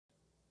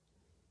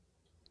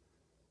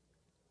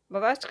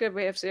Well, that's good.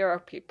 We have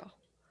 0 people.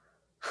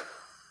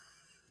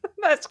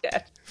 That's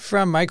good.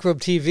 From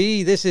Microbe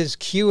TV, this is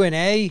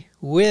Q&A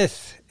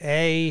with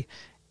A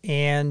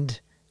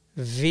and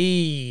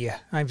V.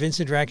 I'm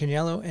Vincent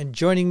Racaniello, and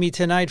joining me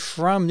tonight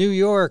from New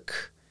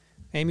York,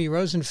 Amy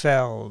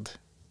Rosenfeld.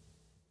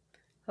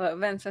 Hello,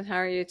 Vincent. How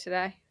are you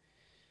today?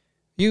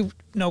 You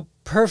know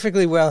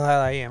perfectly well how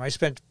I am. I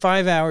spent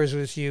 5 hours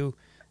with you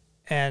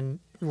and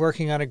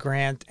working on a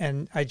grant,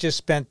 and I just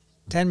spent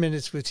 10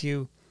 minutes with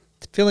you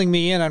filling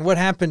me in on what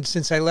happened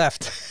since I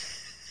left.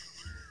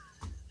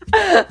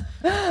 What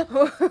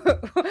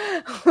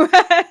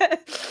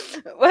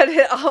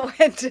it all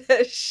went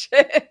to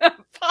shit in a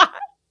pot.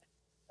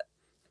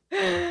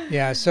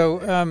 Yeah,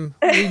 so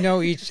we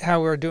know each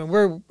how we're doing.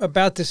 We're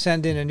about to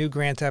send in a new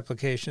grant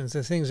application.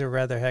 So things are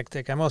rather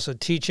hectic. I'm also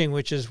teaching,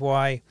 which is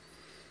why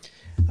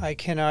I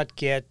cannot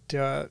get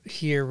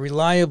here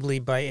reliably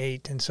by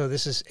 8. And so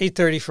this is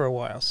 8:30 for a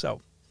while. So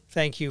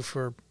thank you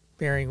for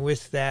bearing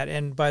with that.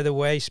 And by the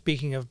way,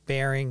 speaking of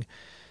bearing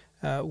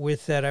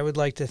with that, I would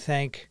like to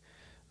thank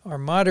our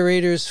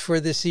moderators for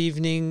this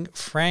evening,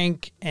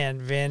 Frank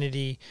and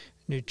Vanity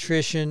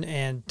Nutrition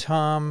and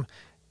Tom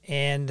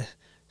and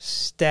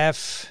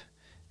Steph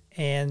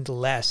and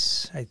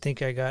Les. I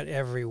think I got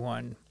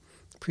everyone.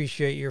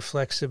 Appreciate your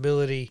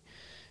flexibility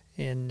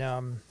in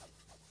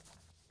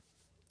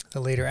the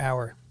later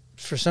hour.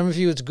 For some of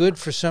you, it's good.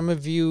 For some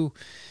of you,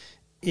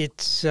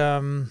 it's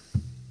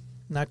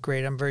not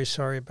great. I'm very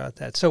sorry about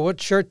that. So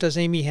what shirt does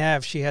Amy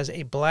have? She has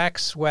a black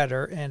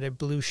sweater and a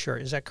blue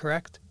shirt. Is that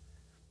correct?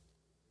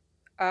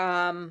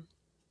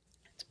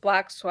 It's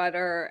black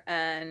sweater,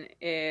 and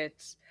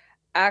it's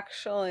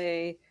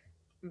actually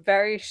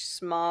very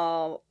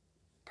small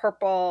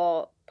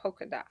purple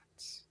polka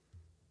dots.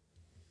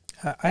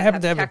 I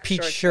happen to have a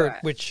peach shirt,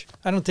 which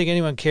I don't think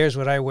anyone cares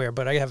what I wear,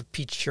 but I have a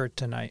peach shirt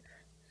tonight,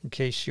 in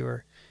case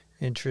you're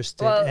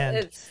interested. Well,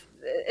 and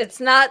it's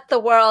not the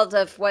world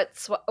of what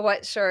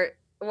shirt,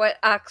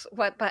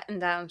 what button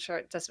down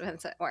shirt does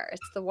Vincent wear.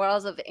 It's the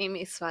world of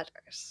Amy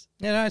sweaters.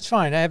 Yeah, no, it's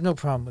fine. I have no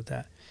problem with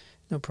that.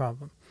 No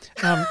problem.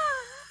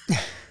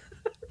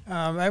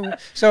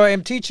 So I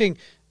am teaching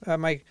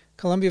my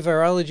Columbia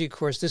Virology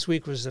course. This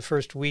week was the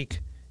first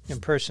week in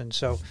person,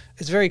 so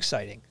it's very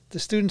exciting. The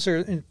students are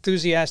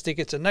enthusiastic.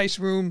 It's a nice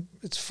room.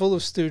 It's full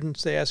of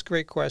students. They ask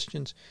great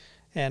questions,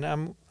 and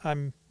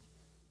I'm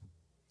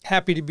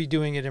happy to be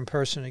doing it in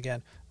person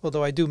again.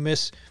 Although I do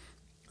miss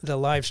the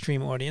live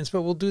stream audience,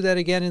 but we'll do that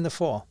again in the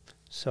fall.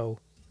 So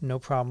no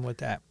problem with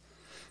that.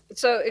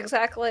 So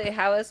exactly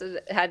how is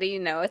it? How do you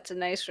know it's a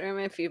nice room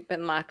if you've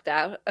been locked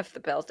out of the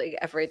building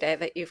every day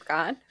that you've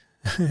gone?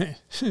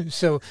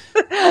 So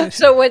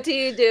what do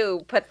you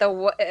do? Put the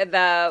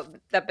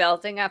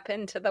building up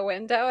into the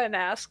window and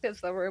ask,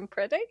 "Is the room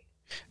pretty?"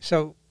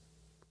 So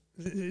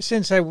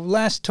since I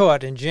last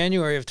taught in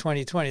January of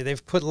 2020,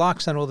 they've put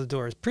locks on all the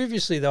doors.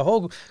 Previously, the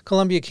whole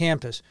Columbia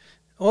campus,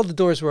 all the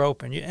doors were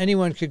open.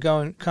 Anyone could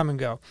come and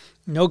go.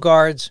 No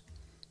guards.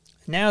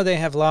 Now they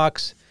have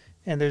locks.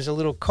 And there's a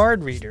little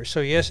card reader.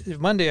 So yes,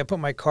 Monday I put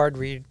my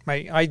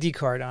ID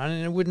card on,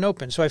 and it wouldn't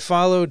open. So I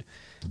followed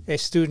a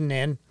student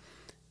in,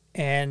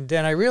 and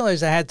then I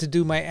realized I had to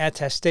do my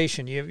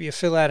attestation. You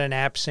fill out an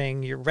app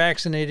saying you're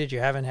vaccinated, you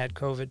haven't had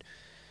COVID,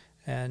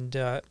 and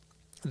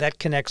that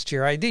connects to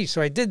your ID. So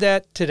I did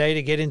that today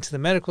to get into the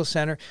medical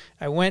center.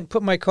 I went,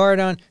 put my card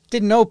on,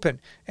 didn't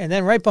open. And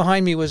then right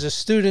behind me was a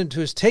student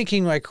who was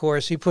taking my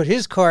course. He put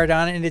his card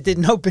on, and it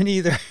didn't open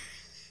either.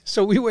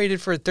 So we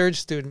waited for a third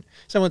student,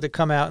 someone to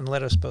come out and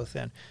let us both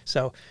in.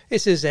 So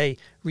this is a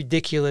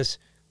ridiculous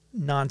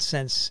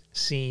nonsense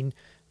scene,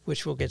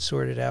 which will get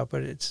sorted out,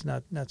 but it's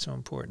not so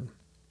important.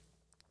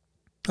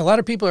 A lot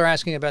of people are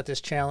asking about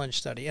this challenge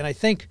study, and I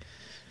think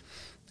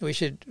we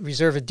should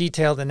reserve a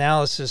detailed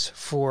analysis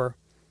for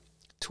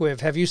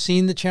TWIV. Have you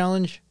seen the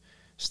challenge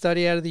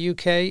study out of the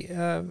UK,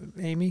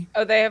 Amy?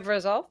 Oh, they have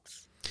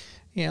results?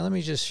 Yeah, let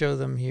me just show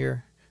them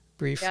here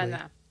briefly. Yeah,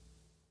 no.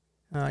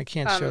 I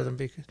can't show them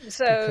because...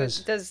 So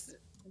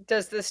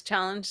does this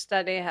challenge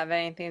study have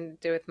anything to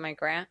do with my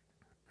grant?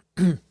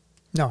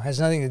 No, it has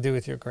nothing to do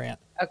with your grant.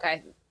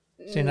 Okay.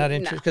 So you're not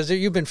interested because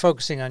you've been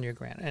focusing on your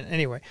grant. And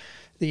anyway,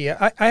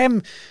 I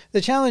am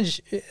the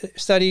challenge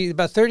study.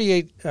 About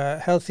 38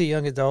 healthy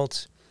young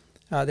adults.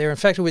 They're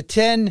infected with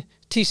 10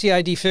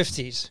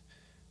 TCID50s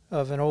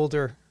of an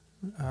older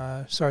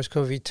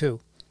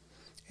SARS-CoV-2,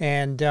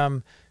 and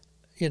none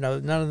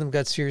of them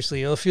got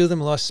seriously ill. A few of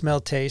them lost smell,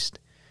 taste.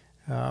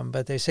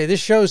 But they say this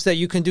shows that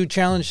you can do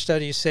challenge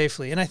studies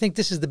safely. And I think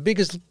this is the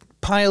biggest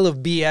pile of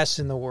BS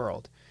in the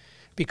world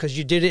because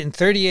you did it in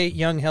 38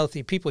 young,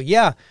 healthy people.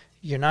 Yeah,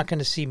 you're not going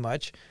to see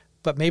much,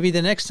 but maybe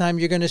the next time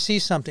you're going to see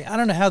something. I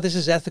don't know how this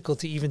is ethical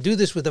to even do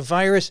this with a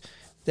virus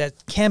that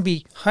can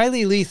be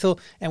highly lethal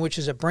and which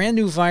is a brand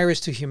new virus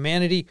to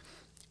humanity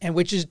and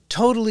which is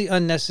totally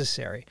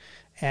unnecessary.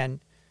 And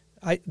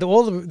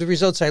all the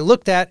results I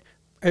looked at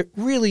are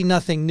really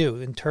nothing new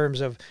in terms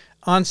of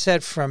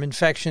onset from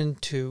infection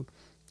to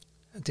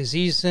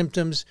disease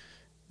symptoms,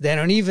 They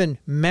don't even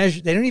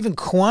measure. They don't even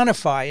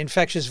quantify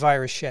infectious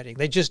virus shedding.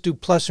 They just do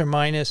plus or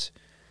minus.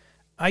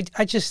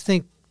 I just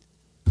think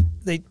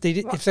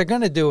if they're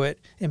going to do it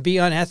and be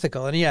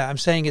unethical, and yeah, I'm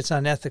saying it's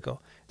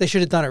unethical, they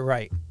should have done it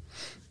right.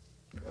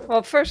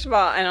 Well, first of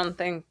all, I don't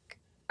think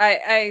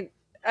I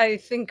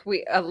think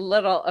we a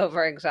little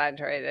over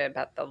exaggerated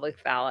about the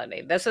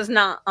lethality. This is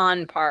not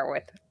on par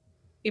with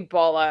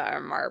Ebola or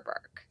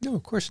Marburg. No,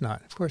 of course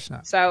not. Of course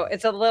not. So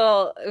it's a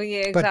little.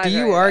 But do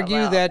you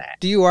argue that?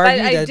 Do you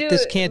argue that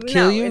this can't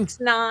kill you? It's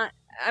not.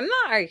 I'm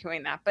not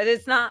arguing that, but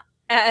it's not.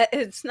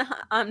 It's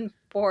not on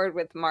board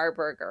with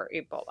Marburg or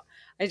Ebola.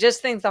 I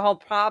just think the whole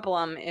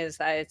problem is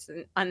that it's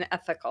an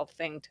unethical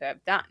thing to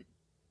have done.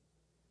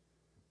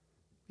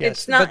 Yes,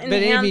 it's not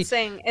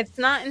enhancing. Amy, it's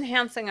not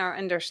enhancing our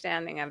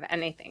understanding of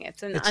anything.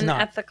 It's an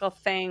unethical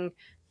thing.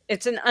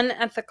 It's an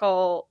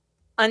unethical,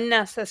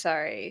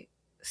 unnecessary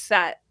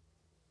set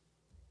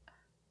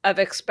of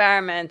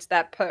experiments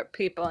that put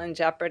people in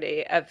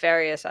jeopardy of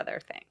various other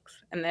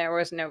things, and there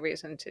was no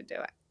reason to do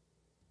it.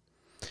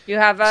 You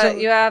have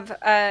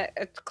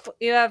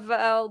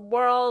a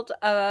world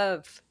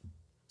of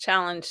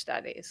challenge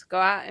studies. Go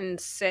out and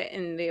sit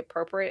in the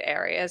appropriate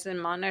areas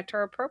and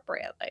monitor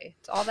appropriately.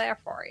 It's all there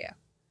for you.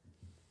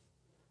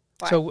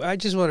 What? So I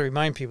just want to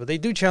remind people, they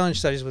do challenge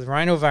studies with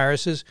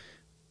rhinoviruses,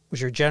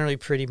 which are generally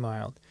pretty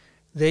mild.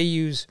 They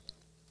use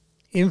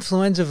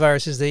influenza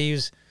viruses. They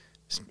use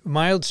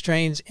mild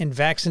strains in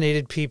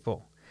vaccinated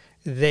people.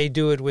 They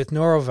do it with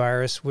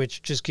norovirus,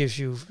 which just gives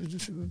you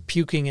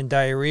puking and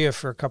diarrhea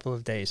for a couple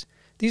of days.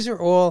 These are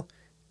all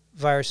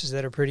viruses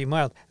that are pretty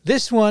mild.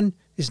 This one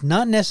is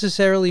not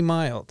necessarily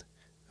mild,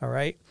 all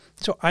right?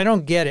 So I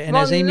don't get it. And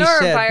as Amy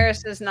said,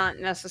 norovirus is not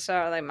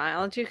necessarily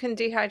mild. You can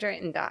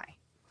dehydrate and die.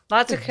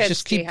 Lots of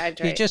kids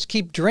dehydrate. You just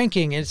keep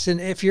drinking.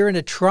 If you're in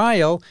a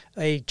trial,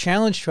 a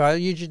challenge trial,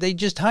 they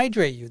just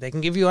hydrate you. They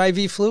can give you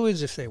IV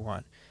fluids if they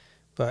want.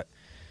 But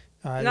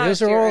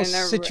those are all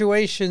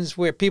situations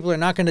where people are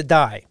not going to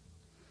die.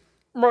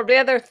 Well, the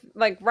other,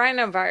 like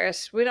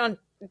rhinovirus,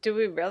 do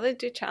we really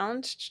do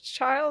challenge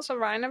trials of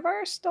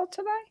rhinovirus still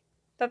today?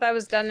 That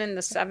was done in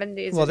the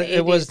 70s. Well, and 80s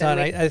it was done.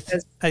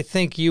 I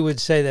think you would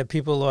say that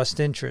people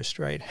lost interest,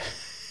 right?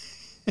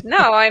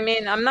 No, I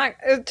mean, I'm not,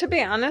 to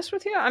be honest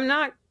with you, I'm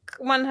not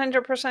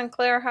 100%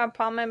 clear how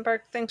Paul Manberg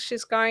thinks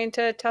she's going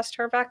to test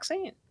her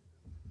vaccine.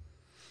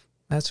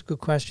 That's a good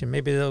question.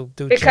 Maybe they'll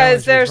do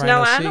because there's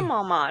no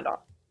animal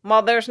model.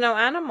 Well, there's no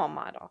animal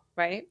model,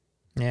 right?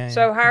 Yeah.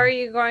 So how are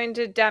you going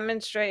to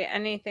demonstrate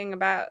anything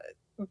about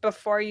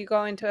before you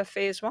go into a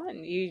phase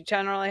 1? You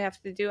generally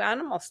have to do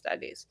animal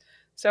studies.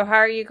 So how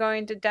are you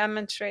going to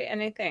demonstrate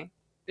anything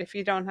if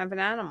you don't have an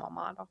animal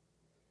model?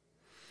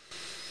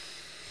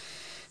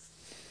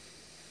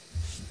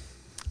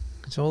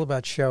 It's all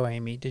about show,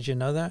 Amy. Did you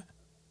know that?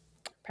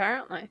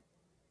 Apparently.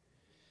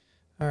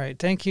 All right.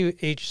 Thank you,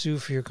 H.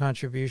 for your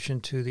contribution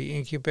to the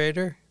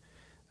incubator.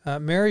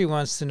 Mary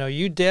wants to know,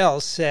 Udell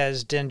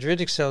says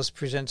dendritic cells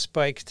present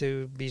spike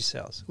to B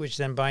cells, which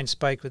then bind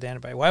spike with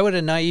antibody. Why would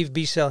a naive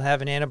B cell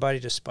have an antibody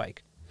to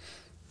spike?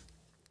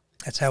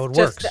 That's how it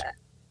works.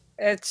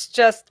 It's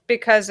just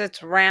because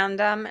it's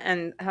random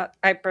and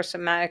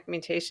hypersomatic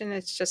mutation.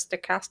 It's just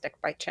stochastic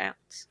by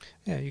chance.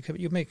 Yeah,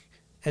 you make,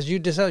 as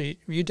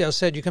Udell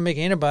said, you can make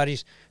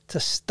antibodies to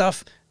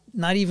stuff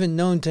not even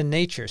known to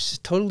nature,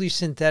 totally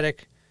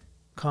synthetic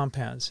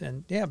compounds.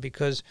 And yeah,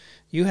 because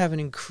you have an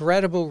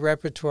incredible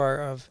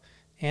repertoire of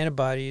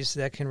antibodies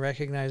that can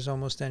recognize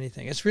almost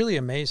anything. It's really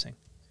amazing.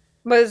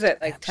 What is it,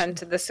 like 10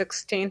 to the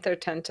 16th or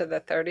 10 to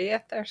the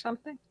 30th or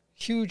something?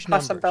 Huge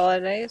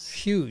possibilities. Numbers.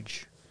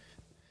 Huge.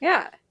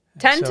 Yeah.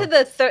 10 to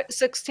the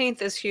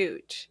 16th is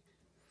huge.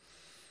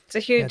 It's a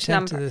huge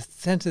number.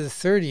 10 to the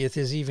 30th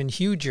is even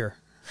huger.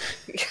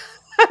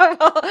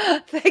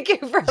 Well, thank you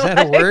for Is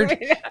that a word?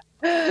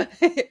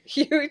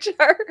 Huger. Is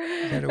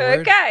that a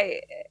word?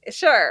 Okay,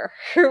 sure.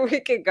 We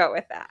could go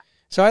with that.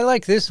 So I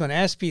like this one.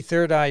 Aspie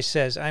Third Eye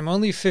says, I'm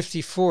only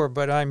 54,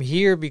 but I'm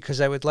here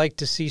because I would like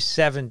to see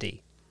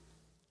 70.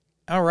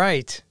 All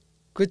right.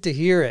 Good to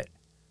hear it.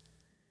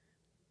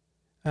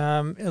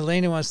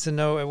 Elena wants to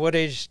know, at what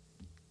age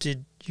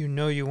did you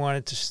know you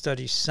wanted to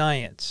study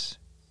science?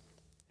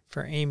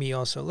 For Amy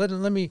also. Let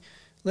Amy.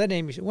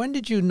 When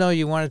did you know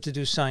you wanted to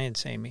do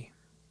science, Amy?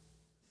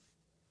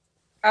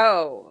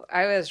 Oh,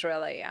 I was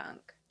really young.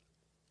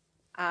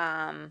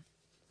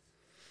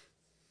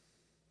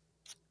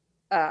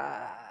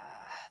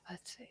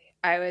 Let's see.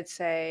 I would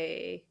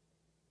say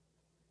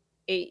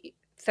 8.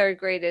 Third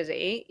grade is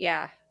 8.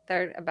 Yeah,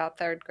 about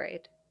third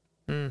grade.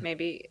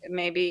 Maybe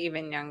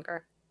even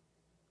younger.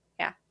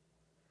 Yeah,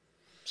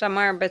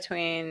 somewhere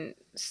between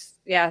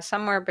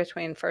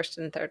first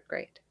and third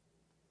grade.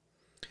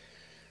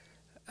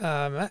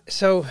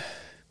 So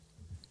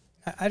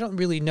I don't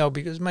really know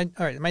because my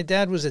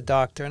dad was a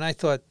doctor and I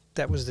thought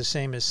that was the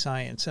same as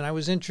science, and I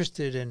was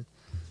interested in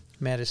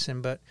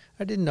medicine, but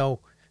I didn't know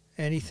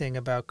anything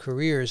about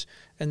careers.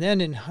 And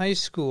then in high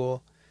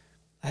school,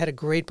 I had a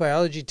great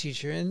biology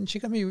teacher, and she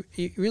got me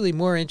really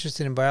more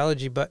interested in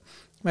biology. But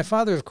my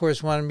father, of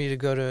course, wanted me to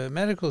go to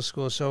medical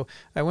school. So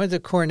I went to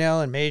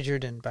Cornell and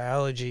majored in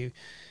biology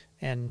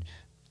and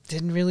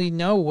didn't really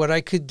know what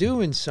I could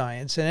do in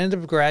science, and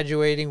ended up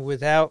graduating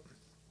without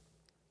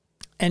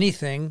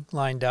anything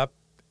lined up.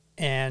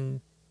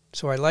 And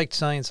so I liked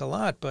science a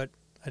lot, but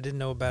I didn't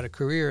know about a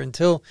career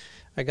until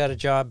I got a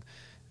job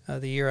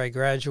the year I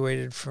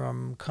graduated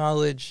from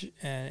college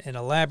in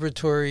a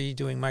laboratory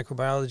doing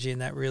microbiology,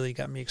 and that really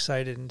got me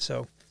excited. And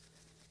so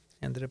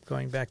ended up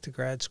going back to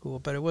grad school,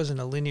 but it wasn't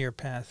a linear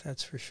path,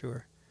 that's for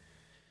sure.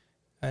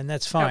 And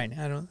that's fine.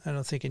 Nope. I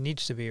don't think it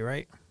needs to be,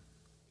 right?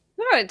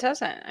 No, it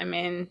doesn't. I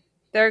mean,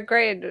 their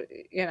grade,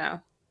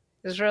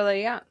 is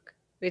really young.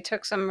 We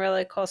took some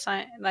really cool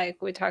science,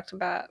 like we talked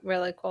about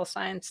really cool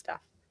science stuff.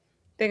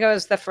 I think it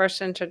was the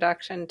first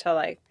introduction to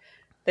like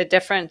the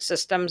different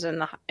systems in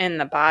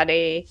the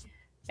body.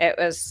 I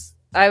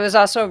was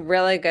also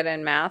really good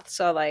in math.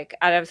 So like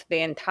out of the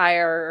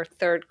entire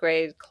third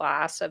grade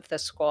class of the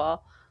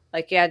school,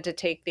 like you had to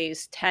take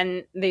these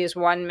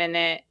 1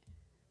 minute,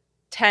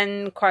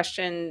 10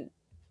 question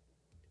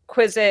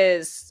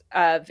quizzes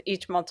of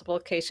each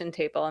multiplication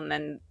table, and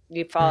then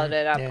you followed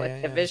it up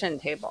with division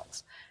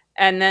tables.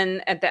 And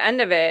then at the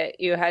end of it,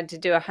 you had to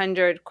do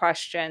 100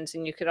 questions,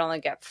 and you could only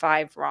get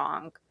 5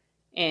 wrong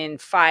in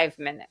 5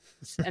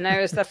 minutes. And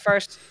I was the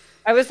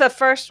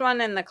first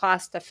one in the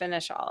class to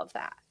finish all of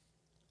that.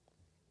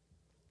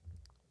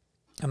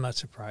 I'm not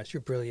surprised.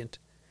 You're brilliant.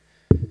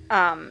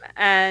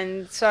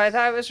 And so I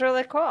thought it was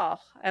really cool.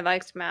 I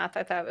liked math.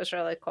 I thought it was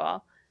really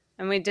cool.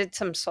 And we did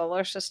some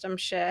solar system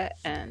shit,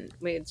 and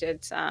we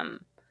did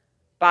some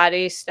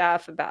body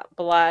stuff about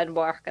blood,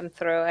 walking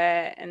through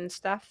it and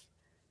stuff.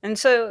 And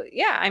so,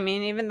 yeah, I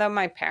mean, even though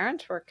my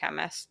parents were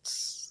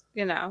chemists,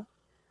 it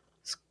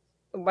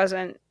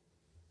wasn't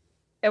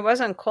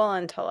cool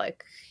until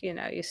like,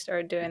 you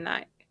started doing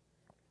that.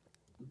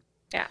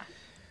 Yeah.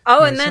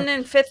 Oh, and then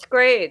in 5th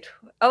grade.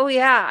 Oh,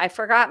 yeah, I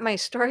forgot my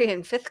story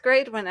in 5th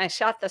grade when I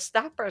shot the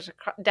stoppers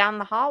down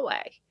the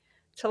hallway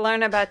to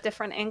learn about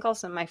different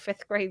angles in my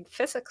 5th grade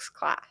physics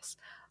class.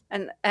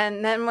 And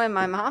then when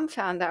my mom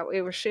found out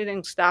we were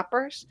shooting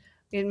stoppers,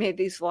 we had made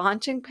these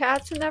launching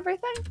pads and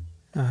everything.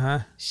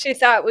 She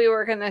thought we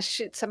were going to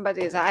shoot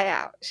somebody's eye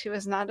out. She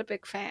was not a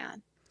big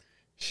fan.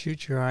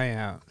 Shoot your eye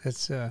out.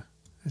 That's a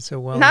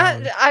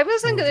well-known I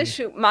wasn't going to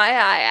shoot my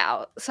eye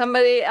out.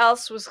 Somebody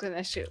else was going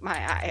to shoot my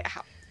eye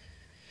out.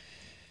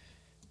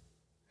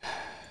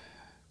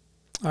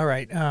 All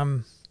right.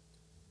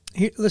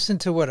 Here, listen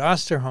to what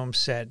Osterholm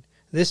said.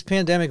 This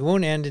pandemic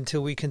won't end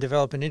until we can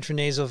develop an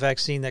intranasal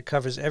vaccine that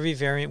covers every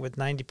variant with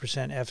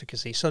 90%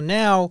 efficacy. So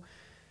now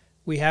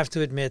we have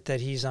to admit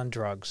that he's on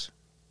drugs.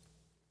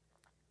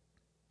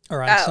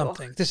 Or on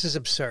something. This is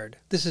absurd.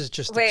 This is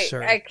just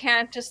absurd. I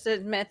can't just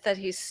admit that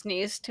he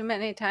sneezed too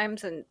many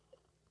times and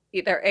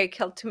either A,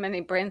 killed too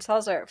many brain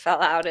cells, or it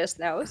fell out his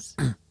nose.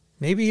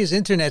 Maybe his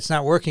internet's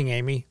not working,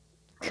 Amy.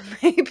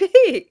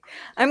 Maybe.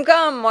 I'm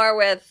going more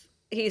with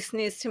he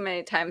sneezed too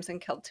many times and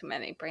killed too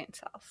many brain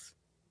cells.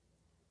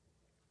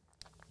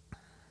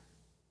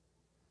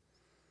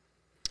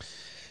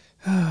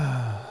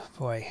 Oh,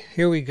 boy.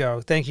 Here we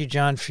go. Thank you,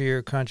 John, for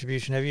your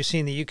contribution. Have you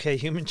seen the UK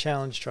Human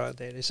Challenge trial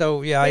data?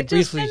 So, yeah, I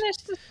briefly... We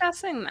just finished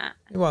discussing that.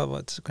 Well,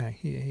 it's okay.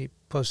 He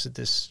posted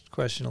this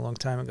question a long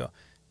time ago.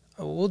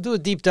 We'll do a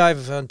deep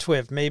dive on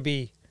TWIV,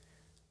 maybe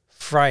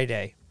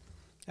Friday.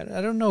 I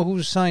don't know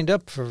who signed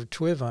up for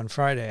TWIV on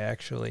Friday,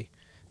 actually.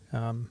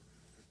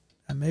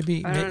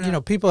 Maybe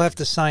people have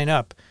to sign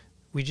up.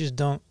 We just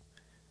don't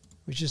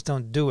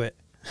do it.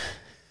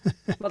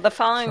 Well, the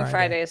following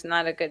Friday is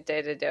not a good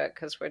day to do it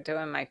because we're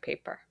doing my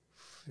paper.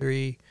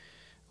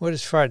 What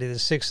is Friday? The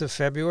 6th of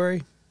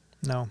February?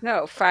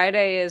 No,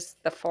 Friday is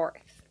the 4th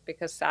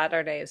because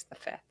Saturday is the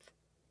 5th.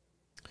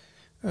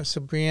 Oh,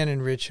 so Brianne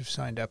and Rich have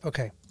signed up.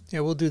 Okay. Yeah,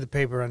 we'll do the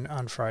paper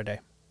on Friday.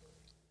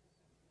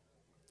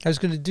 I was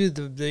going to do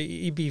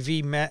the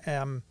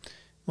EBV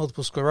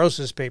multiple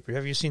sclerosis paper.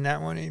 Have you seen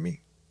that one,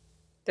 Amy?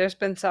 There's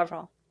been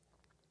several.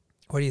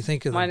 What do you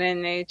think of them? One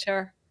in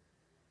Nature.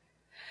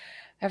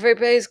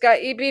 Everybody's got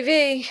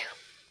EBV.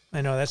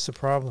 I know, that's the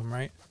problem,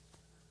 right?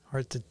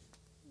 Hard to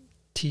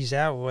tease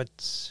out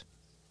what's...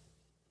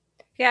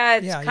 Yeah,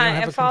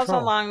 it falls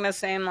along the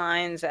same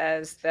lines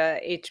as the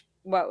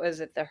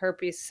the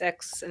herpes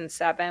 6 and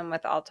 7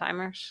 with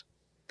Alzheimer's.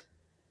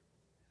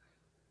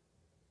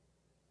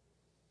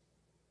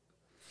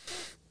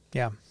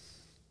 Yeah.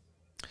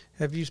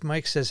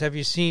 Mike says, have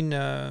you seen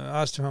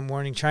Osterholm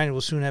warning China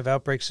will soon have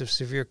outbreaks of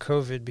severe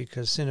COVID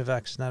because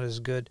Sinovac is not as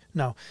good?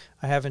 No,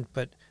 I haven't,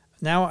 but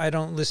now I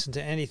don't listen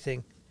to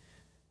anything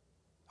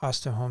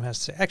Osterholm has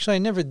to say. Actually, I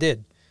never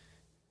did.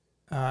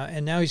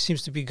 And now he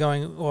seems to be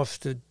going off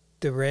the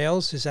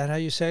rails. Is that how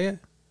you say it?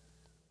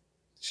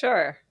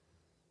 Sure.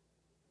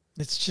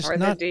 It's just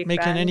not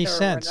making any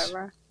sense.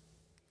 Whatever.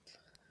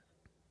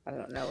 I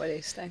don't know what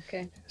he's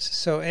thinking.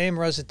 So AM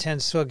Rosa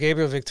 10 saw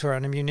Gabriel Victor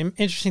on immune.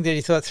 Interesting that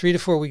he thought 3 to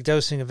 4 week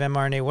dosing of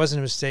mRNA wasn't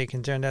a mistake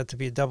and turned out to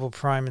be a double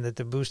prime and that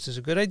the boost is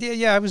a good idea.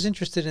 Yeah, I was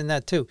interested in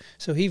that too.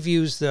 So he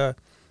views the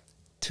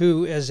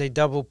 2 as a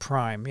double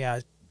prime.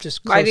 Yeah,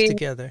 just Why do close you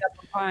together. need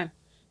double prime?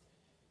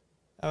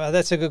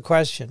 That's a good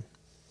question.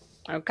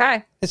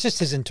 Okay. It's just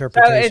his So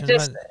interpretation.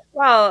 it's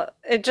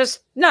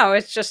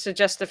just a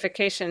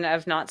justification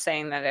of not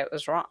saying that it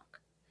was wrong.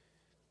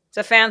 It's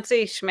a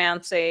fancy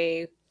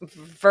schmancy,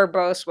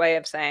 verbose way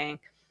of saying,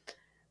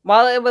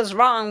 well, it was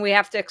wrong. We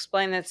have to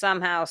explain it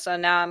somehow. So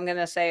now I'm going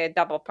to say a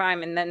double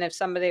prime. And then if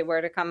somebody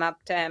were to come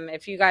up to him,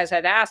 if you guys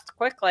had asked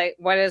quickly,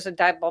 what is a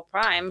double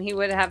prime? He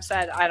would have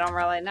said, I don't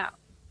really know.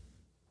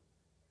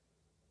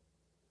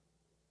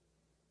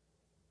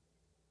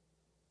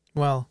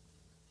 Well,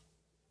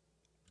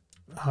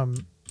 what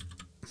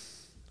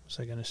was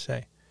I going to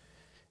say?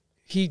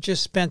 He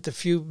just spent a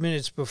few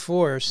minutes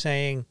before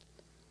saying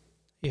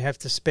you have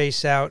to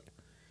space out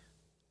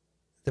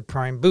the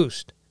prime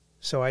boost.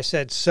 So I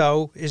said,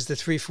 so is the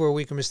 3-4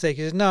 week a mistake?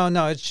 He said, no,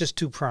 it's just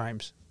 2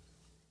 primes.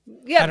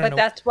 Yeah, but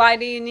that's why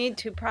do you need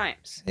 2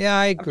 primes? Yeah,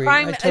 I agree.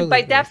 I totally by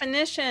agree.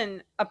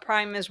 definition, a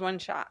prime is 1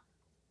 shot.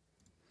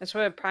 That's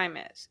what a prime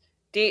is.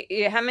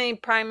 How many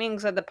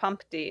primings of the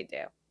pump do you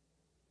do?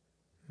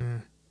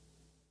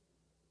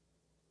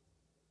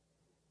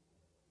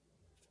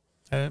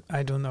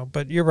 I don't know,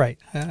 but you're right.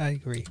 I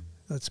agree.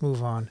 Let's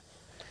move on.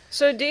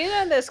 So do you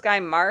know this guy,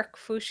 Mark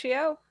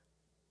Fuscio?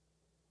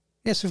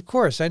 Yes, of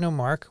course. I know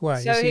Mark.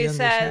 Why? So he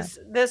says,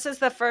 this is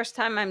the first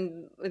time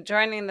I'm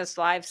joining this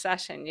live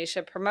session. You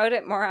should promote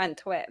it more on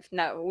Twiv.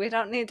 No, we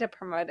don't need to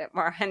promote it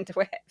more on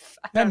Twiv.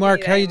 Hi,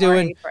 Mark. How you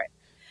doing?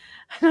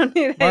 I don't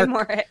need any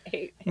more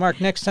hate.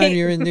 Mark, next time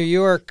you're in New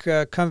York,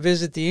 come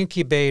visit the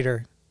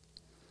incubator.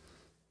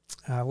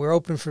 We're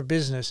open for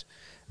business.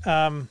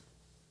 No,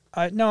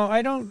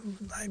 I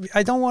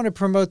don't want to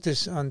promote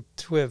this on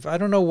Twiv. I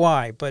don't know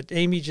why, but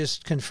Amy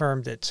just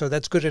confirmed it, so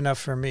that's good enough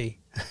for me.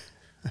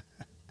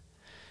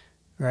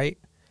 Right?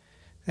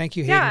 Thank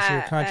you, Hayden, for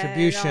your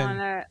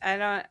contribution.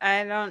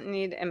 I don't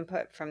need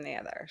input from the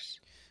others.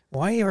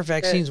 Why are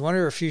vaccines 1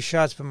 or a few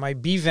shots, but my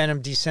bee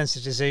venom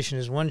desensitization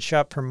is 1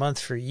 shot per month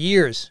for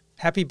years?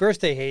 Happy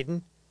birthday,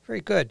 Hayden. Very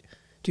good.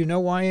 Do you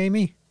know why,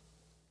 Amy?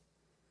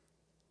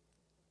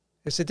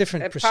 It's a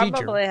different procedure. It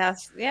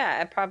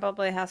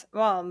probably has.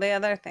 Well, the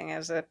other thing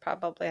is it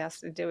probably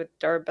has to do with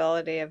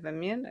durability of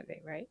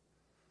immunity, right?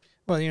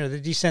 Well, the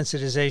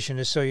desensitization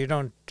is so you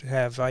don't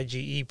have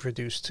IgE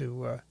produced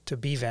to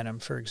bee venom,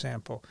 for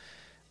example.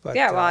 But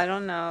yeah, well, I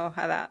don't know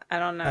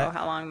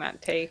how long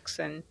that takes,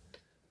 and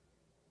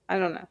I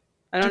don't know.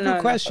 I don't know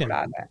enough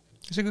about it.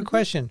 It's a good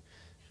question.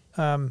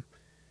 I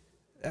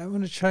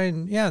want to try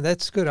and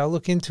that's good. I'll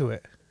look into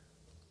it.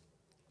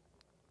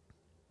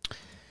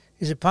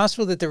 Is it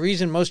possible that the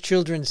reason most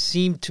children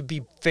seem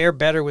to fare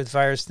better with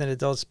virus than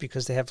adults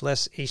because they have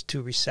less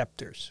ACE2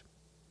 receptors?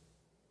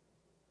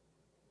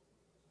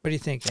 What do you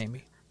think,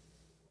 Amy?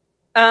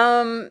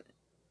 No,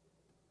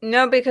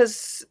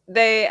 because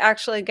they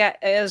actually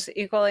get as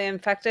equally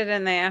infected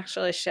and they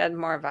actually shed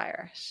more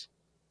virus.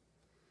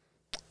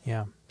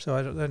 Yeah, so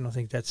I don't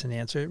think that's an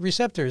answer.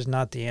 Receptor is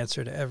not the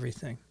answer to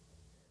everything.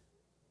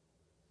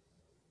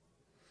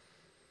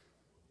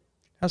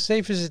 How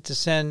safe is it to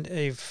send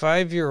a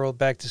 5-year-old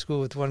back to school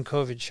with 1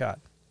 COVID shot?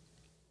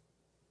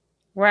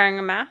 Wearing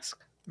a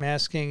mask?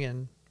 Masking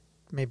and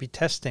maybe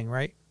testing,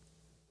 right?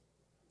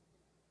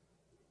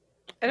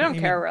 I don't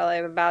care really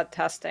about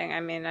testing. I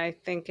mean, I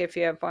think if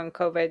you have 1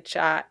 COVID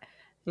shot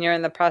and you're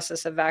in the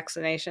process of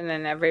vaccination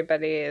and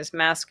everybody is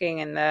masking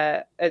and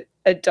the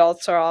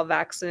adults are all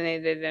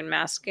vaccinated and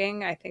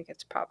masking, I think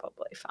it's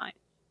probably fine.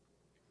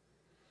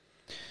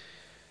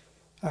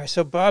 All right,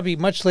 so Bobby,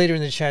 much later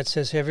in the chat,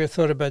 says, have you ever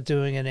thought about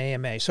doing an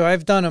AMA? So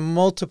I've done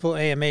multiple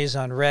AMAs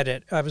on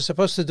Reddit. I was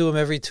supposed to do them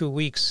every 2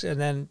 weeks, and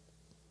then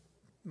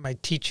my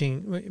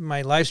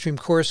live stream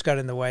course got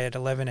in the way at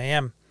 11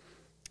 a.m.,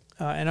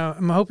 and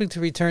I'm hoping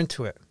to return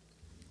to it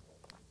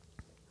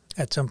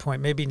at some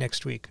point, maybe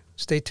next week.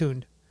 Stay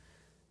tuned.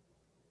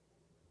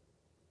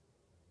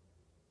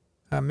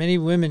 Many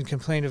women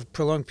complain of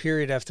prolonged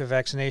period after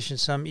vaccination.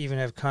 Some even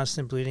have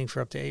constant bleeding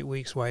for up to 8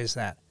 weeks. Why is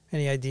that?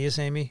 Any ideas,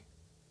 Amy?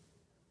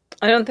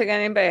 I don't think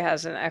anybody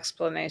has an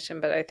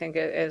explanation, but I think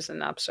it is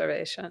an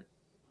observation.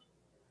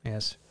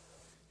 Yes,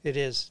 it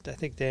is. I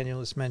think Daniel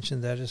has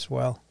mentioned that as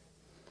well.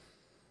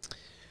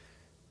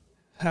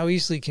 How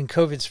easily can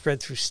COVID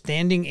spread through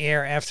standing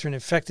air after an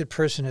infected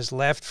person has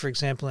left, for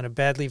example, in a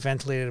badly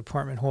ventilated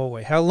apartment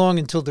hallway? How long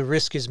until the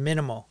risk is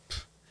minimal?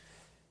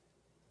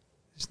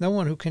 There's no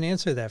one who can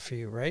answer that for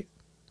you, right?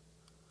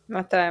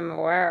 Not that I'm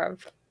aware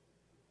of.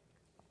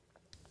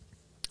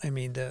 I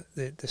mean, the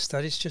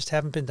studies just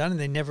haven't been done, and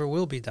they never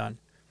will be done.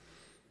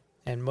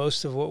 And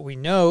most of what we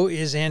know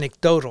is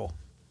anecdotal.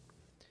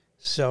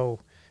 So,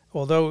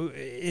 although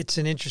it's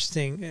an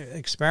interesting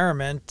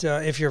experiment,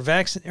 if you're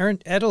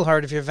vaccinated,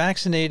 Edelhard, if you're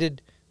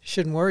vaccinated, you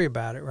shouldn't worry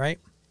about it, right?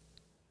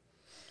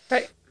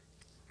 Right.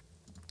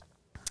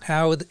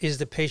 How is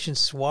the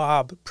patient's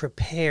swab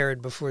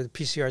prepared before the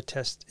PCR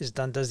test is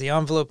done? Does the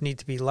envelope need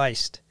to be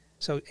lysed?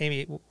 So,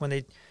 Amy, when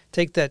they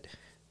take that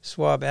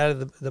swab out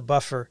of the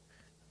buffer,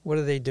 what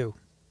do?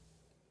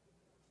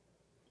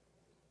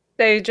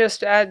 They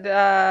just add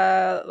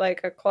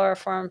like a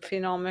chloroform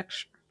phenol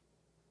mixture.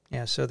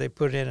 Yeah, so they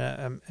put in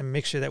a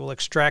mixture that will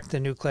extract the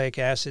nucleic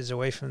acids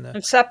away from the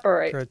and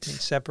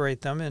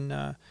separate them,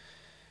 and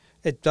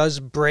it does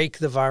break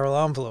the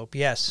viral envelope.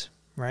 Yes,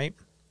 right?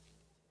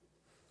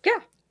 Yeah.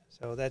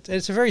 So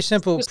it's a very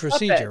simple Just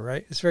procedure,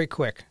 right? It's very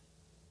quick.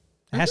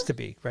 It has to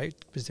be, right?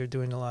 Because they're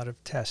doing a lot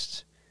of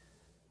tests.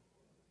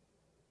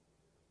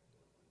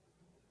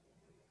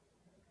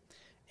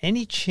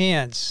 Any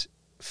chance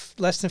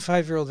less than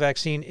 5-year-old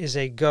vaccine is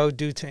a go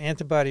due to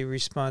antibody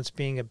response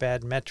being a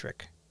bad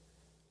metric?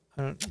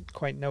 I don't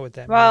quite know what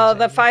that means. Well,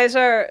 the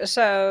Pfizer,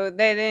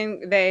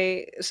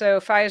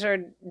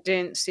 Pfizer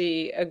didn't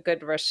see a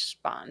good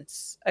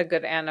response, a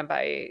good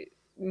antibody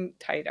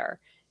titer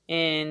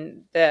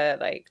in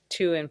the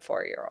 2 and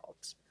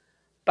 4-year-olds.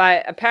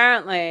 But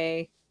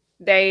apparently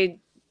they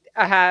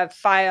have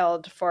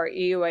filed for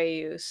EUA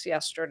use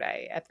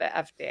yesterday at the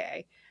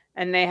FDA,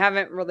 and they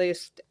haven't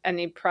released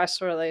any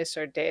press release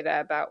or data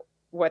about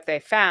what they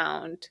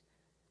found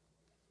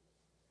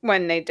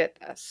when they did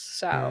this.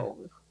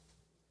 So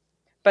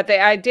But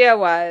the idea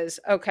was,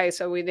 okay,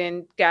 so we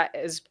didn't get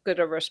as good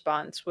a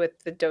response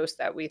with the dose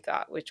that we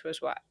thought, which was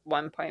what,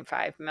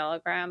 1.5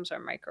 milligrams or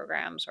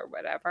micrograms or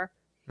whatever.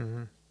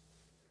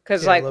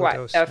 Because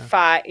dose,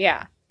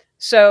 yeah.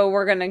 So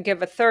we're going to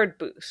give a third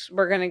boost.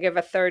 We're going to give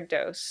a third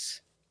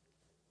dose,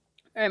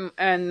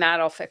 and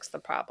that'll fix the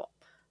problem.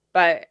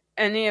 But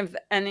any of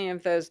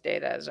those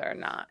datas are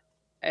not.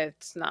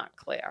 It's not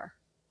clear.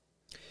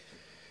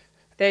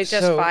 They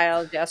just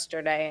filed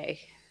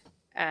yesterday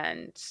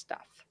and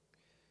stuff.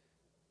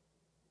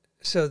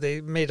 So they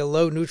made a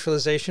low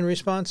neutralization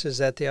response? Is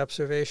that the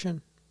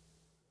observation?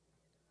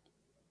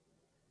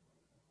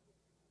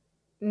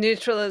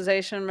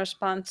 Neutralization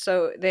response.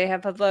 So they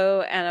have a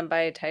low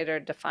antibody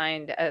titer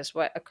defined as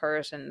what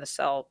occurs in the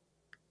cell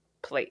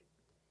plate.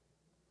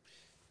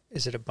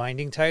 Is it a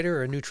binding titer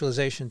or a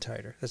neutralization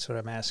titer? That's what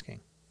I'm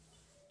asking.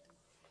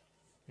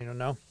 You don't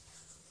know?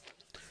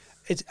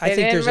 I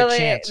think there's a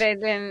chance. They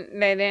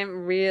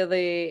didn't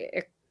really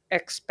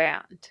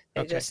expand.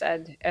 They just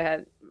said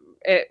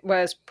it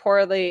was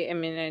poorly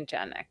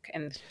immunogenic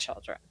in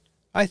children.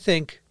 I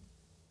think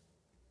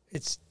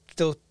it's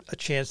still a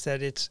chance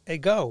that it's a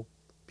go,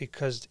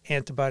 because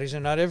antibodies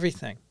are not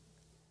everything.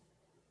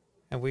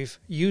 And we've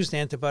used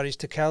antibodies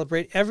to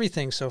calibrate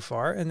everything so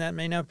far, and that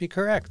may not be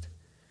correct.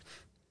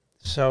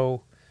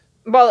 So,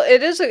 well,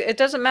 it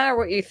doesn't matter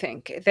what you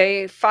think.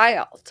 They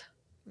filed.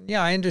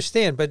 Yeah, I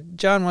understand, but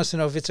John wants to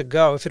know if it's a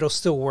go, if it'll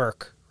still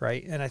work,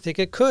 right? And I think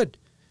it could.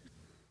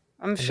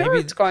 I'm sure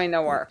it's going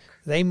to work.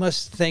 They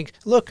must think,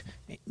 look,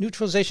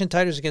 neutralization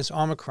titers against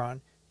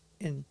Omicron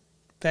in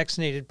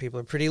vaccinated people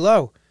are pretty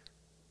low,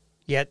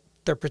 yet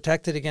they're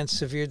protected against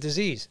severe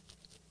disease.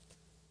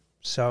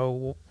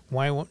 So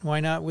why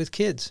not with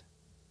kids?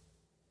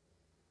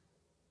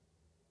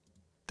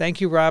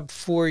 Thank you, Rob,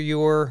 for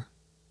your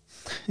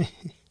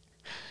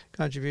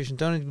contribution.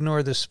 Don't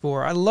ignore the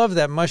spore. I love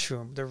that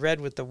mushroom, the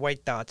red with the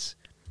white dots.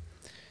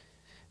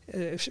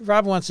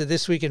 Rob wants a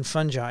This Week in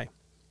Fungi.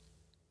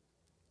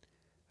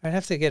 I'd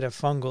have to get a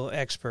fungal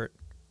expert,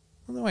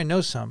 although I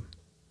know some.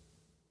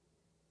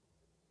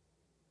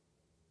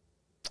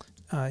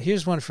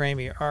 Here's one for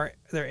Amy. Are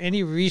there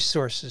any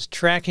resources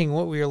tracking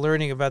what we are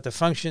learning about the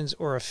functions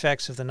or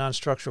effects of the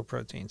non-structural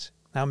proteins?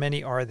 How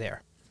many are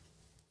there?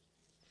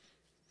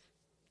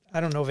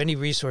 I don't know of any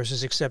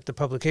resources except the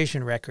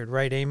publication record,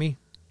 right, Amy?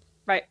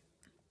 Right.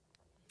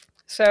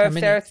 So if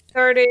there are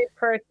 30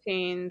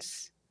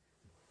 proteins,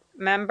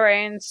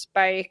 membrane,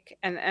 spike,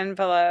 and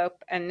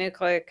envelope, and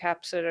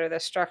nucleocapsid are the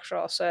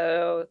structural.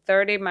 So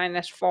 30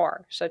 minus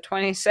 4. So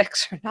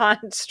 26 are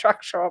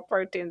non-structural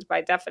proteins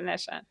by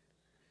definition.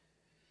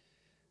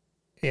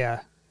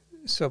 Yeah.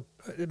 So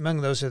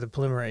among those are the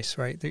polymerase,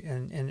 right?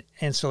 And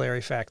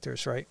ancillary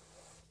factors, right?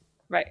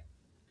 Right.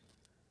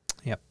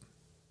 Yep.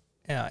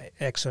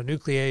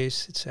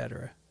 Exonuclease,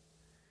 etc.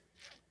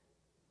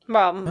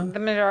 Well, the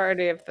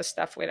majority of the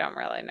stuff we don't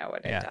really know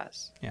what it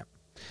does. Yeah.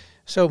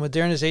 So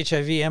Moderna's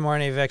HIV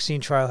mRNA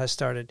vaccine trial has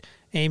started.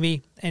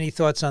 Amy, any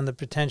thoughts on the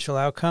potential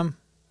outcome?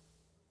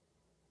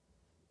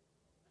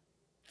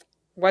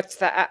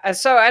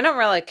 So I don't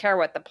really care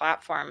what the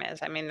platform is.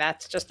 I mean,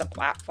 that's just a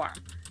platform.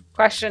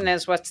 Question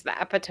is, what's the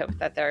epitope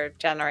that they're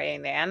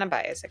generating the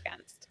antibodies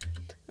against?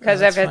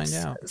 Because if it's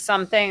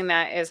something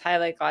that is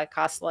highly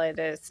glycosylated,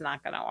 it's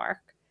not going to work.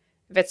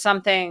 If it's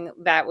something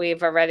that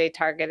we've already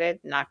targeted,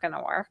 not going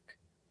to work.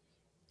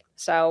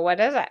 So what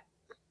is it?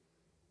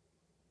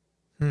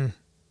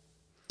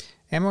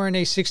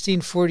 mRNA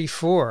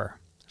 1644.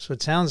 So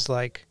it sounds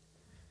like.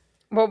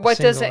 Well, what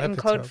does it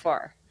encode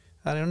for?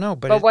 I don't know,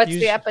 but what's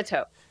the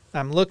epitope?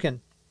 I'm looking.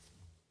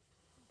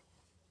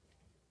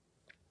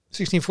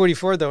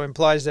 1644 though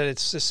implies that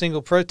it's a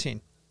single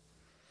protein.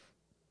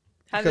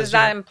 How does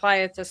that imply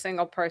it's a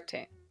single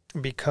protein?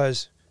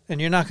 Because,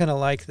 and you're not going to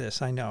like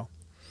this, I know,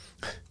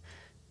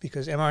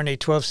 because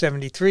mRNA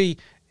 1273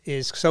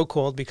 is so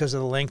called because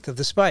of the length of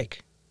the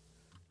spike.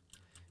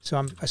 So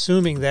I'm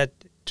assuming that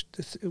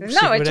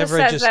no, it just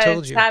says that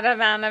it's that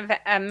amount of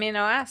amino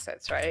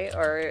acids, right?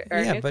 Or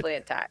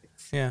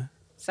nucleotides. Yeah.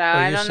 So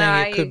I don't know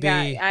how you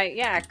got.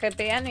 Yeah, it could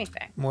be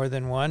anything. More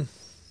than one.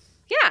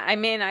 Yeah, I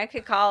mean, I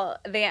could call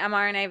the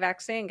mRNA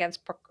vaccine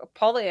against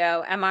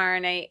polio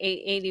mRNA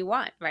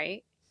 881,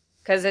 right?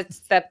 Because it's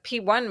the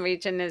P1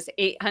 region is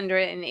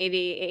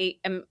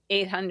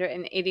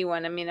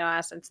 881 amino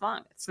acids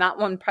long. It's not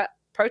one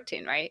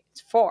protein, right?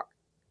 It's 4.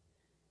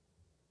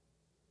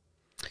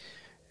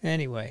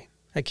 Anyway,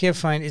 I can't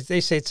find it.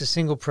 They say it's a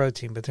single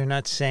protein, but they're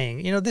not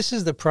saying. This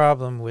is the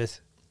problem with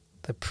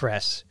the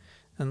press.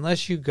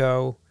 Unless you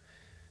go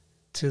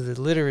to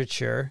the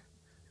literature,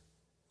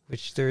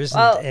 which there isn't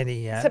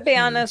any yet. To be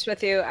honest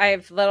with you, I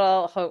have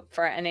little hope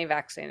for any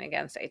vaccine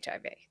against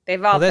HIV.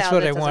 They've all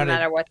found it doesn't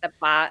matter what the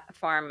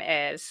platform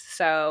is.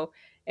 So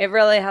it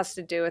really has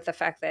to do with the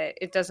fact that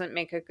it doesn't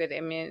make a good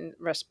immune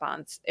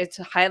response. It's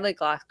highly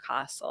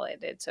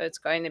glycosylated, so it's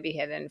going to be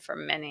hidden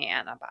from many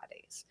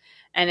antibodies.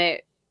 And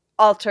it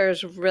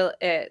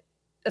it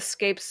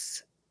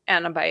escapes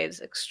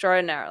antibodies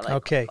extraordinarily.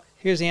 Okay,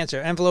 here's the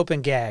answer. Envelope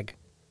and gag.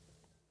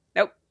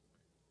 Nope.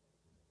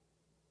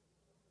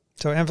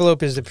 So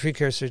envelope is the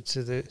precursor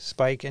to the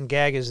spike, and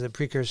gag is the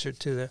precursor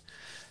to the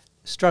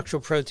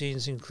structural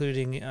proteins,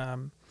 including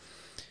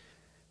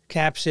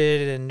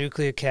capsid and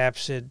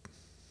nucleocapsid.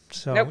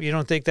 So nope. You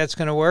don't think that's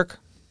going to work?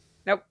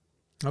 Nope.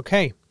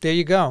 Okay, there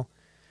you go.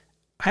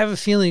 I have a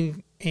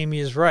feeling Amy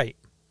is right.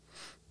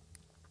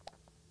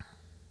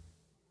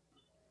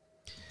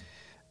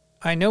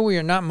 I know we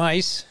are not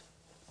mice.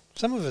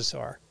 Some of us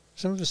are.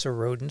 Some of us are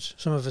rodents.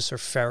 Some of us are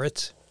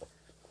ferrets.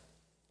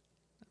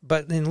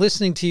 But in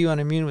listening to you on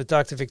Immune with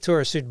Dr.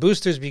 Victoria, should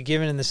boosters be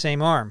given in the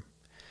same arm?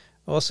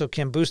 Also,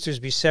 can boosters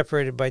be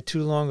separated by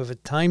too long of a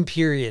time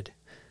period?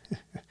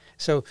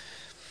 So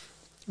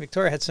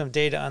Victoria had some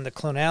data on the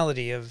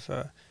clonality of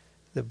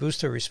the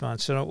booster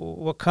response. So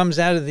what comes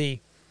out of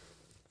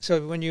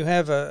so when you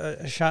have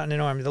a shot in an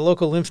arm, the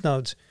local lymph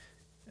nodes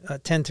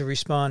tend to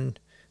respond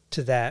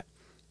to that.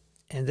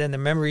 And then the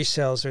memory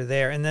cells are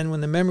there. And then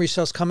when the memory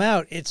cells come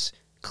out, it's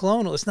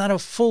clonal. It's not a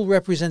full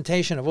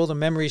representation of all the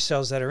memory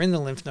cells that are in the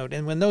lymph node.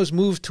 And when those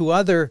move to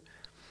other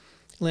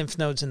lymph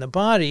nodes in the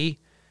body,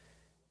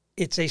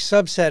 it's a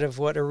subset of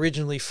what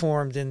originally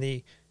formed in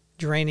the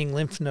draining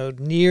lymph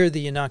node near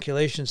the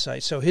inoculation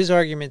site. So his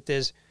argument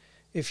is,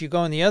 if you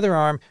go in the other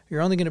arm,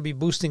 you're only going to be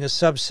boosting a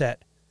subset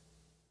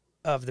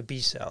of the B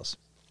cells.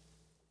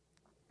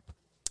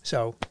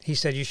 So he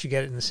said you should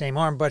get it in the same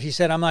arm, but he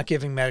said, I'm not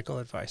giving medical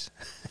advice.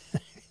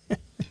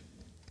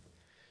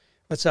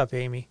 What's up,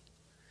 Amy?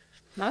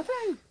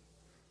 Nothing.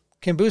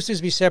 Can boosters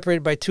be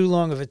separated by too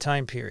long of a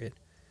time period?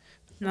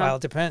 No. Well,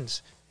 it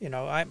depends.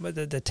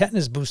 The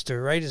tetanus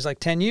booster, right, is like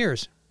 10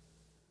 years.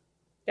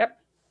 Yep.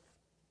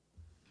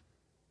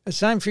 It's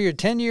time for your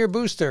 10-year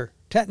booster,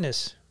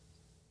 tetanus.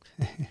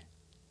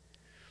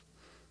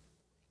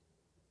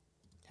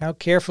 How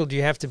careful do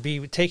you have to be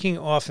with taking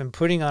off and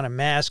putting on a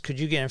mask? Could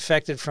you get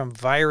infected from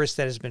virus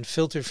that has been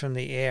filtered from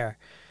the air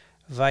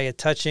via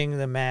touching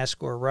the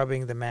mask or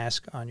rubbing the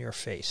mask on your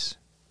face?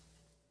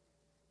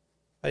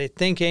 What do you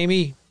think,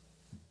 Amy?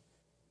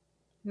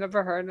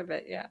 Never heard of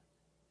it yet.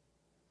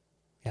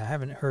 Yeah, I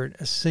haven't heard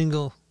a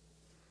single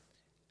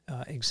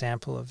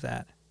example of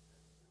that.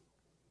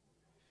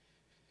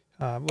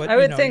 I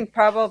would think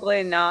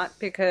probably not,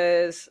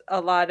 because a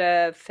lot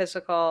of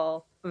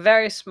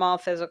very small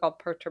physical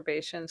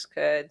perturbations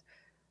could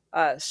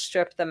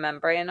strip the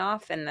membrane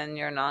off, and then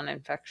you're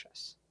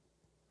non-infectious.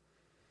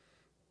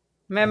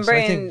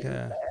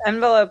 Membrane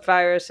envelope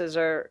viruses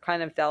are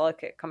kind of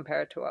delicate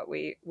compared to what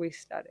we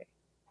study.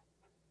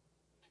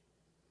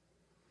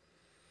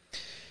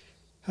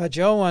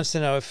 Joe wants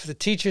to know, if the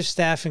teachers,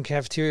 staff, and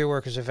cafeteria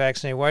workers are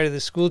vaccinated, why do the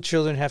school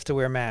children have to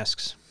wear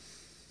masks?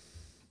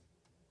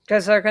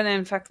 Because they're going to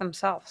infect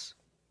themselves.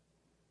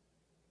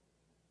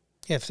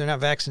 Yeah, if they're not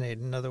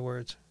vaccinated, in other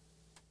words.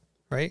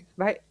 Right?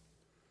 Right.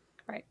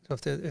 So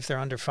if they're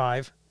under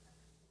 5,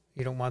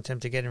 you don't want them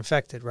to get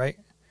infected, right?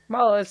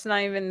 Well, it's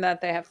not even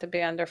that they have to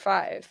be under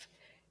 5.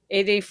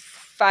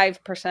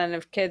 85%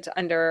 of kids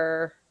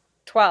under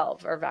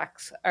 12 are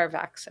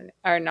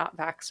not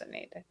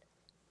vaccinated.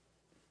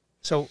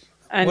 So,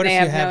 and they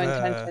have no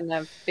intention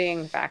of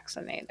being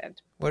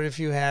vaccinated. What if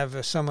you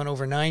have someone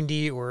over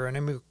 90 or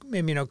an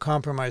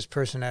immunocompromised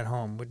person at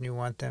home? Wouldn't you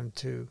want them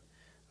to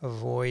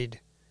avoid?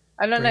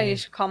 I don't know. You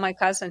should call my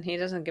cousin. He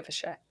doesn't give a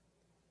shit.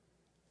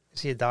 Is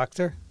he a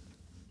doctor?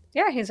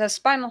 Yeah, he's a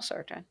spinal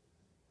surgeon.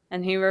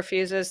 And he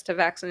refuses to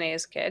vaccinate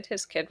his kid.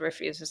 His kid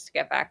refuses to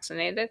get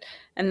vaccinated.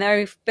 And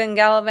they've been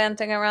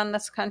gallivanting around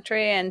this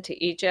country and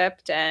to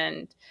Egypt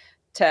and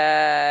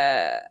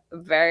to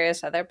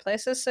various other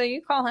places. So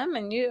you call him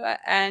and you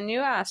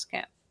ask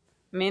him.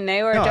 I mean,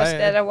 they were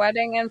at a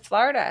wedding in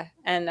Florida,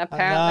 and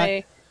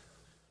apparently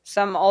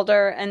some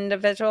older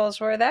individuals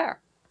were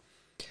there.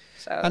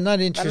 So I'm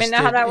not interested. Let me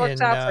know how that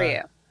works out for you.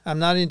 I'm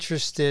not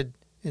interested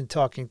in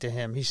talking to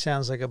him. He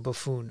sounds like a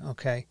buffoon.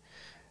 Okay.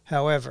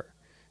 However,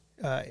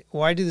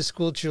 why do the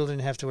school children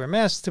have to wear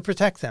masks? To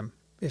protect them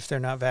if they're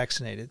not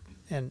vaccinated,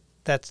 and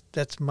that's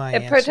my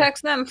answer.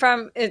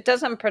 It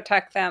doesn't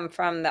protect them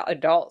from the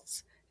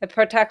adults. It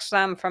protects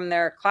them from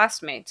their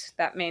classmates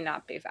that may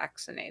not be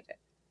vaccinated.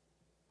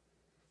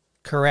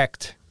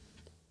 Correct.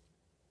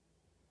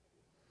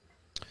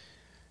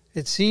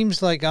 It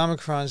seems like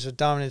Omicron's a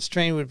dominant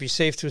strain. Would be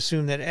safe to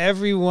assume that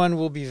everyone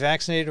will be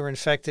vaccinated or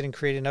infected and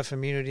create enough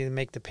immunity to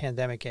make the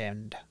pandemic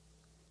end.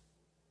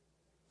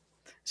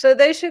 So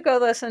they should go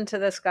listen to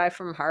this guy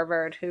from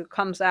Harvard who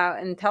comes out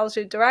and tells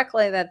you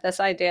directly that this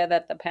idea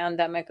that the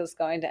pandemic is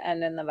going to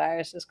end and the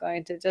virus is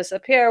going to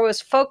disappear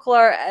was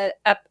folklore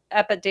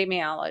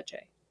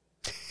epidemiology.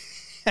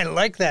 I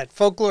like that.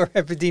 Folklore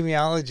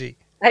epidemiology.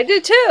 I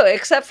do too,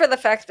 except for the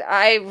fact that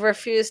I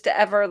refuse to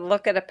ever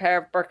look at a pair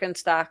of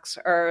Birkenstocks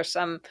or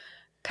some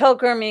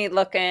pilgrimy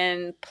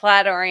looking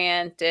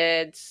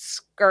plaid-oriented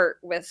skirt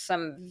with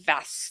some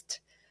vest.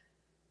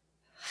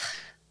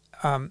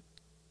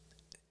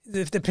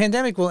 If the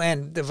pandemic will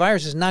end, the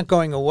virus is not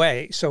going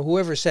away. So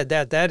whoever said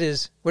that, that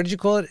is, what did you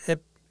call it?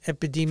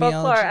 Epidemiology?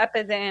 Folklore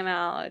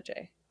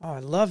epidemiology. Oh, I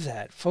love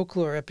that.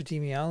 Folklore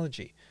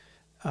epidemiology.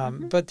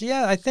 But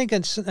yeah, I think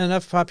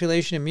enough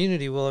population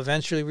immunity will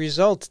eventually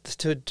result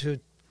to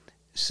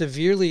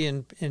severely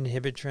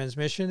inhibit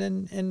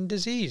transmission and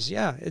disease.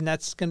 Yeah, and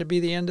that's going to be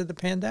the end of the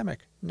pandemic.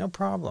 No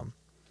problem.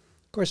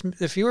 Of course,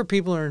 the fewer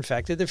people are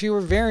infected, the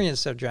fewer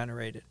variants are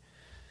generated.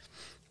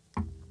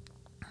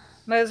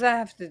 What does that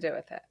have to do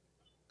with it?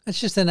 It's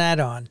just an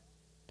add-on.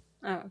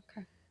 Oh,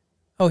 okay.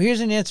 Oh, here's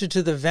an answer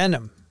to the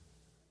venom.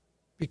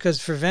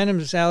 Because for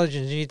venom's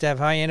allergens, you need to have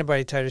high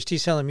antibody titers.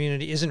 T-cell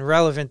immunity isn't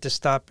relevant to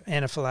stop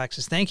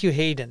anaphylaxis. Thank you,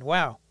 Hayden.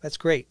 Wow, that's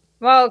great.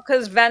 Well,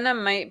 because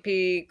venom might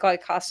be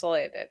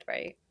glycosylated,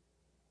 right?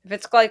 If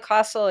it's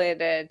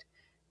glycosylated,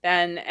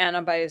 then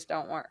antibodies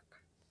don't work.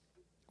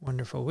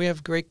 Wonderful. We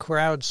have great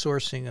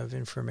crowdsourcing of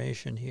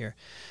information here.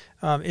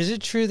 Is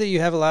it true that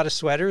you have a lot of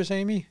sweaters,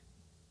 Amy?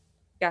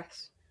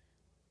 Yes.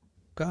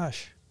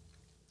 Gosh.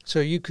 So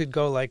you could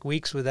go like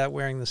weeks without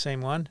wearing the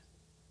same one?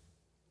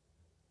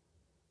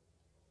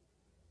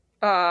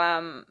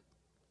 Yeah,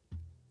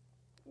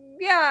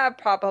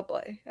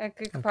 probably. I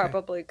could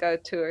probably go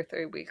 2 or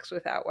 3 weeks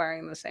without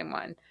wearing the same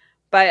one,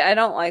 but I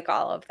don't like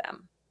all of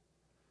them.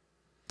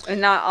 And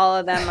not all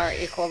of them are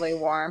equally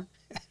warm.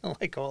 I don't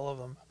like all of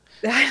them.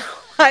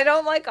 I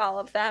don't like all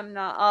of them.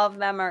 Not all of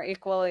them are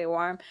equally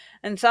warm,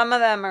 and some of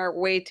them are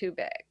way too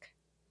big.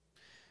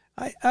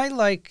 I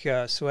like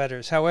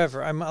sweaters.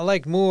 However, I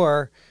like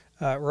more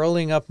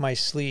rolling up my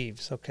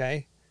sleeves,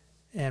 okay?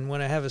 And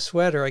when I have a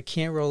sweater, I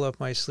can't roll up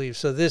my sleeves.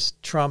 So this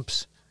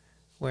trumps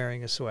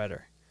wearing a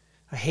sweater.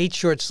 I hate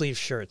short sleeve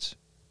shirts.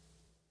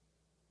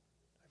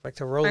 I like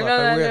to roll up. I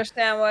don't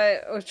understand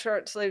what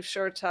short sleeve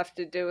shirts have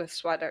to do with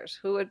sweaters.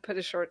 Who would put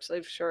a short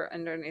sleeve shirt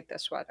underneath a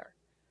sweater?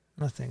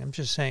 Nothing. I'm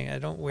just saying I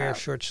don't wear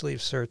short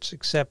sleeve shirts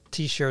except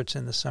T-shirts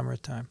in the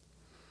summertime.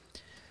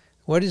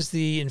 What is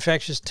the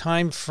infectious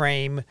time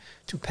frame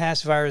to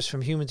pass virus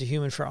from human to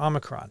human for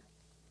Omicron?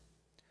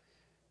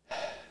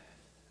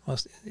 Well,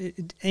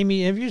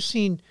 Amy, have you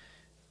seen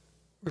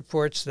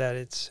reports that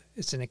it's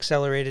an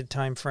accelerated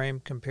time frame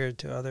compared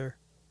to other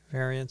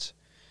variants?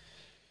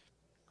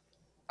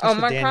 That's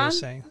Omicron? what Dan was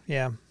saying.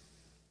 Yeah.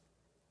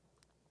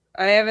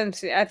 I haven't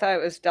seen. I thought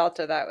it was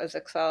Delta that was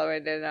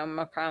accelerated.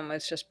 Omicron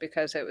was just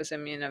because it was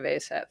immune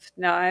evasive.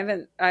 No, I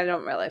haven't. I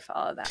don't really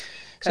follow that.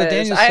 So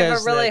Daniel I says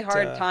have a really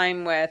hard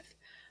time with.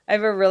 I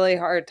have a really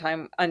hard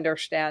time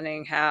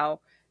understanding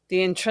how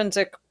the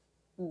intrinsic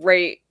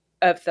rate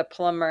of the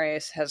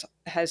polymerase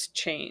has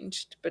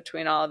changed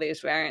between all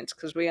these variants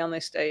because we only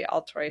study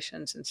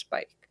alterations in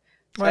spike.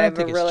 So I have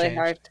a really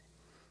hard.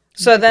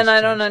 So then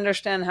I don't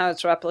understand how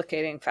it's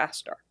replicating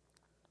faster.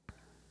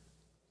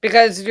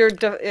 Because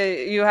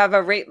you have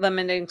a rate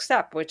limiting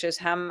step, which is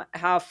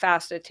how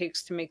fast it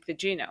takes to make the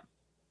genome.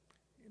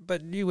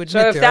 But you would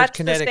so if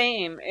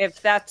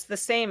that's the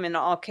same in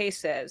all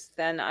cases,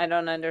 then I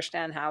don't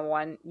understand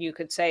how you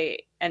could say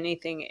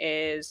anything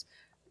is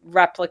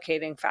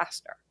replicating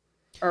faster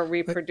or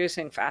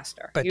reproducing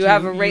faster. But you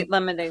have a rate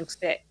limiting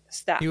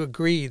step. You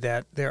agree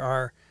that there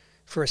are,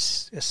 for a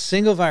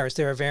single virus,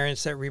 there are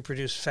variants that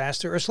reproduce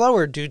faster or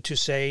slower due to,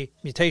 say,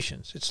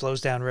 mutations. It slows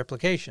down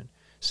replication.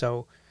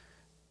 So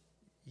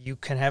you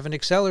can have an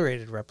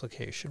accelerated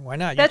replication. Why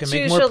not? You can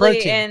make more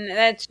protein.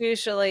 That's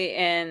usually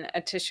in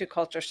a tissue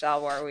culture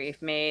cell where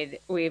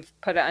we've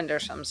put it under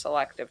some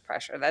selective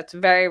pressure. That's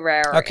very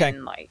rare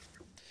in life.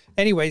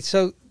 Anyway,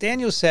 so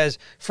Daniel says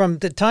from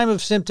the time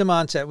of symptom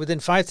onset, within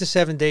 5 to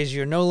 7 days,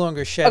 you're no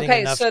longer shedding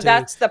enough to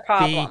that's the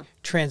problem. Be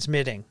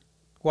transmitting.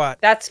 What?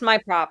 That's my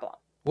problem.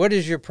 What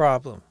is your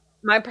problem?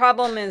 My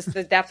problem is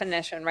the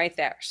definition right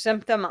there.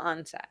 Symptom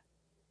onset.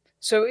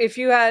 So if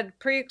you had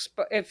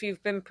if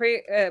you've been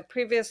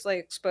previously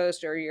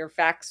exposed or you're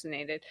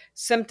vaccinated,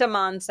 symptom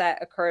onset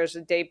occurs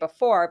a day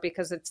before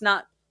because it's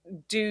not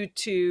due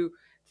to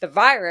the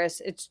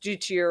virus, it's due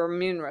to your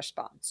immune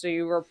response. So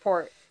you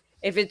report,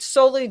 if it's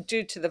solely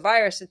due to the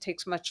virus, it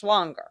takes much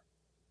longer.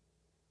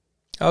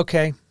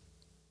 Okay.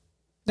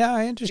 Now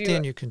I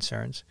understand your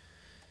concerns.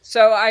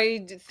 So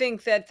I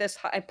think that this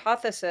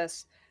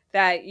hypothesis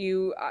that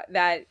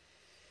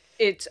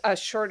it's a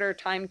shorter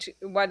time to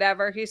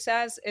whatever he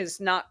says is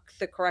not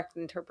the correct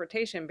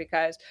interpretation,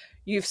 because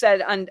you've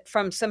said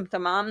from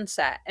symptom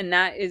onset, and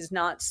that is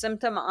not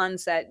symptom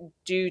onset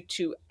due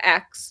to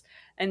X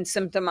and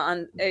symptom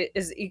on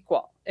is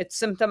equal. It's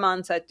symptom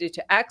onset due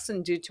to X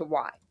and due to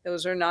Y.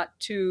 Those are not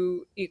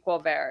two equal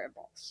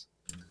variables.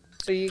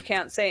 So you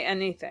can't say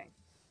anything.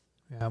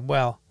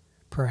 Well,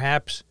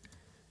 perhaps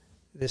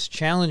this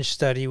challenge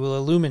study will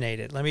illuminate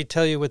it. Let me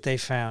tell you what they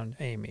found,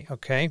 Amy,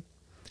 okay?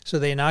 So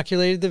they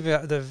inoculated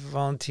the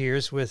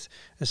volunteers with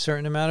a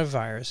certain amount of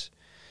virus.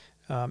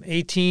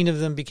 18 of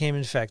them became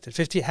infected.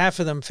 Half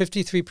of them,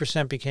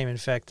 53%, became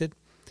infected.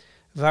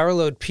 Viral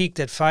load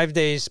peaked at 5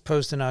 days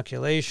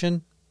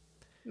post-inoculation.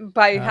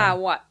 By how,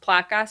 what?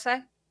 Plaque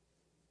assay?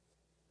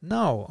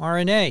 No,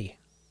 RNA.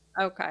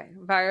 Okay.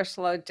 Virus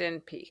load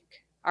didn't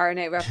peak.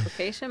 RNA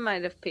replication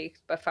might have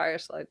peaked, but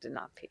virus load did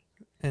not peak.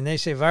 And they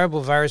say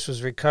viable virus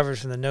was recovered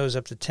from the nose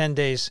up to 10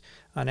 days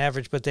on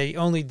average, but they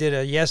only did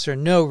a yes or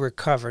no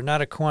recover,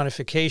 not a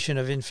quantification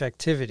of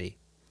infectivity.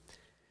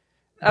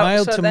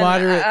 Mild to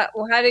moderate.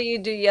 How do you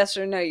do yes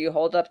or no? You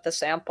hold up the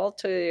sample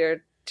to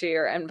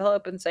your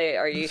envelope and say,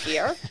 "Are you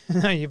here?"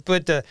 You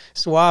put the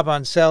swab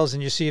on cells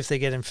and you see if they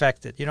get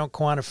infected. You don't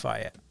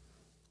quantify it,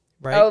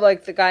 right? Oh,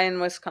 like the guy in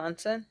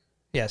Wisconsin?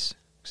 Yes,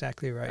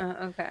 exactly right.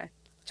 Okay.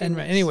 And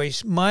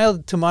anyways,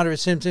 mild to moderate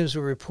symptoms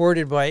were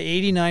reported by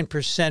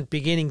 89%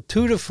 beginning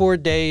 2 to 4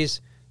 days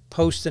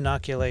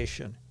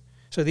post-inoculation.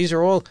 So these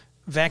are all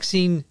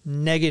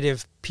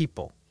vaccine-negative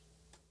people.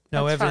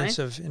 No evidence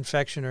of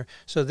infection.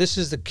 So this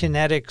is the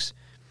kinetics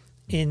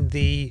in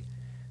the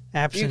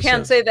absence of... You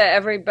can't say that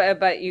everybody,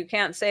 but you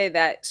can't say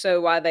that, so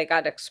while they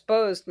got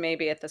exposed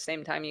maybe at the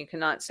same time, you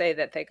cannot say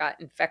that they got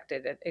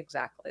infected at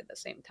exactly the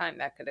same time.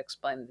 That could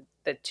explain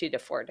the 2 to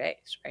 4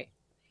 days, right?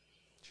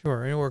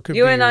 Sure. Or it could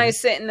you and I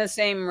sit in the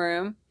same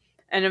room,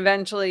 and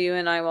eventually you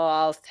and I will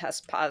all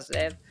test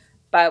positive.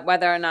 But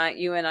whether or not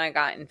you and I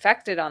got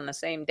infected on the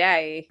same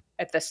day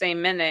at the same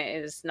minute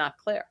is not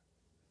clear.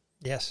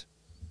 Yes.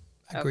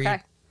 Agreed.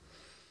 Okay.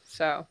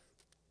 So.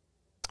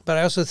 But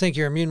I also think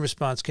your immune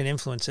response can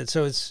influence it.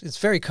 So it's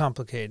very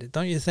complicated,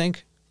 don't you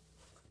think?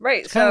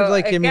 Right. It's kind of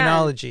like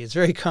immunology. It's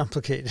very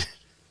complicated.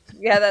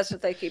 Yeah, that's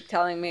what they keep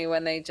telling me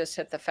when they just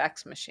hit the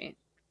fax machine.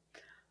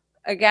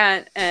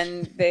 Again,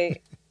 and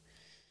they...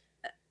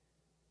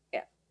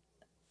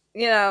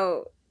 You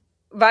know,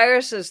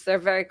 viruses, they're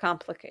very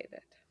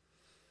complicated.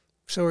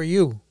 So are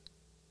you.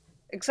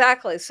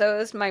 Exactly. So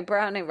is my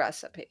brownie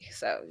recipe.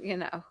 So, you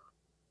know.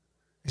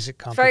 Is it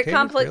complicated? It's very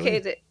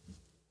complicated.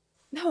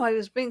 Really? No, I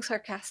was being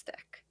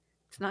sarcastic.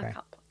 It's not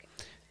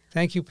complicated.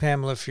 Thank you,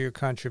 Pamela, for your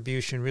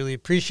contribution. Really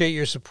appreciate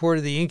your support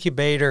of the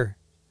incubator.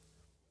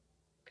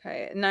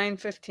 Okay. At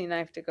 9:15, I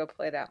have to go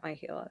plate out my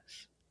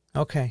helos.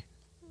 Okay.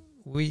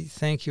 We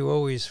thank you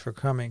always for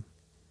coming.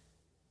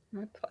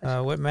 My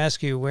pleasure. What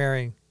mask are you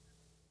wearing?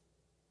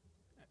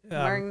 I'm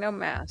wearing no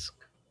mask.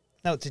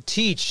 No, to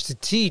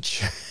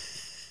teach.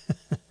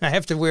 I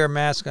have to wear a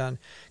mask on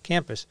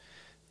campus.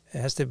 It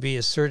has to be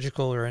a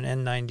surgical or an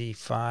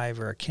N95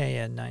 or a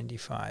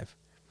KN95.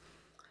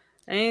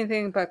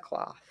 Anything but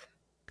cloth.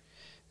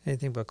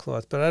 Anything but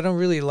cloth. But I don't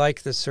really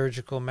like the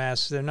surgical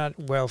masks. They're not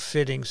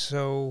well-fitting.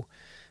 So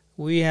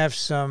we have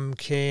some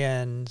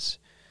KNs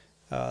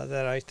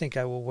that I think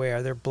I will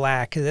wear. They're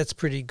black. That's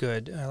pretty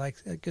good. I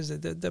like that because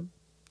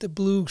the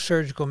blue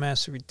surgical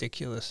masks are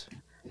ridiculous.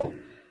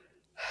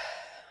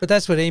 But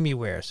that's what Amy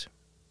wears.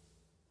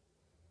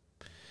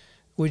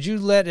 Would you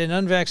let an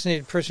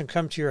unvaccinated person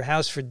come to your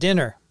house for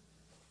dinner?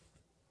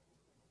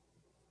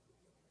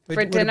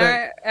 For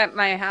dinner at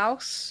my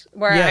house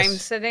where I'm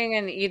sitting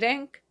and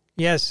eating?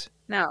 Yes.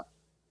 No.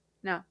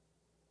 No.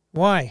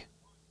 Why?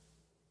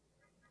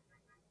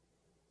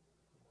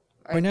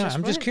 Why not?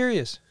 I'm just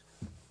curious.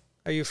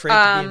 Are you afraid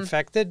to be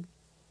infected?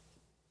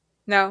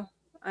 No.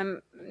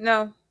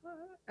 No.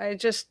 I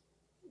just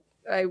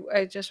I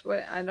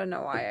don't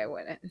know why I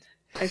wouldn't.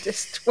 I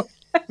just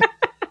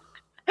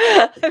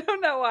I don't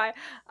know why.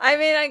 I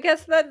mean, I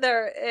guess that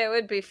it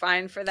would be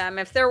fine for them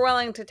if they're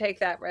willing to take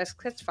that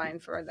risk. It's fine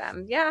for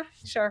them. Yeah,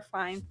 sure,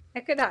 fine.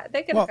 They could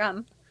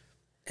come.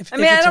 I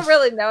mean, I don't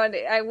really know.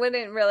 I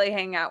wouldn't really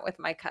hang out with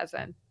my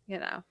cousin, you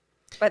know.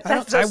 But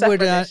that's a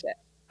separate issue.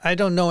 I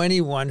don't know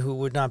anyone who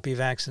would not be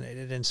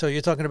vaccinated, and so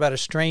you're talking about a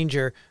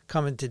stranger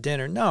coming to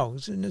dinner. No,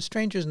 a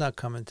stranger's not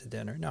coming to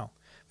dinner. No.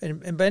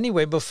 But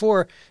anyway,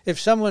 before,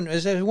 if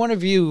one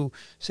of you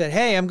said,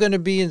 hey, I'm going to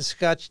be in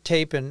Scotch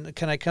tape and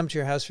can I come to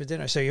your house for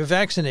dinner? So you're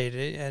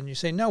vaccinated, and you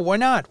say, no, why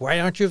not? Why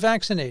aren't you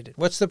vaccinated?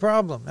 What's the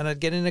problem? And I'd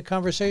get in a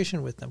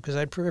conversation with them because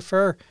I'd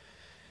prefer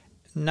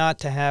not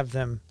to have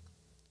them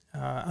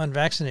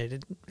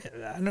unvaccinated.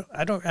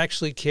 I don't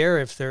actually care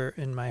if they're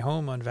in my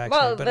home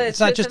unvaccinated, but it's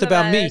not just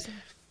about me.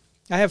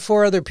 I have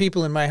 4 other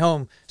people in my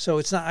home, so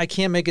it's not. I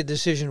can't make a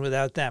decision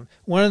without them.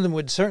 One of them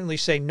would certainly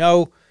say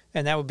no,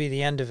 and that would be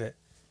the end of it.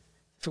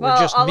 If it were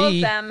just all me,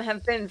 of them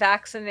have been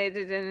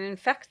vaccinated and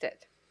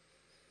infected.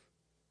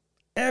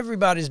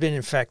 Everybody's been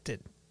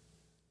infected.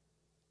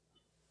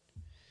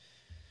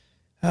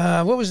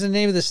 What was the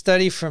name of the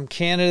study from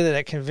Canada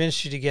that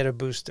convinced you to get a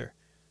booster?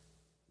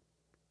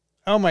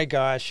 Oh my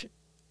gosh.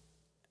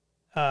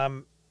 I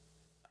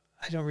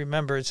don't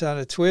remember. It's on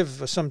a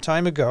TWIV some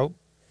time ago.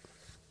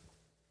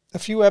 A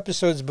few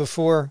episodes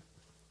before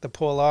the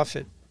Paul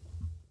Offit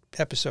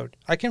episode.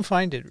 I can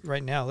find it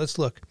right now. Let's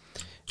look.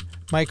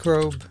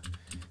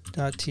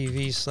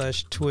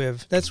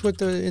 Microbe.tv/TWIV. That's what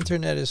the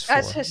internet is for.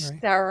 That's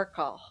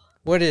hysterical. Right?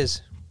 What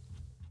is?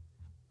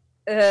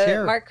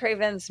 Mark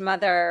Craven's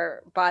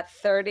mother bought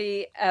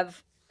 30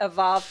 of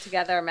Evolve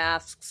Together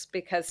masks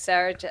because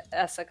Sarah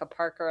Jessica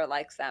Parker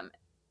likes them.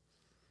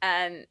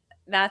 And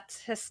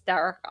that's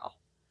hysterical.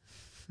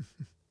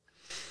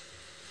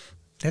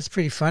 That's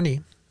pretty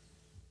funny.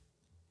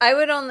 I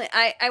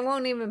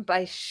won't even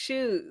buy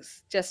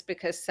shoes just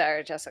because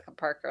Sarah Jessica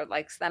Parker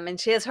likes them. And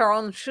she has her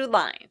own shoe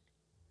line.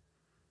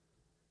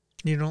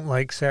 You don't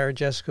like Sarah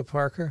Jessica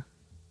Parker?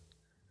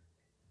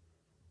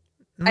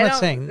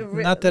 Not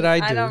that I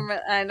do.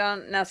 I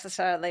don't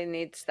necessarily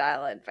need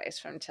style advice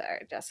from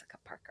Sarah Jessica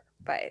Parker,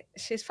 but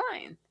she's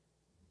fine.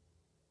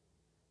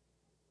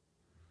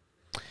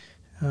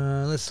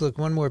 Let's look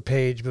one more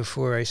page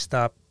before I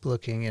stop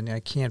looking, and I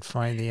can't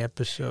find the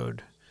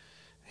episode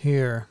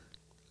here.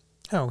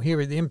 Oh,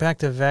 here, the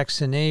impact of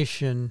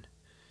vaccination.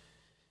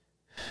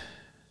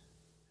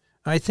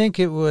 I think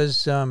it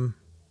was... I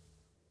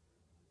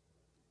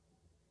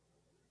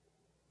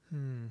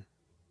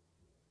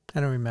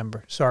don't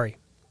remember. Sorry.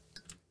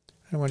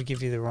 I don't want to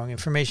give you the wrong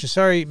information.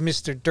 Sorry,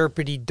 Mr.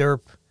 Derpity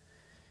Derp.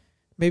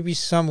 Maybe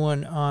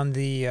someone on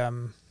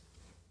the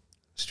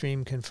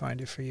stream can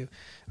find it for you.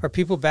 Are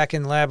people back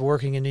in lab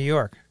working in New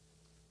York?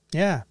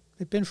 Yeah,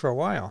 they've been for a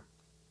while.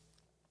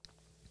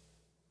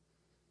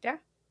 Yeah.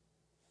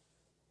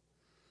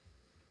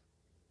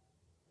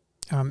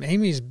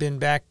 Amy's been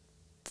back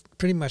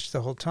pretty much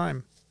the whole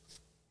time,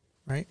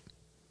 right?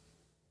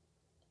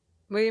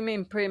 What do you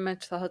mean pretty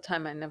much the whole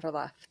time? I never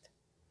left.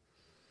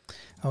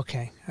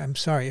 Okay, I'm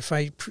sorry if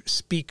I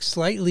speak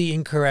slightly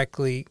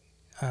incorrectly.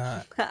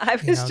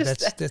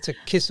 That's a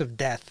kiss of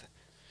death.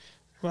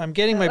 Well, I'm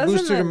getting my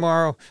booster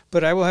tomorrow,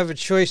 but I will have a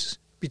choice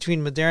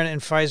between Moderna and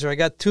Pfizer. I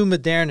got 2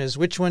 Modernas.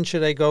 Which one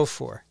should I go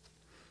for?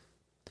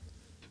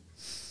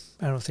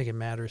 I don't think it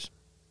matters.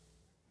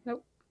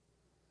 Nope.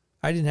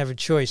 I didn't have a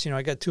choice.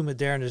 I got 2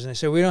 Modernas, and I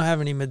said we don't have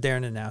any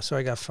Moderna now, so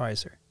I got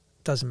Pfizer.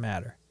 Doesn't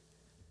matter.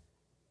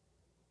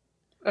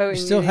 Oh, you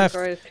still have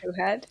to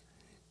head.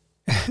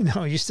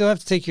 No, you still have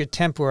to take your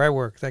temp where I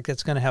work. Like,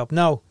 that's going to help.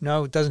 No,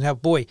 it doesn't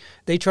help. Boy,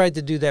 they tried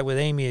to do that with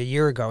Amy a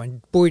year ago,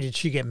 and boy, did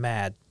she get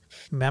mad.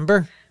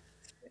 Remember?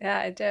 Yeah,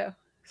 I do.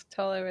 It's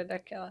totally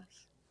ridiculous.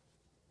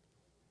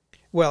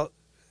 Well,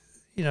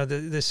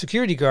 the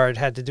security guard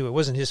had to do it. It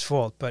wasn't his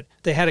fault, but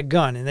they had a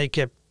gun, and they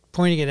kept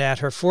pointing it at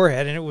her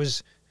forehead, and it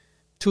was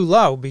too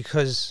low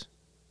because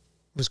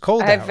it was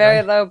cold out. I have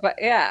very low, but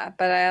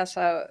I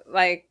also,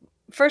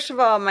 first of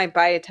all, my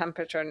body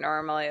temperature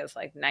normally is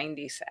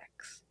 96.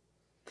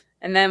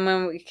 And then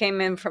when we came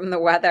in from the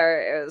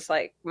weather, it was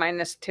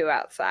 -2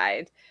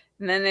 outside.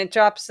 And then it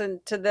drops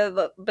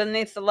into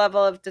beneath the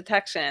level of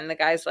detection. And the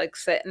guy's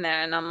sitting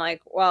there. And I'm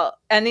like, well,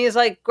 and he's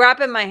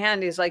grabbing my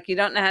hand. He's like, you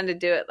don't know how to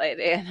do it,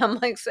 lady. And I'm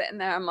sitting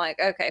there. I'm like,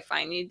 okay,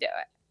 fine, you do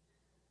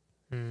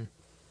it.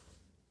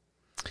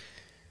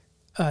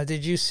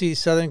 Did you see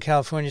Southern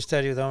California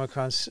study with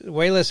Omicron?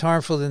 Way less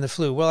harmful than the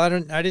flu. Well, I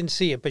didn't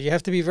see it, but you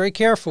have to be very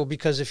careful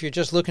because if you're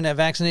just looking at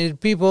vaccinated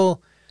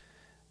people,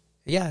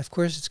 yeah, of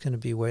course it's going to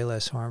be way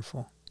less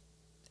harmful.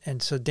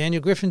 And so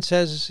Daniel Griffin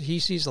says he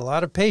sees a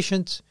lot of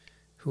patients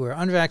who are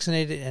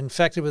unvaccinated and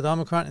infected with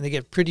Omicron, and they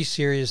get pretty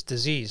serious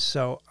disease.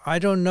 So I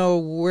don't know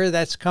where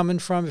that's coming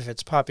from, if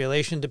it's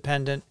population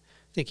dependent.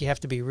 I think you have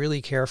to be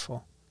really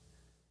careful.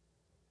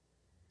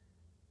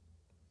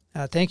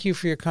 Thank you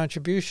for your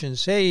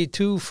contributions. Hey,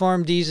 2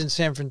 PharmDs in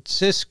San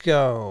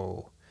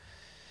Francisco.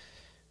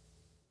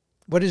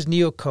 What is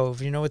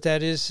Neocove? You know what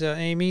that is,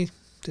 Amy?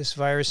 This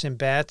virus in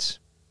bats?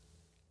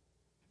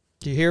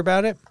 Do you hear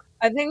about it?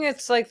 I think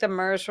it's the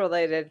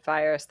MERS-related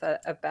virus,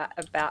 that a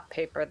bat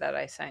paper that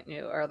I sent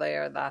you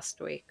earlier last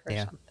week or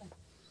something.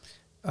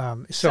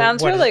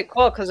 Sounds really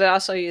cool because it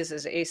also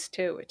uses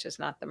ACE2, which is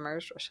not the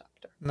MERS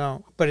receptor.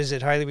 No, but is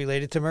it highly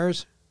related to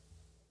MERS?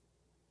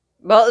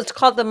 Well, it's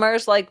called the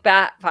MERS-like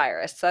bat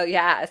virus. So,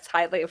 yeah, it's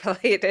highly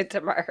related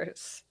to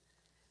MERS.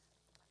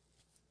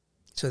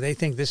 So they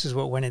think this is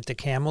what went into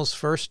camels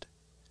first?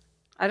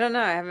 I don't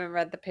know. I haven't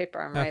read the paper.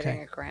 I'm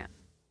writing a grant.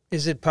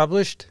 Is it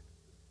published?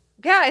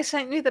 Yeah, I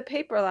sent you the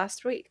paper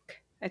last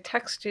week. I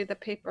texted you the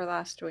paper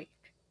last week.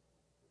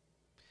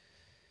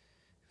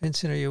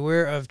 Vincent, are you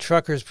aware of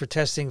truckers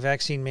protesting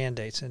vaccine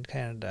mandates in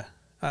Canada?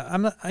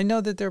 I know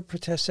that there are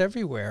protests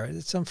everywhere.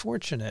 It's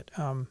unfortunate.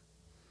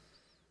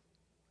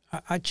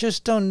 I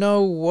just don't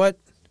know what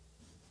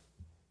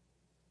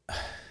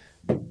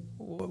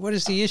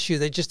is the issue.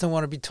 They just don't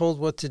want to be told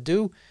what to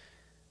do.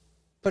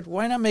 But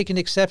why not make an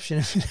exception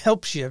if it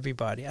helps you,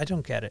 everybody? I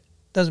don't get it.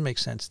 Doesn't make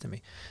sense to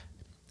me.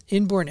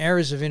 Inborn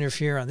errors of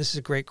interferon. This is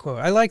a great quote.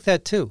 I like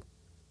that too.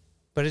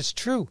 But it's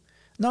true.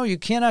 No, you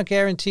cannot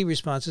guarantee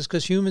responses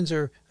because humans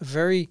are a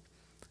very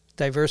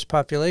diverse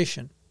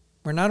population.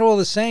 We're not all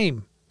the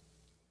same.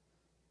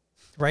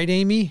 Right,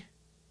 Amy?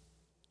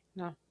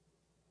 No. All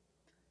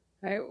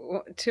right,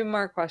 well, 2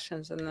 more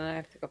questions, and then I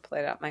have to go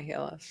play out my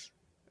HELIS.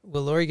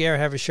 Will Lori Garrett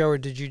have a show, or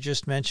did you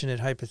just mention it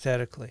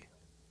hypothetically?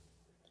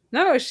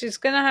 No, she's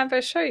going to have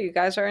a show. You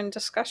guys are in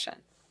discussion.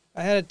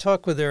 I had a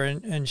talk with her,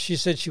 and she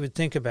said she would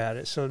think about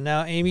it. So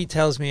now Amy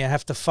tells me I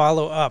have to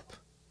follow up.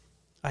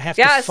 I have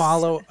to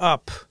follow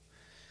up.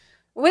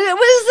 What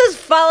is this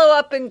follow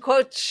up in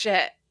quote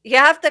shit? You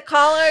have to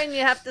call her and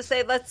you have to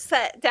say, let's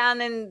sit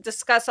down and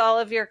discuss all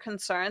of your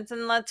concerns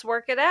and let's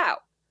work it out.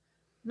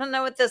 I don't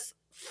know what this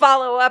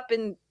follow up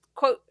in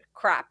quote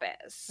crap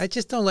is. I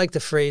just don't like the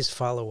phrase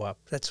follow up.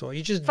 That's all.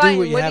 You just do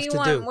what you have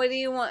to do. What do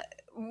you want?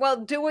 Well,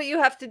 do what you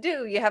have to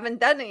do. You haven't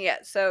done it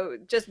yet, so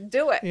just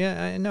do it.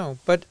 Yeah, I know,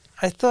 but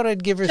I thought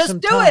I'd give her some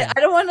time. Just do it.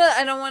 I don't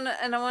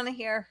want to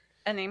hear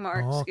any more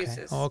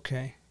excuses.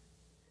 Okay.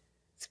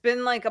 It's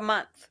been like a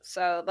month,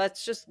 so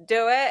let's just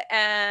do it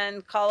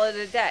and call it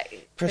a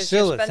day.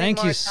 Priscilla,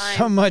 thank you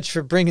so much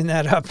for bringing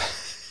that up.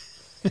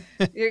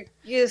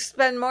 You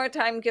spend more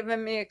time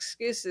giving me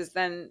excuses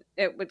than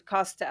it would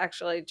cost to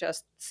actually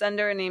just send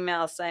her an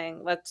email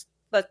saying, let's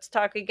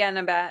talk again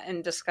about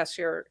and discuss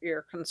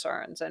your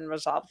concerns and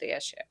resolve the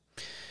issue.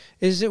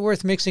 Is it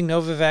worth mixing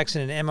Novavax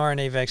and an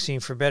mRNA vaccine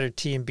for better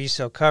T and B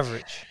cell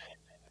coverage?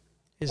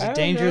 Is it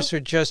dangerous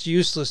or just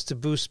useless to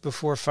boost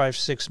before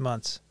 5-6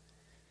 months?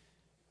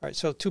 All right,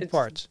 so 2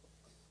 parts.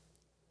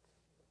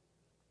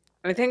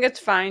 I think it's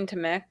fine to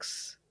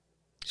mix.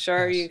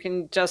 Sure, yes. You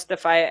can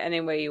justify it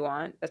any way you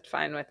want. That's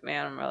fine with me.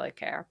 I don't really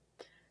care.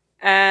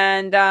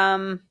 And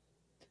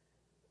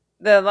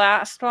the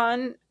last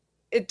one,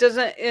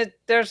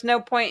 there's no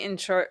point in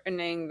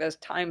shortening the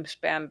time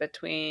span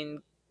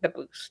between the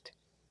boost.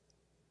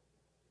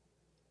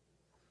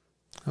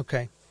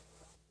 Okay.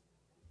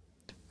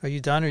 Are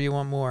you done or you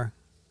want more?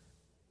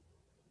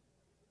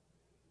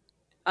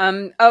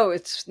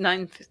 It's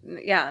 9.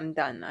 Yeah, I'm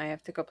done. I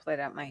have to go play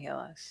out my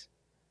HELIS.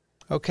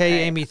 Okay,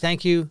 right. Amy,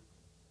 thank you.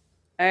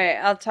 All right,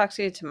 I'll talk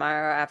to you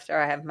tomorrow after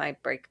I have my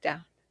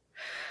breakdown.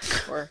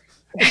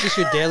 Is this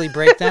your daily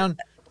breakdown?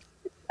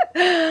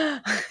 Yeah,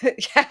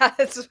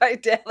 it's my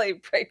daily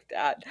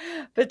breakdown.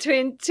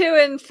 Between 2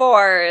 and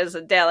 4 is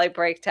a daily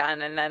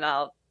breakdown, and then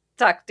I'll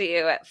talk to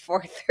you at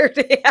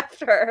 4:30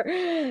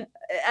 after,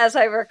 as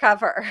I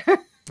recover.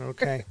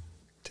 Okay,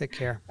 take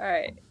care. All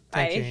right,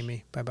 thank you,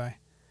 Amy. Bye-bye.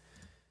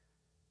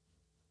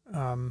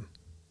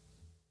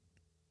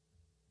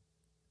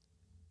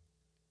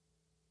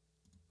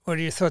 What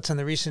are your thoughts on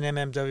the recent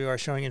MMWR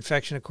showing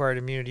infection-acquired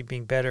immunity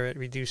being better at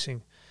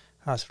reducing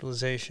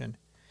hospitalization?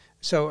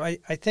 So I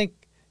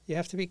think you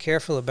have to be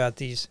careful about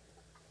these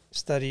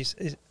studies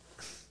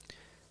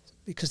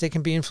because they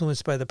can be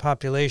influenced by the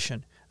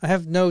population. I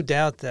have no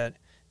doubt that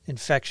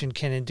infection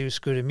can induce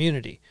good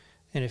immunity.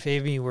 And if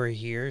Amy were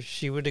here,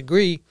 she would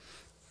agree.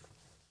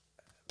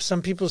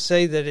 Some people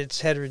say that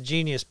it's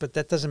heterogeneous, but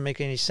that doesn't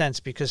make any sense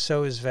because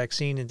so is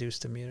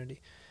vaccine-induced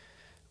immunity.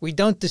 We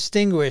don't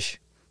distinguish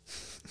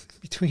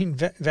between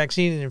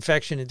vaccine and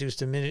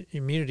infection-induced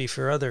immunity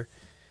for other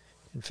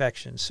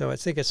infections. So I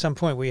think at some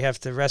point we have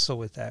to wrestle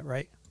with that,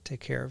 right? Take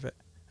care of it.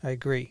 I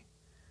agree.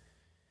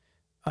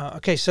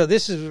 Okay, so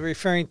this is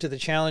referring to the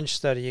challenge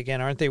study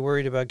again. Aren't they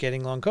worried about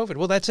getting long COVID?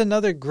 Well, that's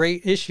another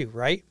great issue,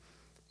 right?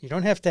 You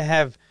don't have to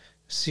have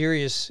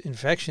serious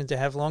infection to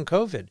have long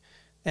COVID.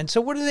 And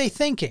so what are they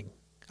thinking?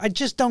 I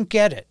just don't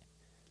get it.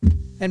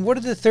 And what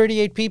are the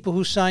 38 people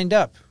who signed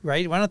up,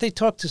 right? Why don't they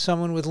talk to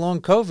someone with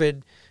long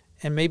COVID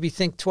and maybe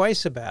think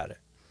twice about it?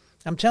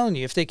 I'm telling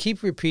you, if they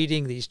keep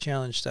repeating these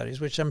challenge studies,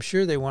 which I'm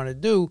sure they want to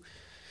do,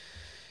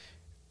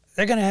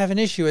 they're going to have an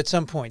issue at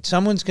some point.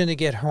 Someone's going to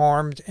get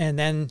harmed, and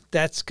then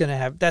that's going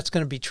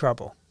to be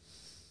trouble.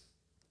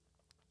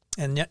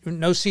 And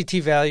no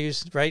CT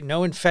values, right?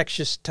 No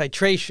infectious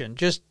titration,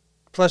 just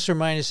plus or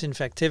minus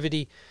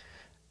infectivity.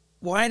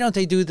 Why don't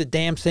they do the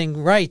damn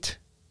thing right?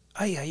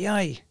 Ay, ay,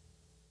 ay.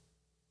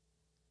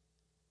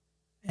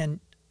 And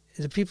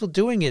the people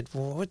doing it,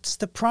 well, what's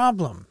the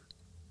problem?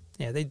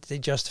 Yeah, they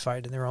justify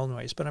it in their own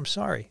ways, but I'm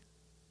sorry.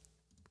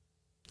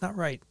 Not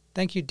right.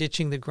 Thank you,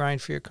 Ditching the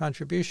Grind, for your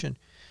contribution.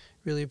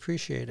 Really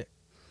appreciate it.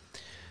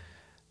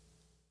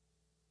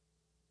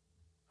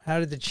 How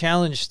did the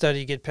challenge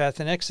study get past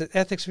an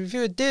ethics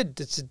review? It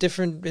did. It's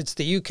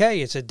the UK.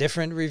 It's a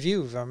different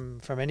review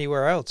from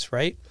anywhere else,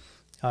 right?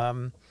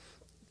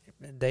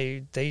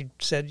 They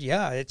said,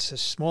 yeah, it's a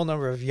small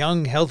number of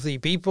young, healthy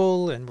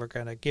people, and we're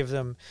going to give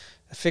them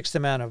a fixed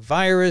amount of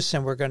virus,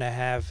 and we're going to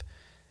have,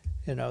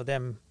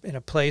 them in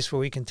a place where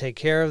we can take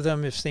care of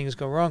them if things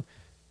go wrong.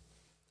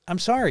 I'm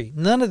sorry.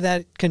 None of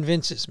that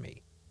convinces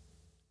me.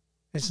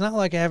 It's not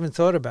like I haven't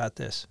thought about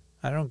this.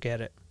 I don't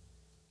get it.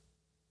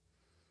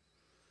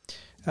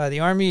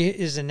 The Army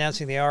is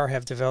announcing they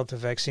have developed a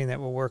vaccine that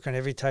will work on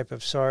every type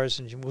of SARS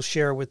and will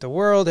share it with the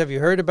world. Have you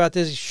heard about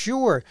this?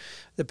 Sure.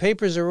 The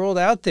papers are all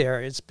out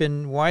there. It's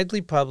been widely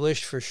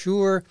published for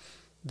sure.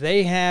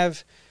 They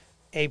have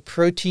a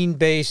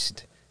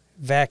protein-based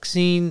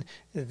vaccine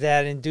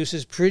that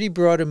induces pretty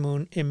broad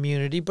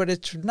immunity, but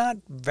it's not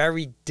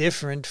very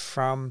different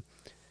from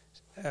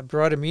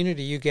broad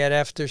immunity you get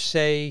after,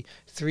 say,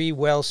 3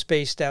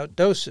 well-spaced out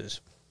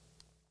doses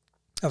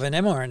of an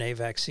mRNA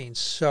vaccine.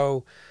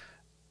 So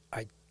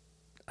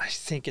I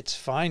think it's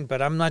fine,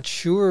 but I'm not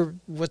sure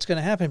what's going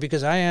to happen,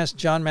 because I asked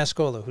John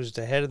Mascola, who's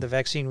the head of the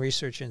Vaccine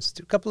Research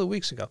Institute, a couple of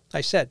weeks ago.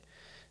 I said,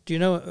 do you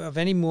know of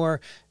any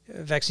more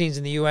vaccines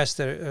in the U.S.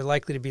 that are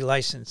likely to be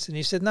licensed? And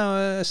he said, no,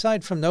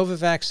 aside from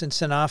Novavax and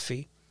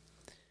Sanofi,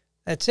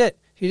 that's it.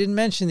 He didn't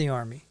mention the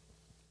Army.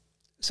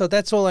 So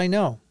that's all I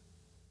know.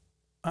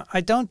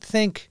 I don't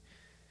think,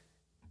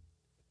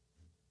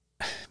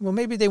 well,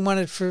 maybe they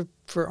want it for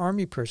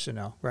Army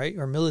personnel, right,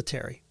 or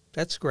military.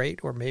 That's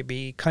great. Or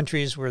maybe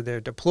countries where they're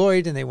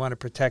deployed and they want to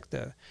protect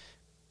the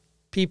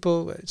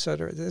people, et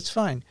cetera. That's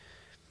fine.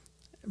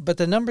 But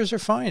the numbers are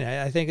fine.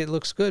 I think it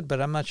looks good,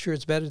 but I'm not sure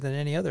it's better than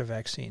any other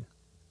vaccine.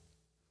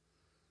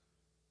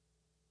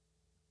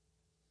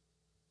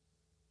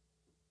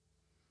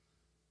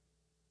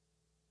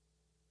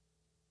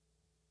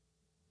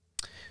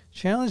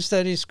 Challenge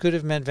studies could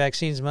have meant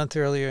vaccines a month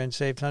earlier and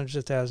saved hundreds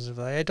of thousands of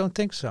lives. I don't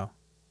think so.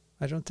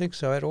 I don't think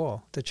so at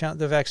all.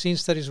 The vaccine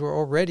studies were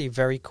already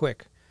very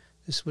quick.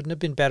 This wouldn't have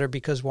been better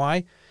because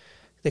why?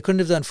 They couldn't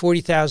have done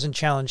 40,000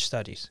 challenge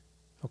studies.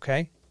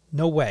 Okay?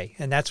 No way.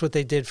 And that's what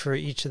they did for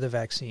each of the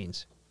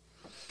vaccines.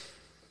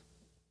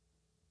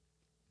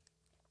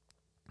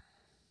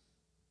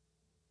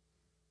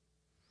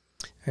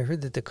 I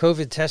heard that the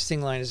COVID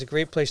testing line is a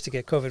great place to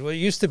get COVID. Well, it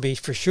used to be,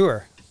 for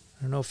sure.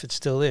 I don't know if it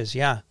still is.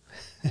 Yeah.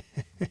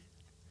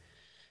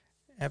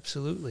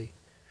 Absolutely.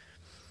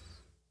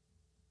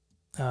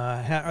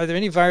 Are there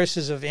any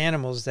viruses of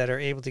animals that are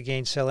able to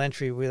gain cell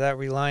entry without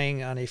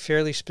relying on a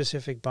fairly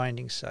specific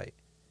binding site?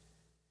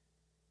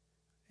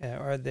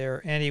 Are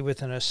there any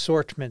with an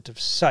assortment of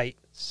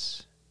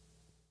sites?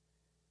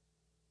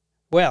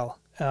 Well,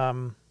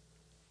 2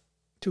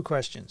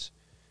 questions.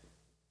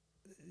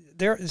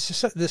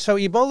 So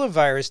Ebola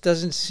virus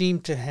doesn't seem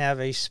to have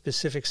a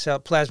specific cell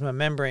plasma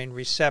membrane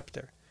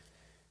receptor.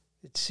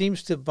 It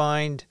seems to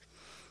bind,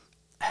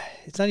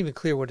 it's not even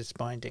clear what it's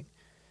binding,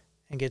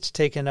 and gets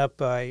taken up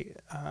by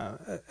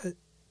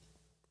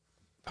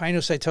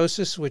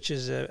pinocytosis, which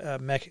is a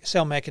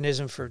cell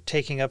mechanism for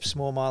taking up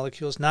small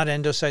molecules, not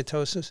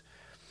endocytosis.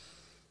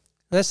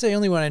 That's the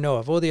only one I know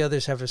of. All the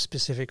others have a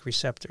specific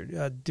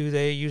receptor. Do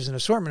they use an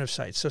assortment of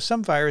sites? So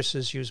some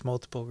viruses use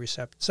multiple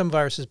receptors. Some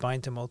viruses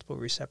bind to multiple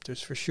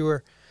receptors for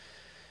sure.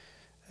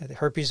 The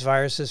herpes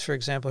viruses, for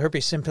example,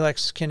 herpes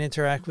simplex can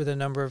interact with a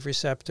number of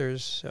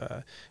receptors.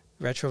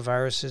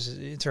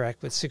 Retroviruses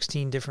interact with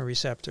 16 different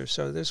receptors.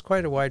 So there's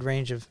quite a wide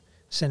range of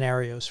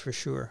scenarios for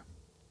sure.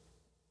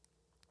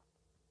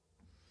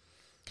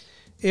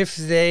 If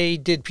they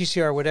did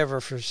PCR, whatever,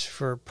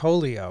 for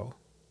polio,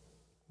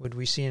 would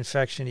we see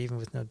infection even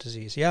with no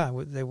disease? Yeah,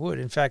 they would.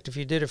 In fact, if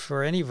you did it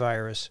for any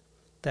virus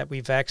that we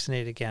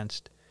vaccinate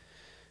against,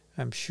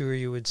 I'm sure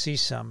you would see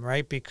some,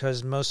 right?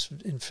 Because most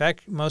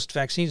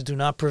vaccines do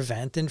not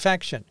prevent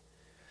infection.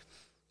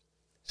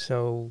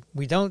 So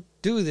we don't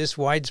do this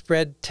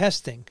widespread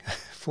testing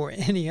for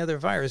any other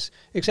virus,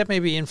 except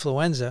maybe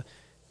influenza,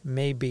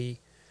 maybe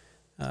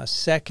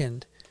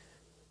second.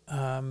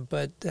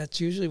 But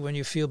that's usually when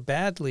you feel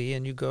badly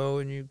and you go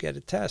and you get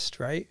a test,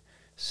 right?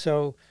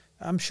 So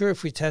I'm sure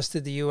if we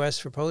tested the U.S.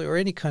 for polio, or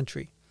any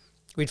country,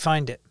 we'd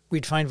find it.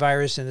 We'd find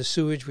virus in the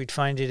sewage. We'd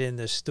find it in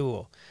the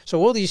stool. So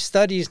all these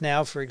studies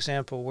now, for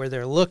example, where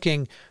they're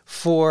looking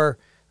for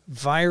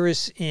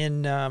virus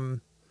in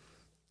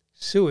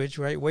sewage,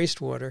 right,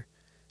 wastewater,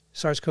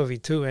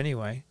 SARS-CoV-2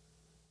 anyway,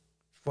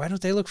 why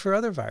don't they look for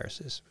other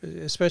viruses,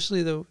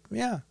 especially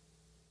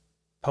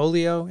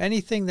polio,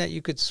 anything that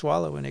you could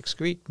swallow and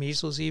excrete,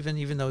 measles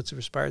even though it's a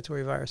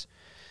respiratory virus.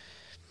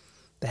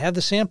 They have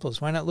the samples.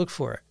 Why not look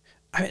for it?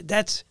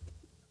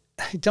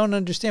 I don't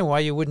understand why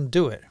you wouldn't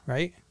do it,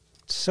 right?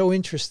 It's so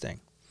interesting.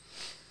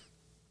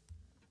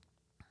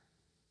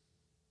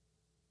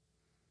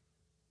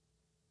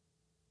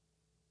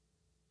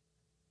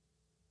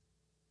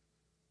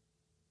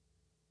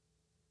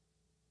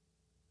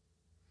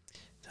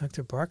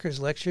 Dr.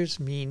 Barker's lectures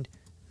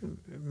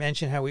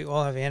mention how we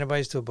all have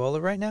antibodies to Ebola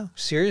right now?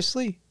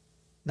 Seriously?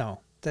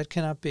 No, that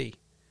cannot be.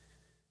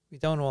 We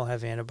don't all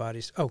have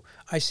antibodies. Oh,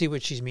 I see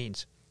what she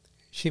means.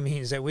 She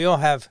means that we all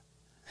have,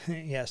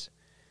 yes,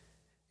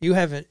 you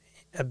have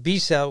a B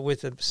cell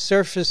with a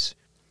surface,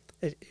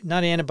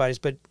 not antibodies,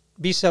 but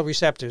B cell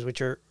receptors, which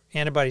are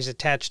antibodies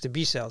attached to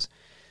B cells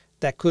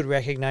that could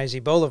recognize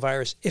Ebola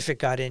virus if it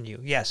got in you.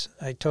 Yes,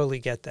 I totally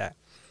get that.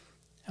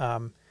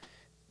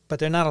 But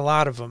there are not a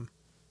lot of them,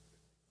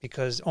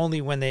 because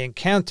only when they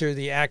encounter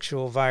the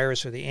actual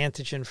virus or the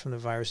antigen from the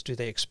virus do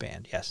they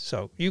expand. Yes,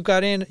 so you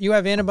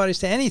have antibodies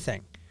to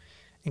anything,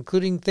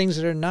 including things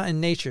that are not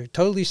in nature,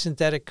 totally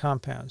synthetic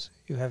compounds.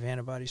 You have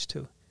antibodies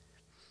to.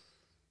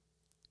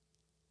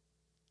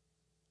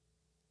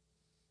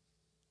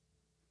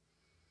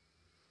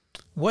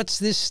 What's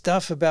this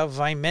stuff about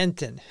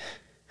Vimentin?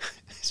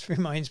 This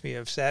reminds me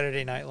of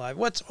Saturday Night Live.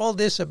 What's all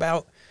this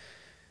about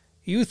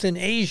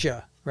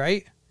euthanasia,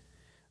 right?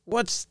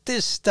 What's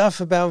this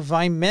stuff about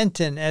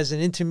Vimentin as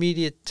an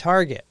intermediate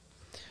target?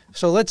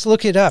 So let's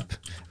look it up.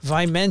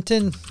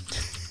 Vimentin,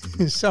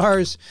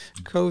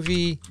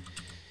 SARS-CoV-2.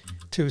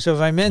 So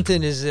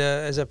Vimentin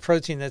is a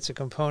protein that's a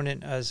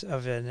component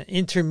of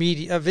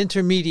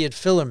intermediate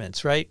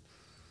filaments, right?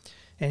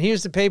 And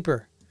here's the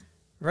paper,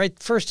 right?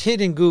 First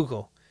hit in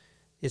Google.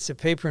 It's a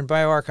paper in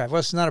bioRxiv. Well,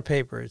 it's not a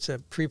paper. It's a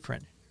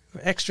preprint.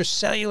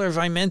 Extracellular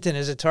Vimentin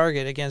is a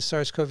target against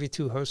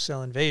SARS-CoV-2 host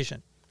cell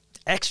invasion.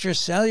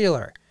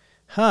 Extracellular.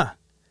 Huh.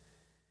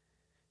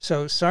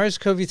 So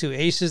SARS-CoV-2,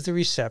 ACE is the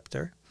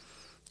receptor.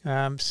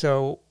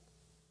 So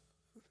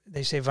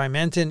they say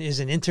Vimentin is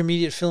an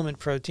intermediate filament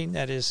protein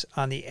that is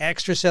on the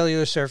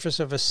extracellular surface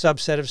of a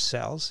subset of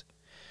cells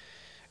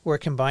where it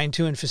can bind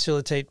to and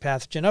facilitate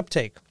pathogen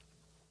uptake.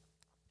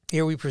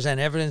 Here we present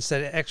evidence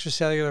that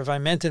extracellular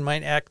Vimentin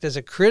might act as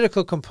a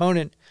critical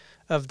component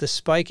of the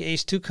spike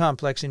ACE2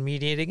 complex in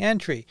mediating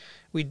entry.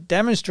 We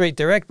demonstrate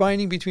direct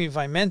binding between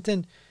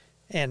Vimentin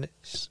and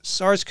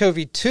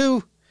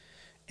SARS-CoV-2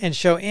 and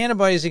show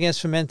antibodies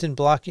against Vimentin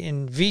block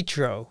in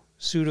vitro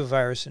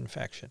pseudovirus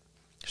infection.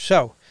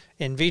 So,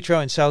 in vitro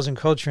in cells and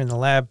culture in the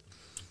lab,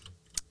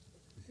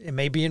 it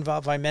may be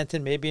involved,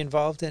 Vimentin may be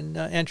involved in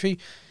entry,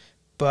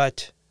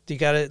 but you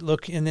got to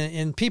look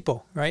in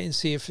people, right, and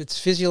see if it's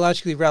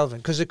physiologically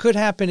relevant, because it could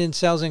happen in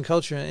cells and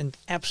culture and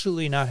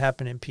absolutely not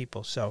happen in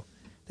people. So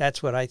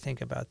that's what I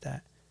think about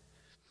that.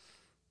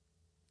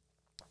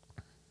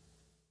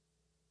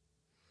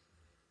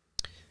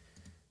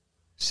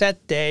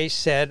 Seth Day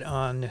said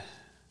on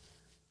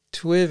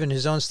TWIV in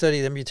his own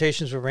study that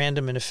mutations were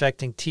random and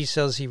affecting T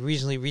cells. He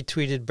recently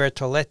retweeted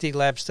Bertoletti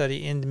lab study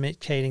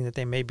indicating that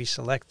they may be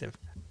selective.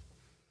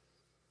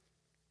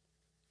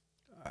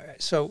 All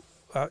right, so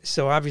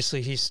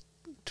obviously he's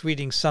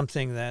tweeting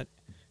something that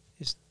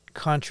is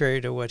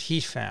contrary to what he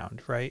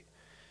found, right?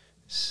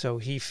 So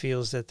he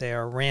feels that they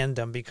are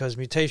random because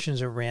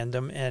mutations are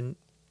random, and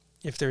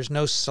if there's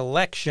no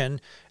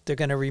selection, they're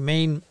going to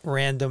remain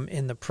random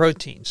in the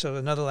protein. So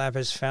another lab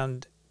has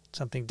found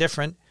something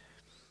different.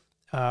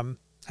 I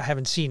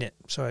haven't seen it,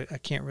 so I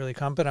can't really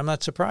comment, but I'm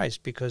not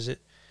surprised because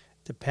it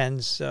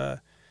depends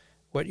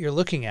what you're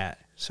looking at.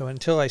 So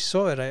until I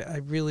saw it, I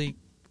really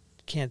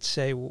can't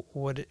say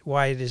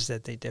why it is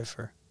that they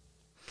differ.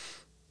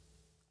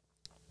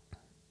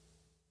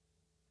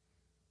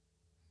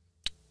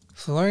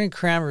 Florian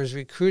Kramer is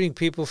recruiting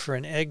people for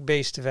an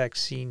egg-based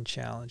vaccine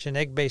challenge. An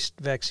egg-based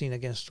vaccine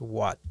against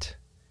what?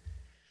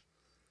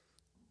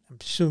 I'm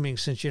assuming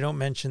since you don't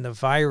mention the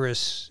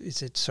virus,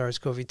 is it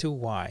SARS-CoV-2?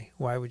 Why?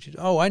 Why would you?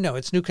 Oh, I know.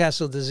 It's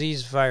Newcastle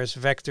disease virus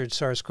vectored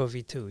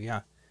SARS-CoV-2.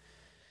 Yeah.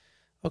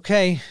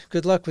 Okay.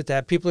 Good luck with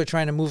that. People are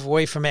trying to move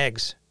away from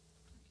eggs.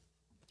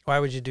 Why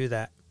would you do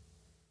that?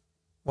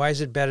 Why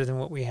is it better than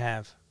what we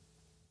have?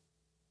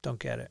 Don't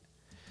get it.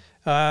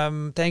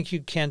 Thank you,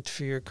 Kent,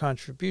 for your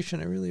contribution.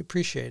 I really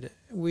appreciate it.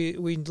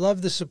 We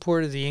love the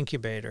support of the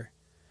incubator.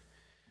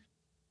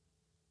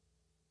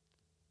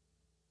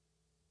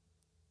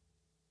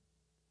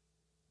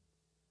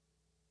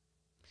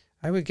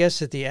 I would guess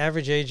that the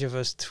average age of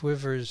us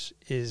Twivers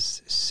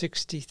is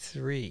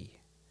 63.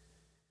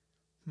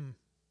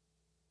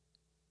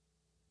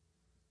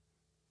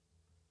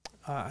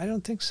 I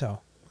don't think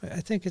so.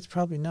 I think it's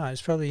probably not.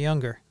 It's probably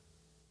younger.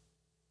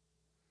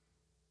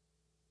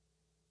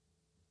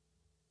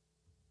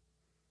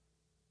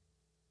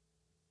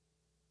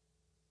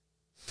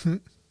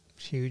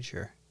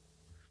 Huger.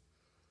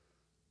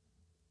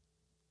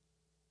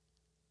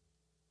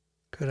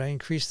 Could I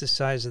increase the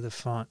size of the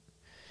font?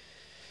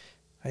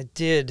 I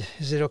did.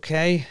 Is it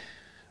okay?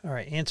 All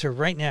right, answer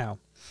right now.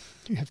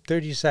 You have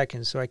 30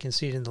 seconds so I can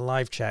see it in the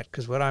live chat,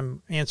 because what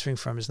I'm answering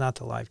from is not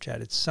the live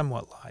chat. It's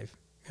somewhat live.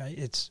 Right?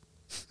 It's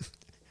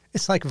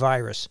like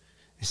virus.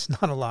 It's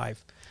not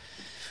alive.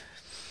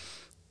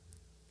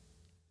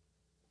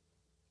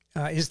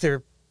 Is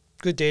there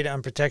good data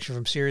on protection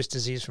from serious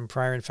disease from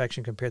prior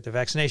infection compared to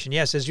vaccination?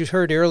 Yes, as you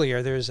heard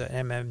earlier, there's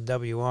an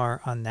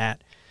MMWR on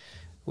that,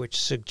 which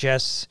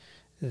suggests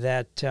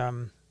that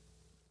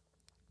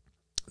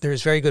there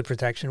is very good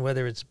protection.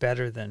 Whether it's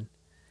better than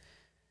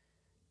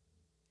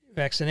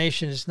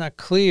vaccination is not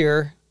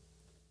clear.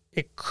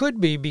 It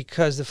could be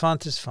because the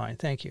font is fine.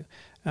 Thank you.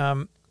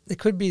 It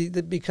could be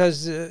that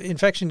because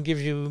infection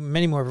gives you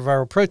many more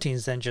viral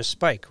proteins than just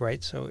spike,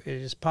 right? So it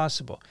is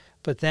possible.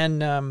 But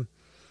then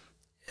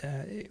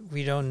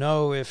we don't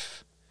know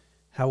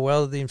how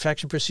well the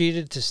infection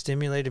proceeded to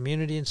stimulate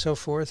immunity and so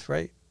forth,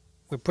 right?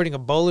 We're putting a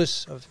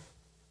bolus of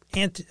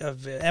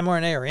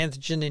mRNA or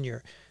antigen in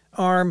your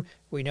arm.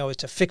 We know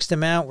it's a fixed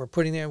amount. We're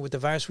putting there with the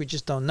virus. We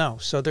just don't know.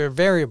 So there are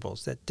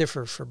variables that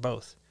differ for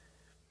both.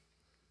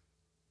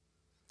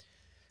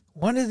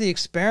 One of the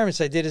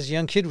experiments I did as a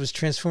young kid was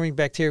transforming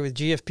bacteria with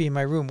GFP in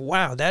my room.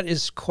 Wow, that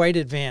is quite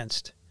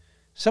advanced.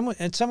 Someone,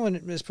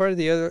 as part of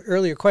the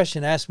earlier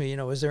question, asked me,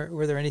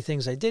 were there any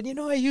things I did?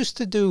 I used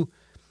to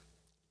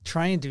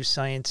try and do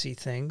science-y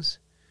things.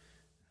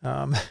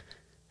 I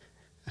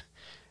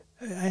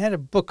had a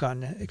book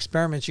on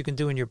experiments you can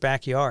do in your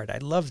backyard. I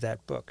love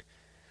that book.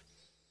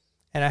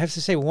 And I have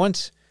to say,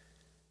 once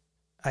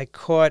I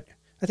caught,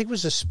 I think it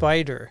was a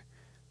spider,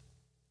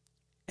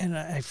 and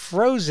I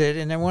froze it,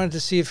 and I wanted to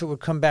see if it would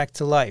come back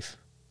to life.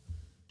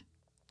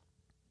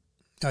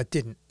 No, it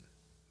didn't.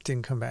 It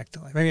didn't come back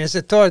to life. I mean, as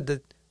I thought,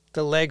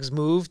 the legs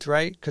moved,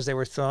 right, because they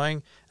were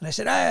thawing. And I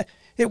said,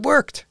 it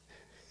worked.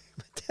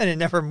 But then it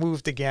never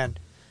moved again.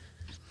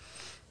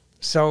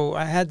 So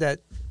I had that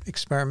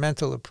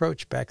experimental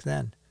approach back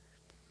then.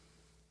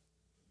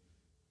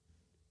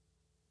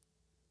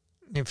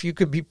 If you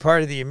could be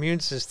part of the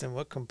immune system,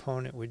 what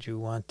component would you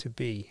want to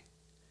be?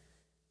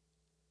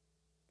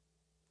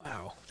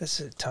 Wow, that's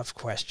a tough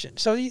question.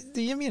 So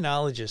the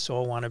immunologists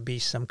all want to be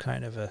some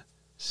kind of a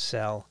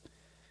cell.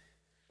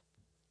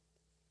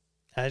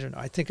 I don't know.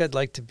 I think I'd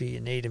like to be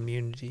innate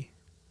immunity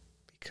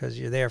because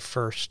you're there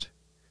first.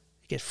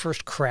 You get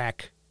first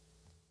crack.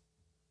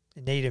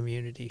 Innate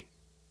immunity.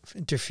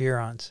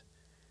 Interferons.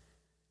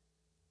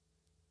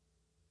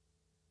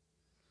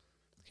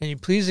 Can you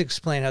please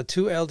explain how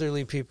two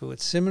elderly people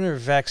with similar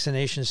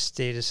vaccination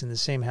status in the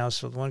same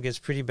household, one gets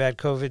pretty bad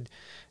COVID,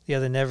 the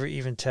other never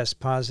even tests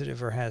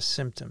positive or has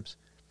symptoms?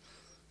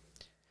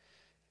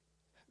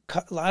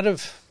 A lot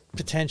of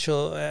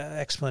potential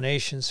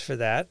explanations for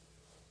that.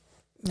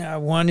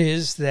 One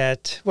is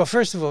that, well,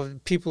 first of all,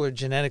 people are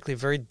genetically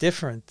very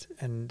different,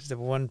 and the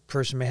one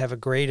person may have a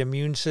great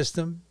immune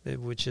system,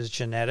 which is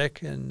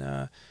genetic,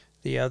 and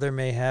the other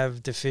may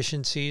have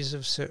deficiencies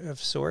of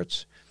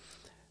sorts.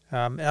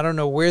 I don't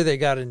know where they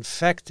got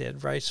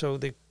infected, right? So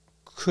they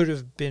could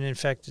have been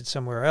infected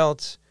somewhere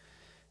else.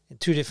 In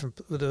two different,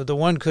 the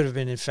one could have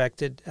been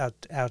infected out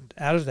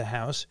of the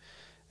house,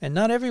 and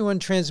not everyone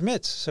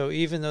transmits. So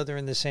even though they're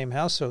in the same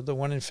household, the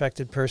one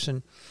infected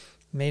person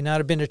may not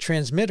have been a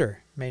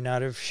transmitter, may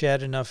not have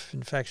shed enough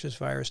infectious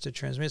virus to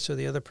transmit, so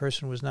the other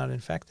person was not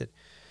infected.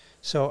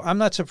 So I'm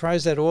not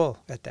surprised at all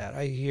at that.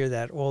 I hear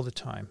that all the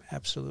time,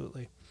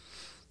 absolutely.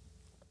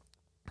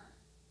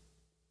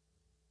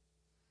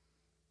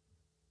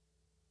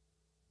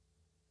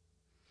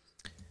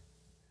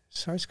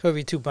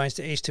 SARS-CoV-2 binds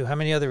to ACE2. How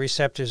many other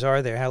receptors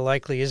are there? How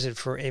likely is it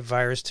for a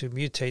virus to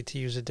mutate to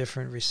use a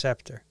different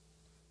receptor?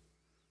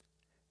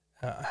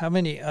 How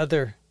many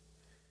other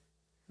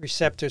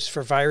receptors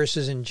for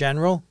viruses in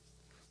general?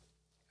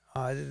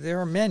 There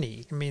are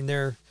many. I mean,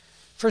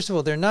 first of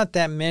all, there are not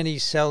that many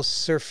cell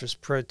surface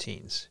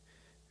proteins,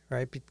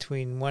 right?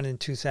 Between 1 and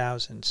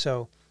 2,000.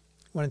 So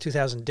 1 and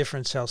 2,000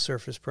 different cell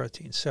surface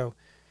proteins. So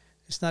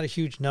it's not a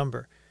huge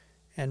number.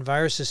 And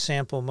viruses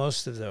sample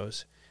most of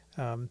those.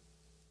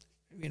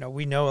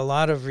 We know a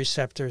lot of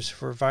receptors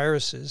for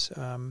viruses.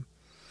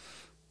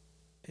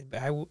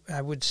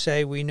 I would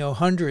say we know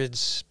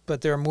hundreds,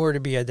 but there are more to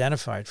be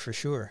identified for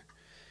sure.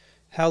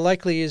 How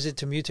likely is it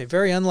to mutate?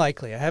 Very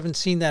unlikely. I haven't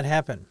seen that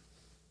happen,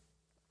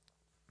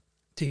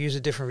 to use a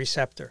different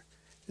receptor.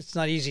 It's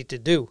not easy to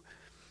do,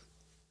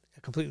 a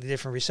completely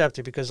different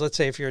receptor, because let's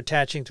say if you're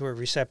attaching to a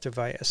receptor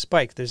via a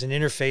spike, there's an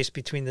interface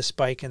between the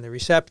spike and the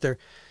receptor,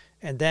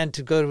 and then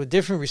to go to a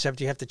different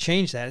receptor, you have to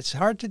change that. It's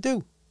hard to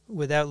do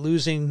without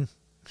losing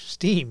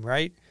steam,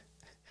 right?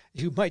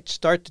 You might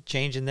start to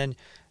change, and then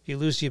you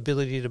lose the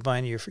ability to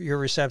bind your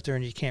receptor,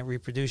 and you can't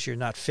reproduce. You're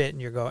not fit,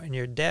 and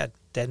you're dead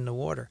in the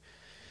water.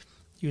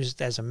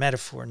 Used as a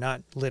metaphor,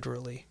 not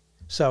literally.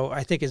 So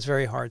I think it's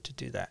very hard to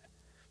do that.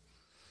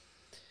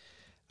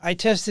 I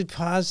tested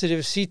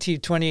positive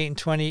CT28 and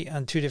 20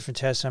 on 2 different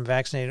tests. I'm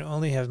vaccinated,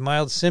 only have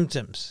mild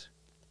symptoms.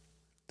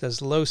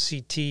 Does low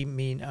CT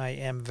mean I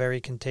am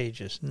very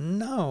contagious?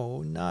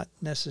 No, not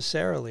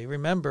necessarily.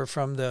 Remember,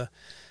 from the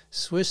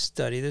Swiss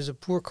study, there's a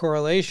poor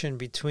correlation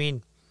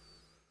between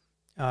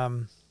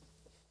RNA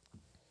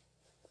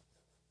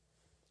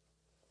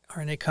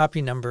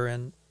copy number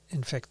and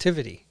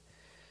infectivity.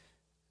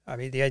 I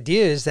mean, the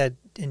idea is that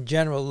in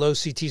general, low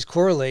CTs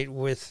correlate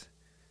with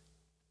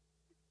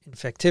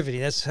infectivity.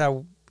 That's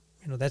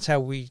how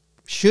we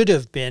should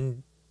have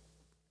been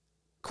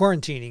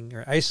quarantining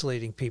or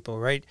isolating people,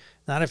 right?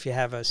 Not if you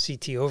have a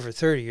CT over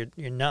 30,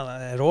 you're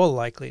not at all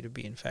likely to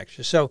be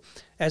infectious. So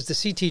as the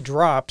CT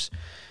drops,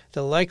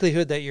 the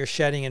likelihood that you're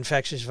shedding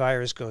infectious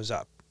virus goes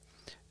up,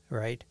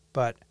 right?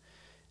 But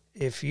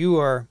if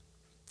you're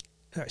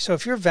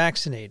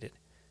vaccinated,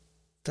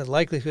 the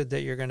likelihood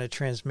that you're going to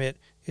transmit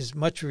is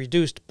much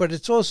reduced, but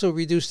it's also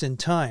reduced in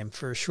time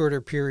for a shorter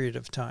period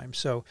of time.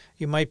 So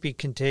you might be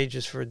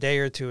contagious for a day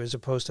or two as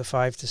opposed to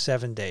 5 to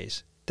 7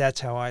 days.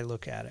 That's how I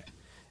look at it.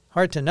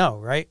 Hard to know,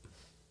 right?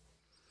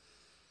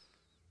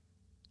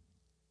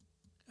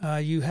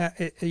 You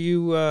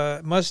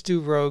must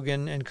do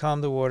Rogan and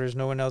calm the waters.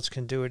 No one else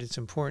can do it. It's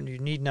important. You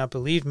need not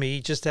believe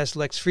me. Just ask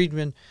Lex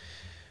Friedman,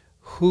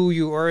 who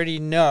you already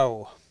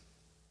know.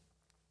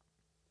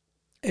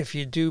 If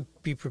you do,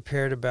 be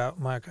prepared about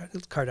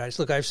myocarditis.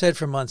 Look, I've said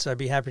for months I'd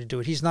be happy to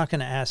do it. He's not going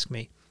to ask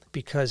me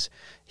because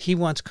he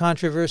wants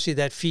controversy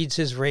that feeds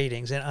his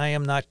ratings, and I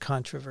am not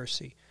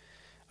controversy.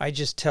 I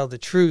just tell the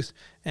truth,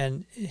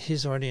 and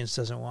his audience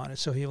doesn't want it,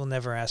 so he will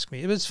never ask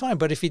me. It was fine,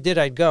 but if he did,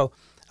 I'd go.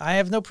 I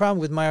have no problem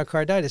with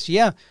myocarditis.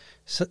 Yeah,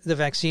 so the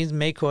vaccines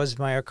may cause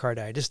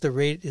myocarditis. The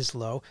rate is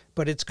low,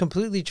 but it's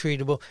completely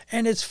treatable,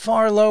 and it's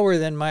far lower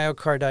than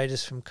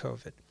myocarditis from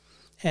COVID.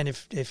 And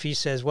if he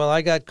says, well,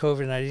 I got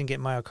COVID and I didn't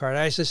get myocarditis,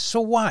 I says, so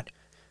what?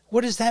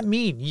 What does that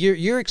mean?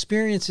 Your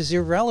experience is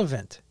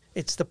irrelevant.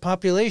 It's the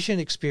population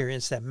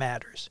experience that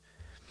matters.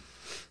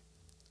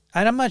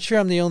 And I'm not sure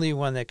I'm the only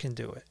one that can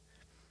do it.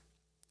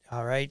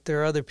 All right?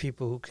 There are other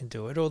people who can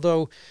do it,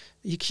 although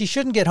he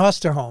shouldn't get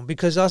Osterholm,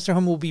 because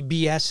Osterholm will be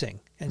BSing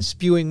and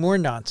spewing more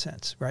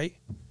nonsense, right?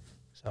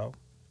 So,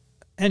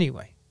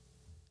 anyway.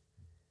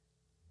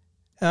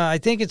 I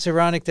think it's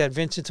ironic that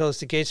Vincent told us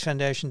the Gates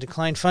Foundation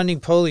declined funding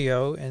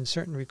polio and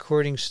certain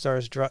recording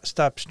stars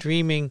stopped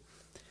streaming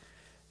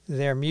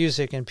their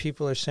music, and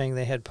people are saying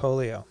they had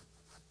polio.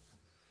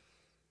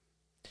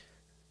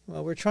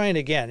 Well, we're trying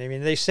again. I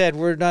mean, they said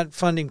we're not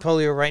funding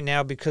polio right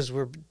now because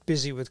we're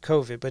busy with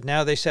COVID, but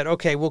now they said,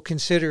 okay, we'll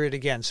consider it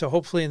again. So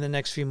hopefully in the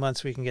next few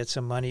months we can get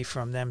some money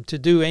from them to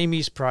do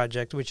Amy's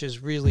project, which is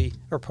really,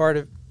 or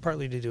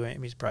partly to do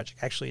Amy's project.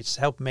 Actually, it's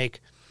to help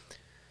make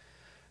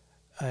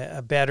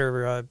a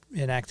better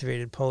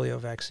inactivated polio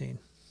vaccine.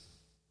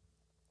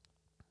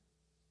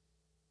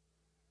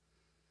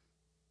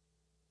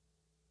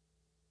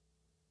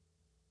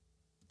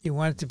 You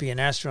wanted to be an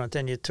astronaut,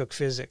 then you took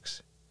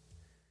physics.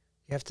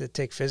 You have to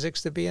take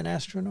physics to be an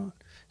astronaut.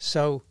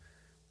 So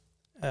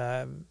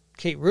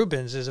Kate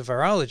Rubins is a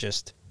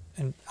virologist,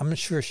 and I'm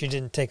sure she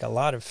didn't take a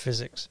lot of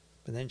physics,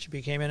 but then she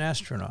became an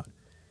astronaut.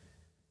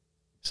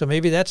 So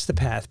maybe that's the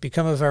path.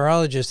 Become a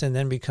virologist and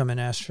then become an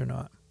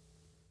astronaut.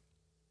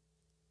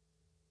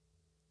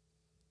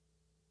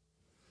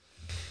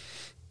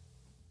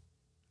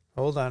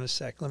 Hold on a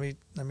sec. Let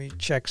me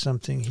check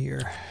something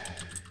here.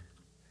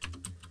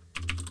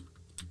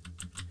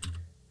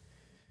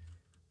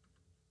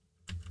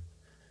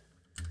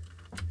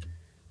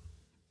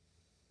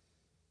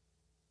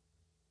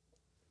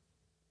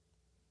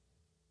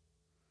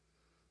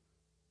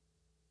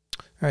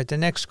 All right, the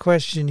next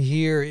question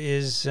here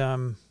is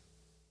here,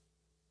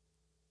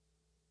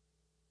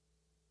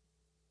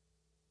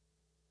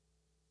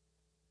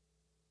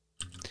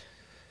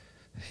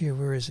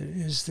 where is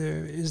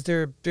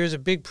it? There's a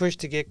big push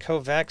to get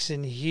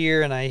Covaxin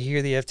here, and I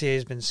hear the FDA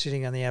has been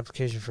sitting on the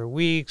application for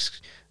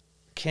weeks.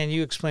 Can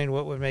you explain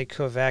what would make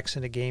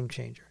Covaxin a game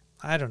changer?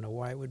 I don't know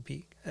why it would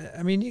be.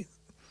 I mean,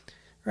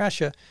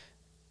 Russia,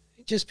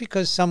 just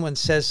because someone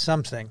says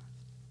something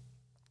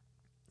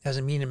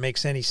doesn't mean it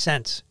makes any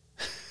sense.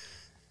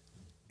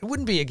 It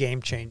wouldn't be a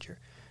game changer,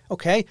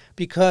 okay?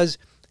 Because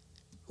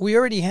we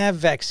already have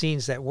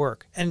vaccines that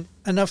work, and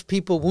enough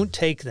people won't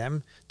take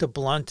them to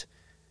blunt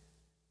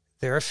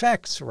their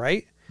effects,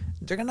 right?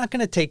 They're not going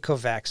to take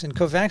Covaxin.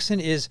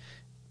 Covaxin is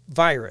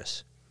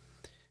virus,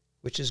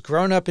 which is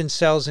grown up in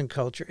cells and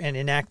culture and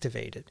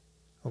inactivated,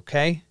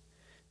 okay?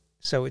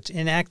 So it's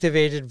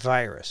inactivated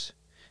virus,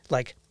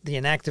 like the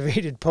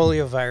inactivated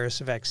poliovirus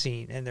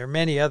vaccine, and there are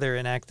many other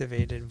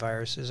inactivated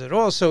viruses at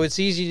all. So it's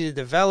easy to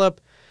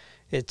develop.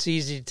 It's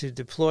easy to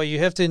deploy. You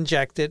have to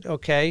inject it,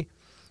 okay?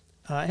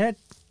 It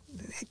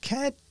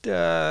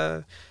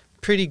had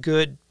pretty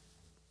good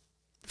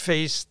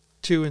phase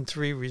 2 and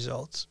 3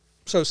 results.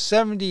 So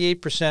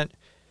 78%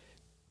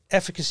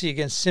 efficacy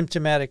against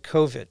symptomatic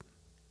COVID.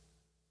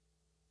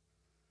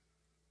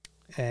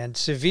 And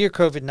severe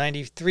COVID,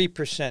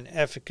 93%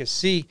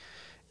 efficacy.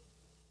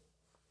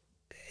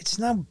 It's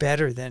no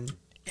better than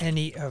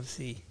any of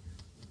the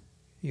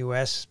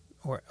U.S.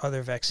 or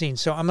other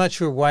vaccines. So I'm not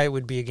sure why it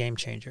would be a game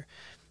changer.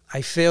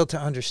 I fail to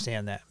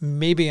understand that.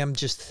 Maybe I'm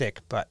just thick,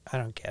 but I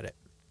don't get it.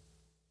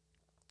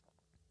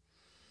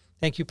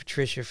 Thank you,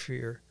 Patricia, for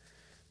your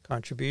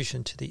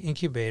contribution to the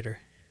incubator.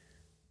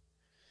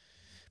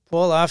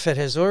 Paul Offit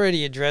has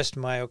already addressed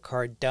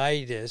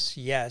myocarditis,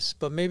 yes,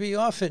 but maybe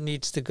Offit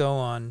needs to go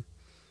on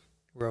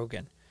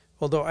Rogan.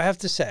 Although I have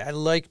to say, I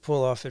like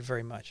Paul Offit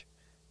very much.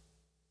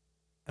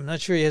 I'm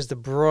not sure he has the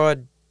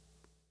broad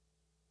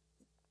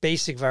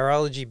basic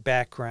virology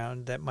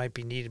background that might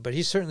be needed, but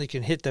he certainly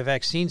can hit the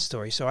vaccine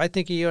story. So I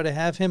think he ought to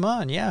have him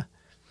on. Yeah.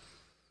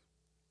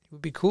 It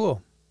would be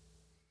cool.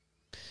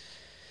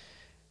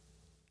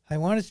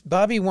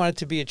 Bobby wanted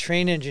to be a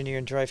train engineer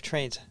and drive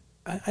trains.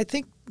 I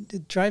think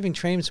driving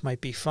trains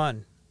might be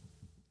fun,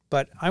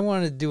 but I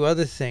want to do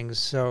other things,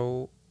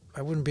 so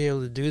I wouldn't be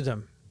able to do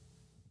them.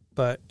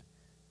 But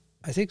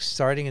I think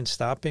starting and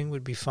stopping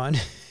would be fun.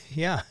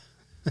 Yeah.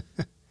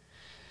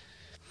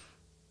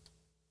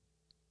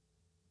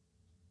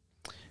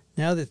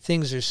 Now that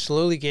things are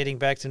slowly getting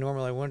back to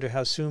normal, I wonder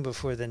how soon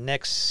before the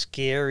next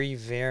scary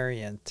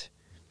variant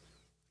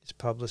is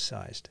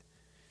publicized.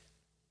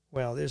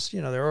 Well,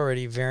 there are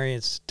already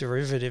variants,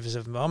 derivatives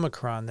of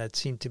Omicron that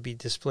seem to be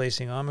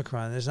displacing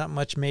Omicron. There's not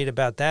much made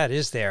about that,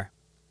 is there?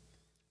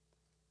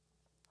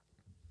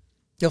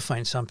 You'll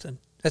find something.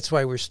 That's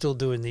why we're still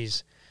doing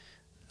these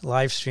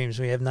live streams.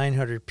 We have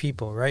 900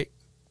 people, right?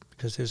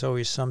 Because there's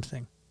always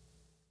something.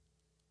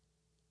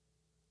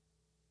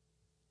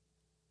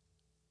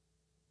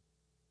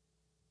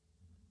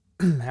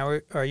 How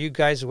are you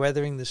guys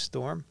weathering the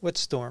storm? What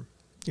storm?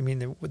 You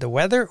mean the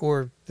weather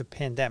or the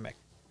pandemic?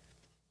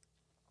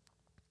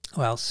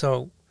 Well,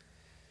 so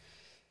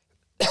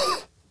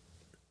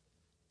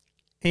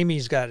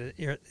Amy's got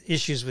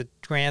issues with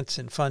grants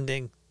and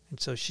funding, and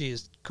so she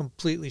is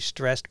completely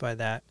stressed by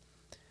that.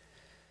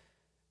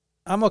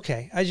 I'm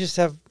okay. I just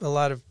have a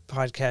lot of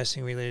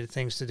podcasting related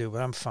things to do,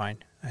 but I'm fine.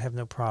 I have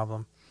no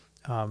problem.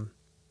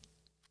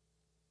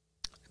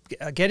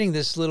 Getting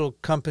this little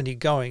company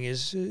going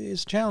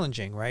is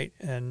challenging, right?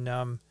 And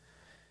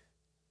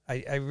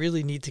I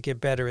really need to get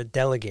better at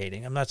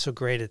delegating. I'm not so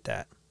great at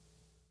that.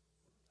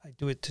 I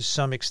do it to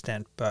some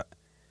extent, but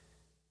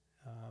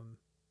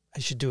I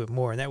should do it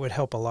more, and that would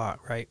help a lot,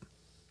 right?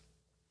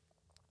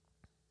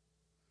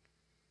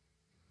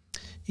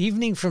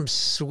 Evening from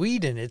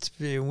Sweden. It's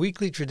a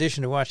weekly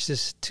tradition to watch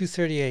this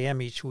 2:30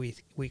 a.m. each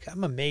week.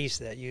 I'm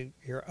amazed that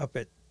you're up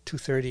at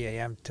 2:30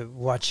 a.m. to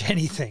watch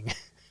anything.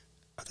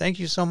 Thank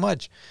you so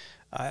much.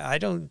 I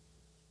don't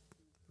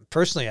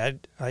personally.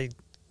 I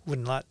would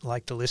not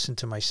like to listen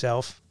to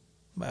myself.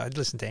 I'd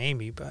listen to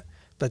Amy, but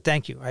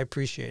thank you. I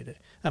appreciate it.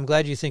 I'm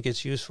glad you think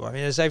it's useful. I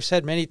mean, as I've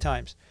said many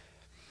times,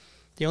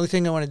 the only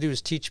thing I want to do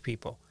is teach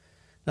people.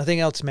 Nothing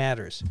else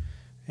matters,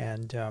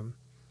 and I'm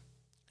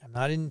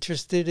not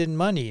interested in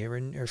money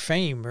or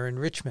fame or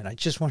enrichment. I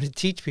just want to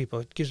teach people.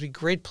 It gives me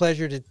great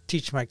pleasure to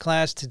teach my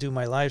class, to do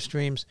my live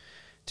streams,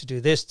 to do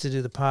this, to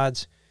do the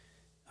pods.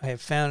 I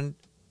have found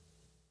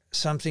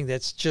something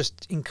that's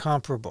just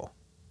incomparable.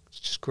 It's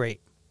just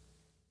great.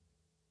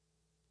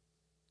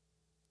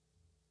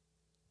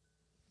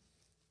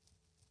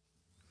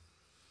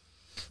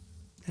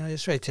 Yeah,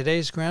 that's right.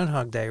 Today's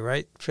Groundhog Day,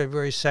 right?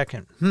 February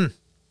 2nd.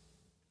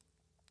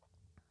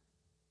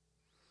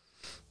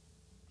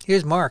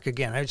 Here's Mark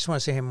again. I just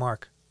want to say, hey,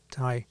 Mark.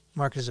 Hi.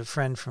 Mark is a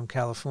friend from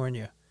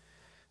California.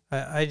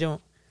 I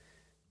don't...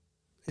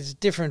 It's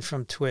different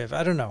from Twiv.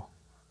 I don't know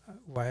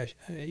why.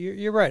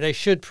 You're right. I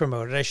should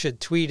promote it. I should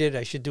tweet it.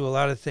 I should do a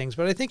lot of things.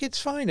 But I think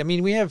it's fine. I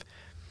mean, we have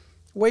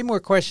way more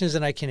questions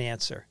than I can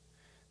answer.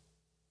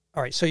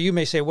 All right. So you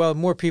may say, well,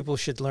 more people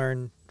should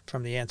learn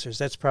from the answers.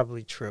 That's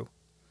probably true.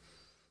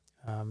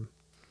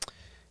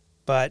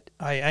 But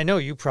I know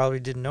you probably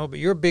didn't know, but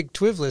you're a big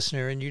Twiv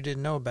listener and you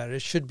didn't know about it.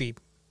 It should be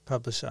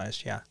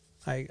publicized. Yeah,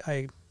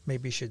 I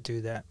maybe should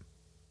do that.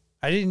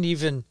 I didn't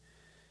even,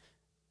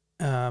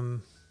 I've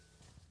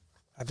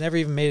never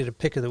even made it a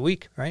pick of the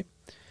week, right?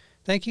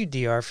 Thank you,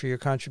 DR, for your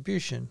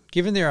contribution.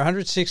 Given there are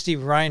 160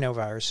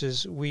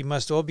 rhinoviruses, we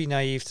must all be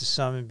naive to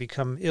some and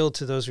become ill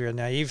to those we are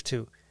naive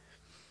to.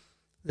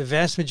 The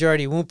vast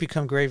majority won't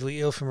become gravely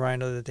ill from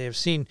rhino that they have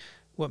seen.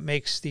 What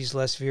makes these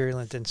less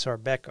virulent than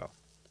Sarbeco?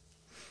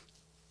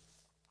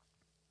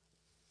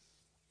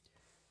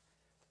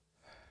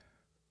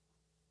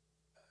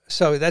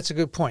 So that's a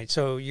good point.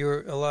 So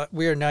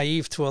we are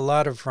naive to a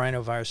lot of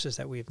rhinoviruses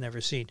that we've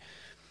never seen.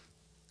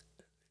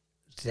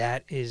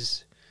 That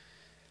is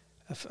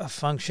a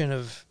function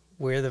of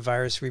where the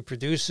virus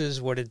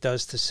reproduces, what it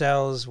does to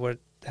cells,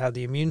 how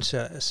the immune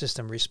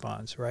system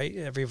responds, right?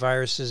 Every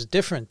virus is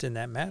different in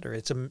that matter.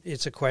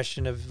 It's a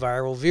question of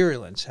viral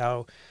virulence.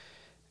 How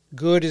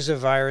good is a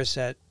virus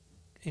at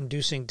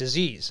inducing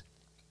disease?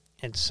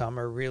 And some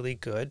are really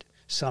good.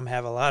 Some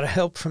have a lot of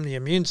help from the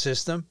immune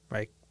system,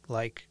 right?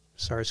 Like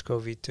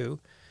SARS-CoV-2.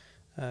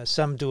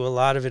 Some do a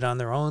lot of it on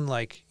their own,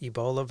 like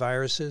Ebola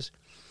viruses.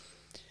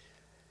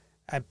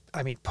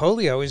 I mean,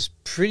 polio is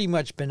pretty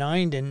much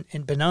benign in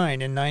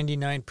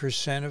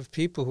 99% of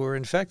people who are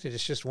infected.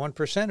 It's just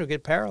 1% who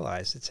get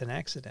paralyzed. It's an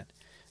accident.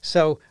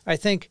 So I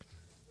think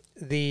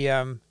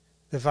the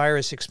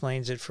virus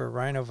explains it for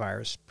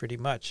rhinovirus pretty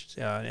much.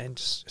 And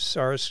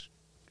SARS-CoV-2,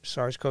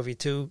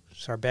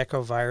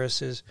 Sarbeco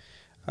viruses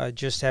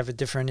just have a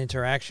different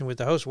interaction with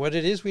the host. What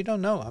it is, we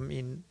don't know. I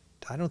mean,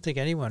 I don't think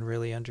anyone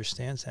really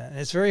understands that. And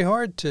it's very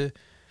hard to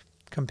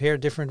compare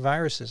different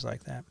viruses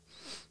like that.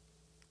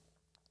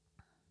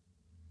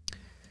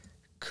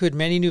 Could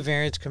many new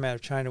variants come out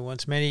of China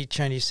once many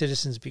Chinese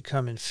citizens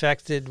become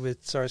infected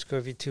with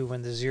SARS-CoV-2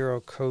 when the zero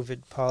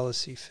COVID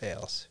policy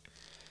fails?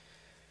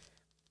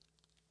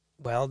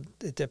 Well,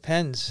 it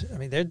depends. I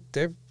mean,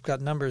 they've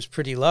got numbers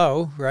pretty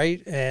low,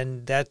 right?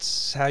 And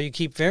that's how you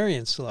keep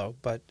variants low.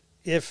 But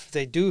if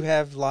they do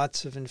have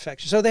lots of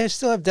infections, so they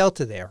still have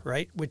Delta there,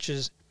 right? Which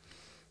is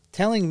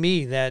telling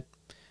me that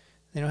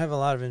they don't have a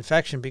lot of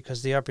infection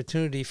because the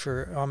opportunity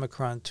for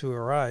Omicron to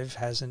arrive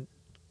hasn't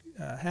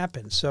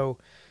happened. So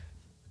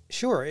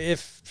sure,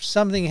 if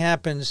something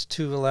happens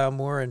to allow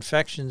more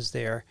infections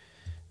there,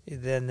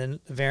 then the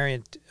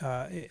variant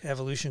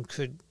evolution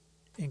could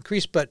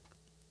increase. But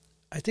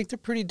I think they're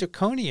pretty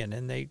draconian,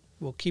 and they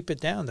will keep it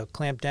down. They'll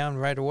clamp down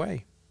right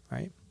away,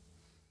 right?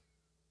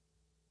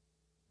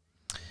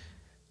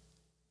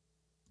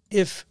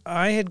 If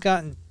I have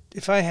gotten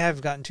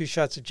 2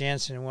 shots of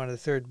Janssen and wanted a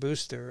third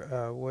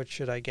booster, what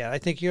should I get? I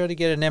think you ought to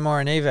get an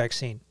mRNA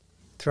vaccine.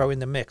 Throw in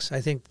the mix. I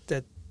think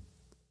that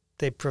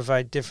they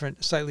provide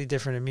slightly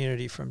different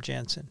immunity from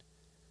Janssen.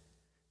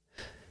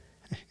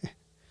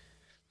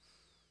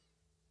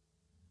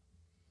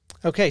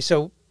 Okay,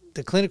 so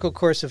the clinical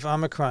course of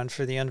Omicron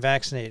for the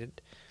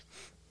unvaccinated.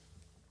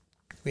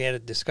 We had a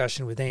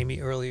discussion with Amy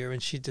earlier,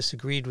 and she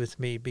disagreed with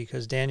me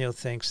because Daniel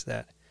thinks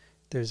that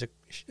there's a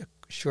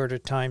shorter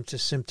time to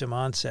symptom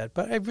onset.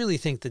 But I really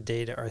think the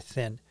data are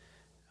thin.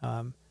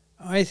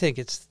 I think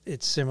it's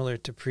similar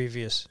to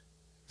previous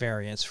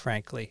variants,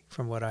 frankly,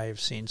 from what I have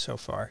seen so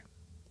far.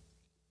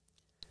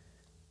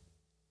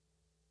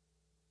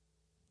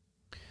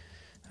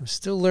 I'm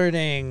still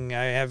learning.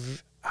 I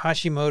have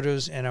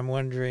Hashimoto's, and I'm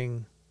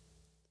wondering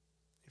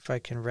if I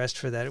can rest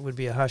for that. It would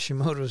be a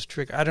Hashimoto's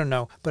trick. I don't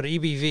know. But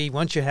EBV,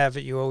 once you have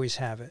it, you always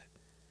have it.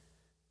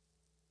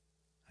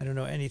 I don't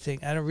know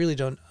anything. I really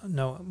don't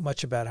know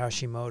much about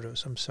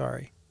Hashimoto's. I'm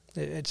sorry.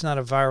 It's not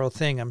a viral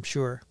thing, I'm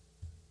sure.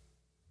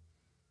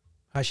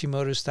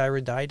 Hashimoto's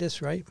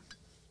thyroiditis, right?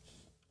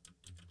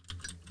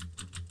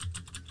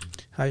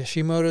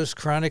 Hashimoto's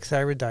chronic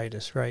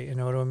thyroiditis, right? An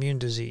autoimmune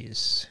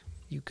disease.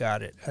 You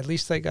got it. At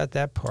least I got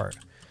that part.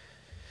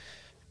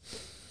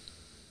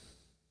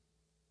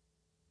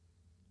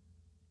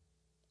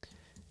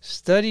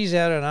 Studies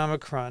out on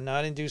Omicron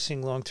not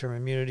inducing long-term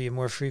immunity and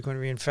more frequent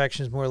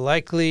reinfections more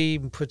likely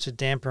puts a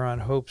damper on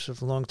hopes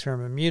of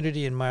long-term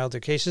immunity in milder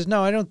cases.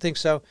 No, I don't think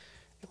so.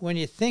 When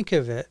you think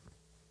of it,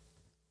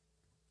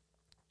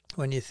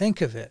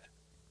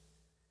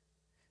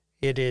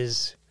 it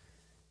is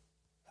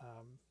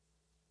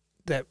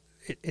that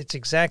it's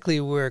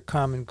exactly where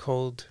common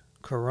cold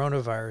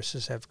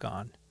coronaviruses have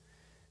gone,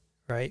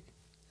 right?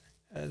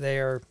 They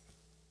are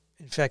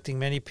infecting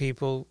many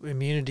people.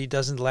 Immunity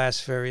doesn't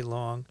last very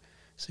long,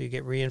 so you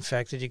get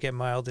reinfected, you get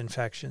mild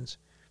infections.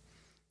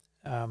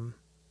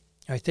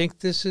 I think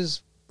this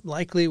is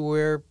likely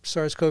where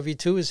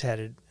SARS-CoV-2 is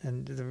headed,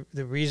 and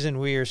the reason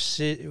we are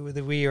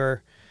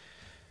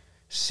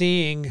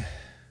seeing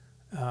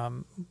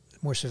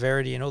more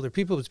severity in older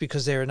people is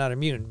because they are not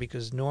immune,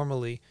 because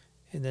normally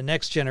in the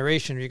next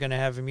generation you're going to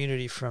have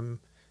immunity from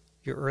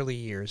your early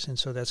years, and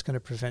so that's going to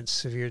prevent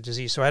severe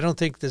disease. So I don't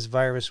think this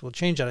virus will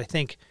change that. I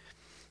think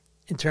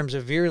in terms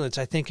of virulence,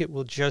 I think it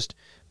will just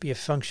be a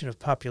function of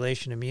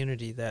population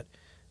immunity that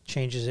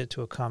changes it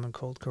to a common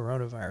cold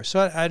coronavirus.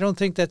 So I don't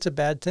think that's a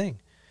bad thing,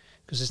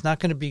 because it's not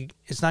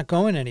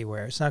going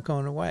anywhere. It's not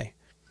going away.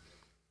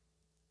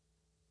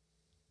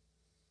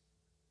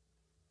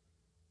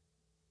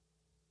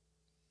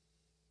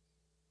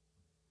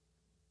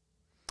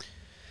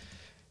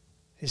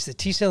 Is the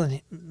T-cell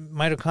and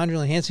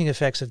mitochondrial enhancing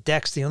effects of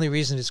DEX the only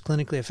reason it's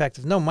clinically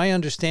effective? No, my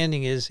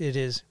understanding is it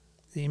is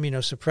the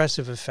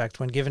immunosuppressive effect.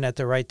 When given at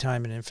the right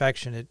time in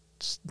infection, it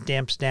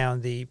damps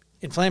down the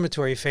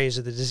inflammatory phase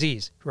of the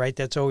disease, right?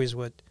 That's always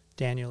what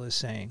Daniel is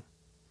saying.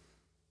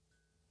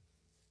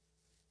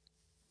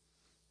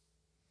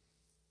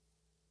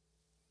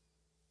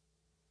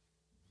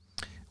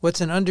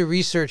 What's an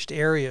under-researched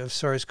area of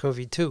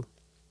SARS-CoV-2?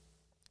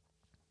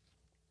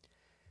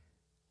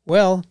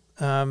 Well,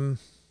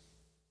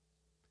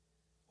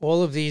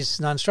 all of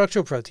these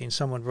non-structural proteins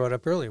someone brought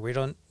up earlier, we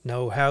don't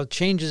know how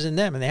changes in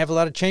them, and they have a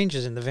lot of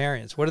changes in the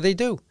variants. What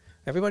do?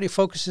 Everybody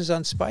focuses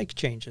on spike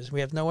changes.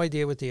 We have no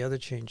idea what the other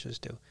changes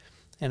do.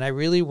 And I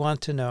really want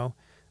to know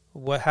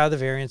how the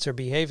variants are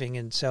behaving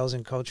in cells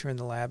and culture in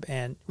the lab,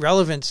 and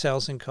relevant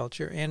cells and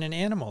culture and in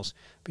animals,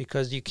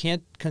 because you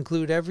can't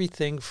conclude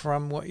everything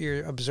from what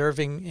you're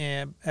observing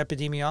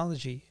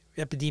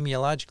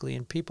epidemiologically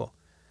in people.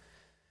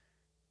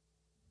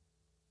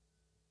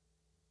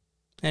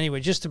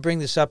 Anyway, just to bring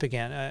this up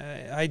again,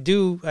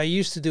 I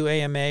used to do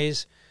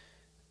AMAs.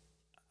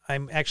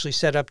 I'm actually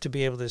set up to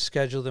be able to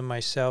schedule them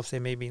myself. They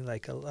may be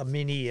like a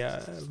mini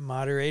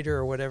moderator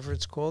or whatever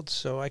it's called,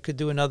 so I could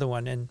do another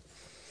one, and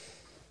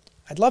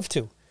I'd love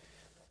to.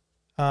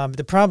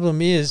 The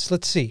problem is,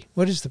 let's see,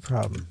 what is the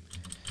problem?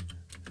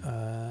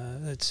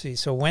 Let's see,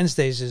 so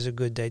Wednesdays is a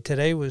good day.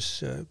 Today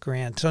was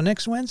grand. So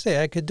next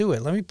Wednesday I could do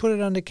it. Let me put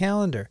it on the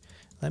calendar.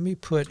 Let me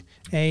put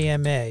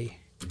AMA,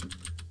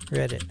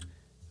 Reddit.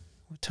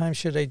 What time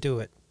should I do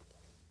it?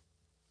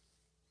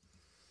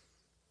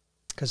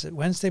 Because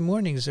Wednesday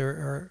mornings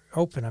are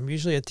open. I'm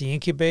usually at the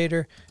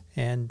incubator,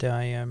 and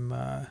I am,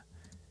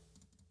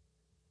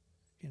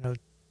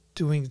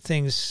 doing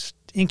things,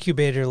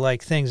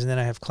 incubator-like things, and then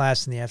I have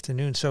class in the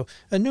afternoon. So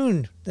a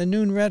noon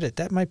Reddit,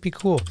 that might be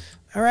cool.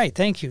 All right,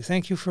 thank you.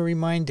 Thank you for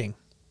reminding.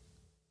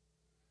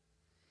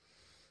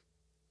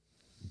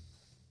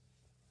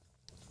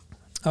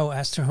 Oh,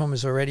 Asterholm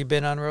has already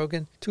been on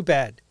Rogan? Too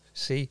bad.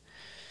 See?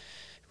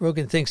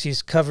 Rogan thinks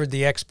he's covered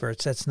the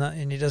experts. That's not,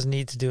 and he doesn't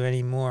need to do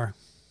any more.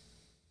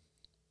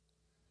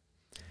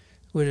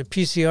 Would a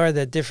PCR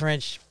that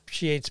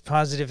differentiates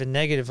positive and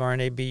negative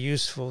RNA be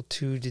useful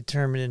to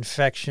determine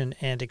infection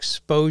and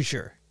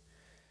exposure?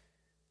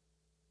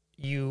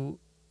 You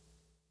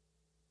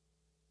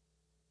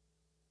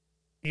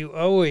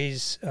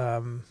always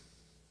can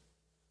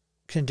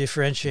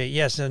differentiate.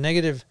 Yes, a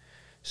negative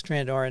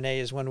strand RNA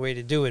is one way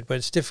to do it, but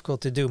it's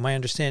difficult to do. My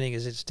understanding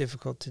is it's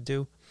difficult to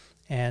do,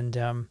 and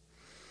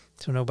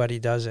so nobody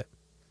does it.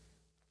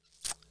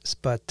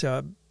 But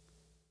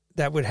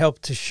that would help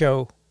to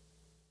show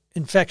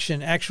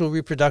infection, actual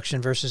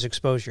reproduction versus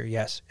exposure.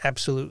 Yes,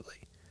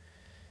 absolutely.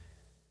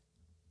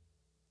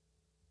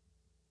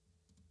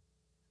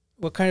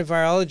 What kind of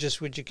virologist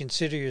would you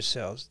consider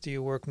yourselves? Do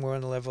you work more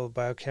on the level of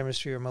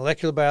biochemistry or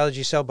molecular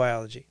biology, cell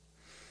biology?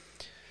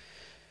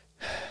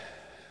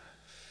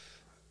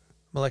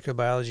 Molecular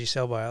biology,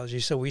 cell biology.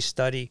 So we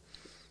study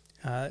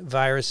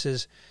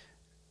viruses.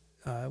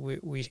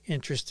 We're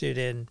interested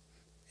in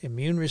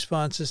immune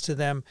responses to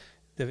them,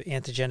 the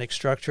antigenic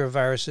structure of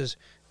viruses.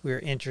 We're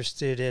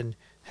interested in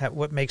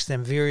what makes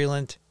them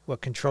virulent,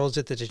 what controls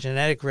it, the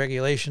genetic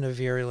regulation of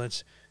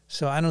virulence.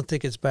 So I don't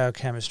think it's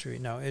biochemistry.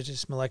 No, it's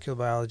just molecular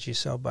biology,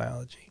 cell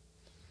biology.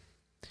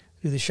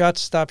 Do the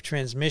shots stop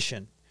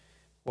transmission?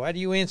 Why do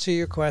you answer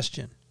your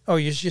question? Oh,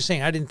 you're just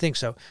saying, I didn't think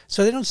so.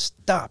 So they don't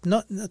stop.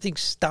 Nothing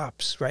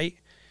stops, right?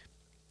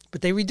 But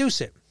they reduce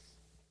it.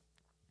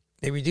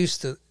 They reduce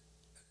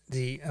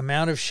the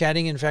amount of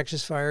shedding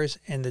infectious virus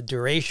and the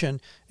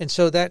duration. And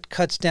so that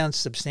cuts down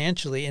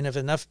substantially. And if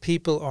enough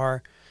people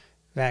are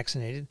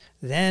vaccinated,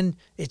 then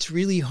it's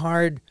really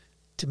hard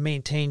to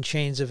maintain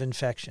chains of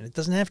infection. It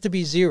doesn't have to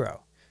be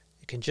zero.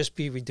 It can just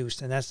be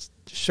reduced. And that's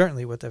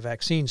certainly what the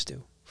vaccines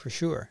do, for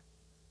sure.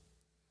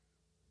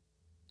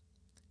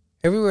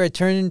 Everywhere I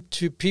turn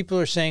to, people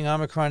are saying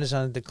Omicron is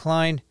on a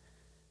decline.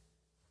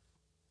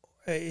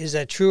 Is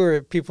that true, or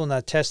are people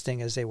not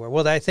testing as they were?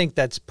 Well, I think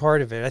that's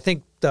part of it. I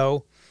think,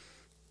 though,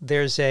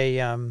 there's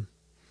a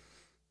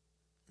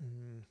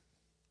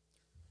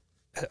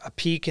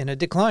peak and a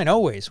decline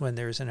always when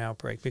there's an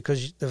outbreak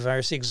because the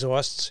virus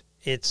exhausts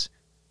its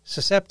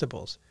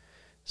susceptibles.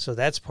 So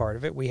that's part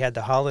of it. We had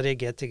the holiday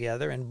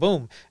get-together, and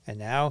boom, and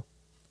now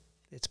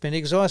it's been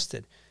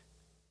exhausted.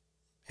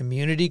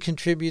 Immunity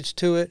contributes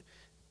to it.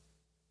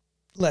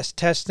 Less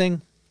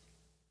testing.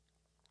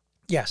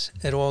 Yes,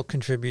 it all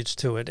contributes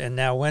to it. And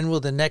now when will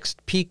the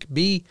next peak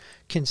be,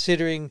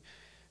 considering,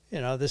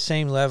 the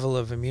same level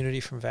of immunity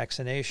from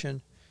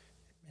vaccination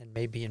and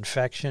maybe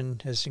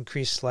infection has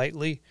increased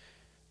slightly?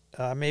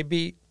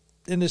 Maybe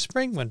in the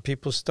spring when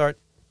people start.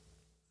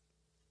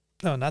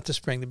 No, not the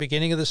spring, the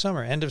beginning of the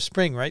summer, end of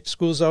spring, right?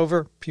 School's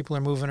over, people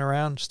are moving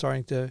around,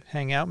 starting to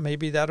hang out.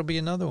 Maybe that'll be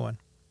another one.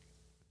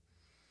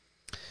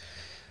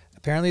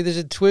 Apparently there's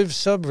a TWIV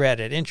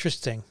subreddit.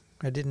 Interesting.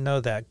 I didn't know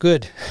that.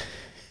 Good.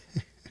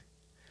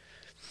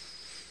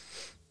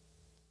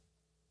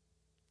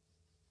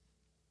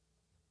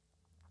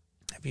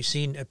 Have you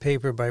seen a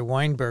paper by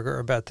Weinberger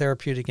about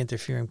therapeutic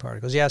interfering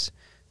particles? Yes.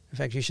 In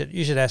fact, you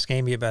should ask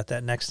Amy about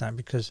that next time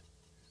because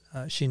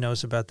she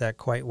knows about that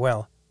quite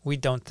well. We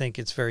don't think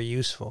it's very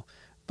useful,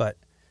 but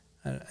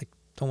I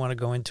don't want to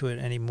go into it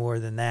any more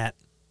than that.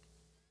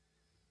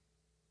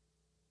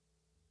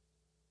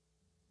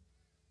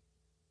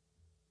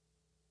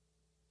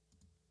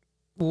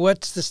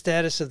 What's the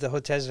status of the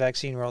Hotez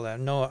vaccine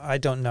rollout? No, I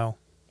don't know.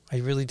 I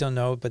really don't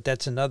know, but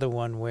that's another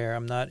one where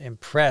I'm not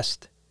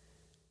impressed.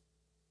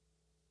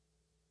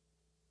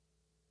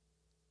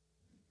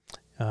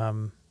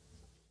 Because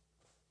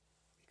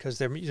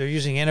they're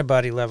using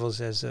antibody levels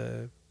as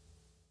a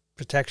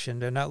protection.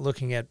 They're not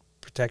looking at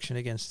protection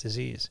against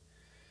disease.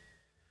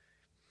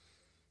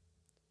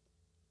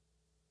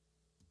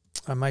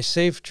 Am I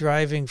safe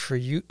driving for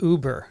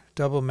Uber?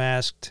 Double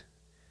masked,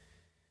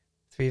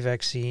 3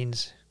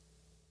 vaccines.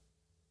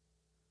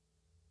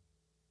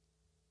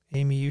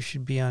 Amy, you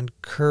should be on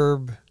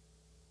Curb.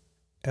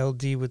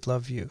 LD would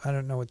love you. I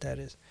don't know what that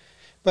is.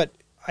 But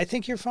I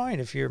think you're fine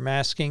if you're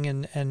masking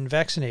and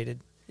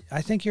vaccinated.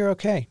 I think you're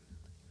okay.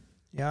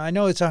 Yeah, I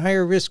know it's a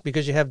higher risk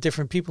because you have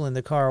different people in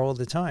the car all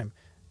the time.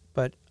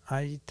 But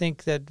I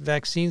think that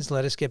vaccines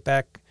let us get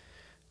back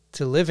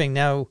to living.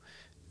 Now,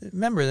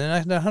 remember,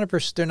 they're not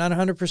 100%. They're not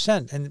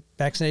 100%, and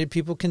vaccinated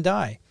people can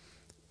die.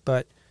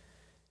 But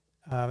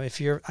I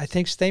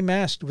think stay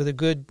masked with a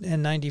good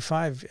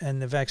N95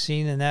 and the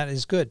vaccine, and that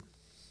is good.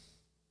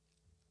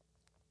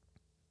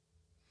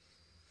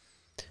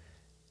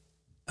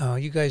 Oh,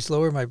 you guys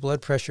lower my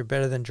blood pressure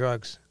better than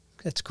drugs.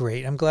 That's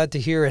great. I'm glad to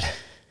hear it.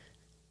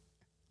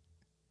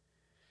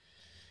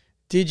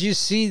 Did you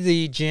see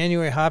the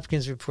January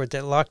Hopkins report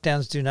that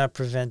lockdowns do not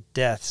prevent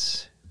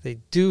deaths? They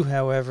do,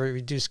 however,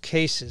 reduce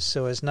cases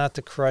so as not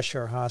to crush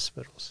our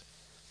hospitals.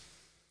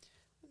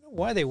 I don't know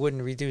why they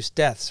wouldn't reduce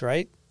deaths,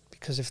 right?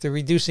 Because if they're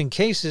reducing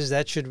cases,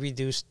 that should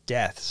reduce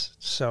deaths.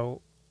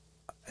 So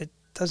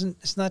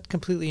it's not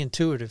completely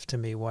intuitive to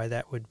me why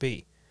that would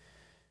be.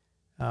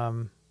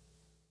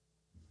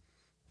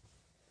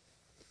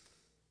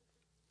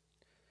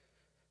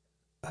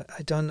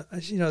 I don't,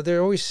 there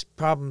are always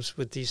problems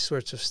with these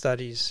sorts of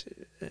studies,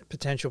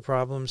 potential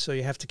problems, so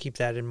you have to keep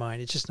that in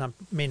mind. It just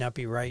may not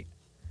be right.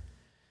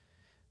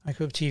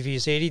 Microbe TV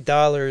is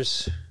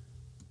 $80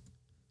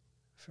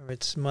 from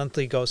its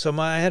monthly goal. So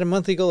I had a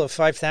monthly goal of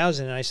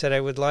 5,000, and I said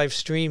I would live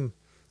stream.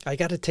 I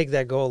got to take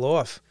that goal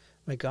off.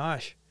 My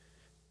gosh.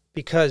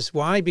 Because,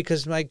 why?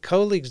 Because my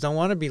colleagues don't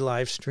want to be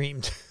live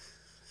streamed.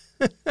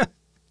 They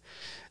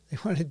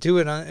want to do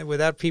it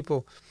without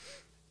people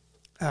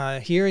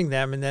hearing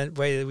them, and that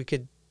way we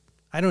could.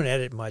 I don't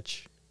edit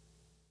much.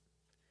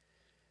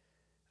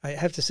 I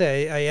have to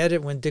say I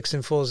edit when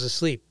Dixon falls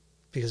asleep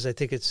because I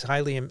think it's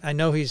highly. I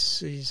know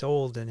he's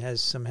old and has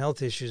some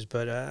health issues,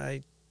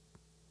 but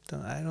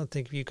I don't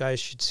think you guys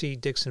should see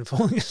Dixon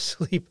falling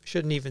asleep.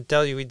 Shouldn't even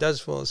tell you he does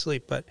fall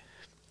asleep, but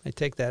I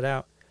take that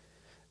out.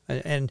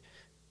 And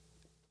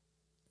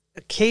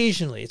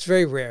occasionally, it's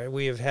very rare,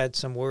 we have had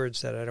some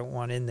words that I don't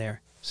want in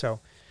there. So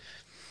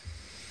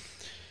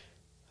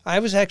I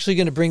was actually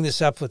going to bring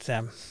this up with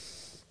them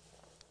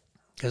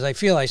because I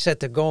feel I set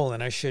the goal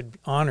and I should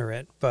honor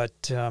it,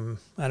 but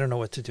I don't know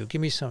what to do.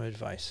 Give me some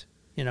advice.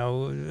 You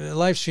know, a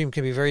live stream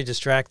can be very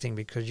distracting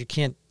because you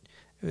can't,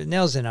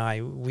 Nels and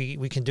I,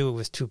 we can do it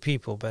with 2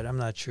 people, but I'm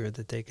not sure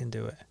that they can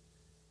do it.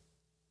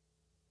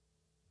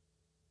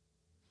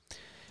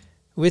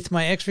 With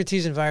my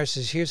expertise in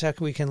viruses, here's how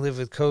we can live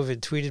with COVID,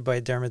 tweeted by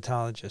a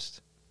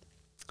dermatologist.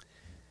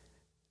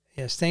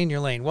 Yeah, stay in your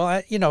lane.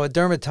 Well, you know, a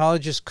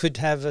dermatologist could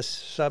have a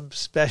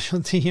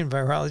subspecialty in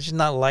virology.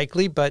 Not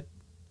likely, but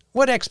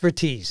what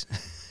expertise?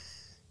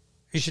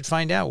 You should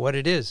find out what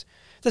it is.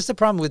 That's the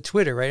problem with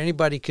Twitter, right?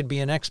 Anybody could be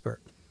an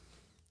expert.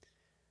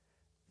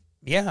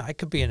 Yeah, I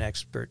could be an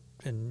expert,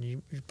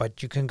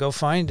 but you can go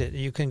find it.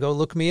 You can go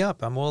look me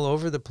up. I'm all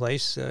over the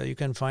place. You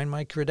can find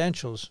my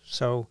credentials.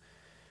 So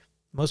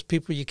most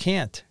people you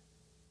can't.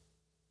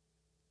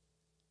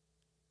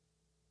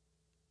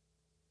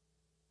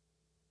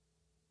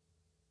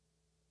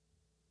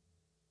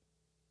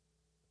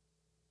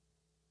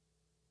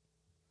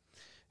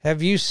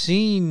 Have you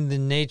seen the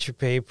Nature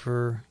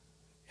paper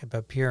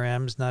about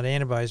PRMs, not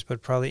antibodies,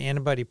 but probably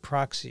antibody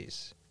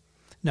proxies?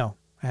 No,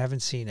 I haven't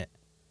seen it.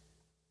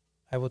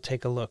 I will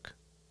take a look.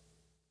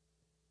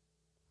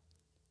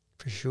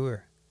 For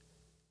sure.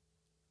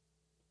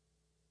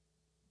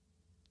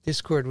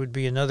 Discord would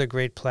be another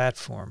great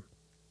platform.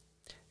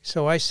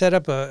 So I set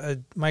up a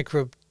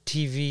Microbe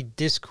TV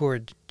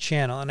Discord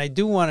channel, and I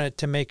do want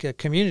to make a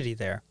community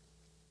there.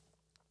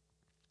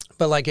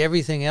 But like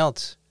everything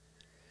else,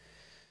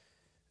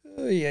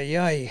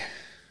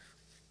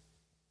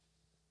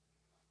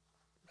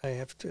 I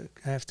have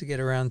to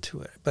get around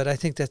to it. But I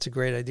think that's a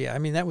great idea. I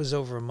mean, that was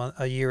over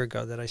a year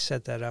ago that I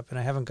set that up, and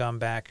I haven't gone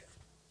back.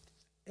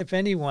 If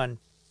anyone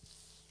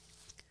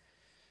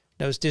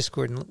knows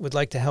Discord and would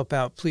like to help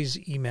out, please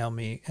email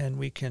me and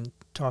we can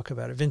talk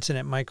about it. Vincent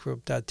at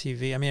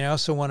microbe.tv. I mean, I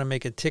also want to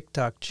make a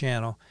TikTok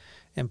channel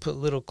and put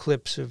little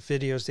clips of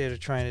videos there to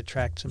try and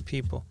attract some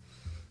people.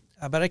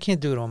 But I can't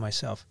do it all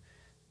myself.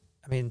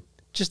 I mean,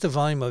 just the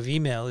volume of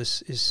email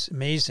is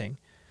amazing.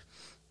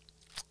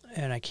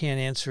 And I can't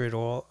answer it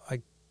all.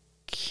 I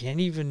can't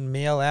even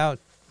mail out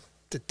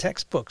the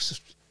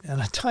textbooks on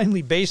a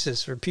timely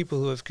basis for people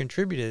who have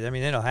contributed. I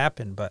mean, it'll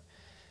happen, but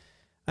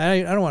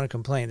I don't want to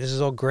complain. This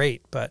is all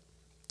great, but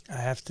I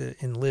have to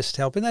enlist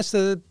help. And that's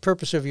the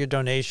purpose of your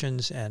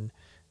donations and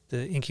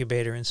the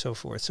incubator and so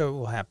forth. So it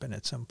will happen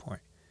at some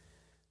point.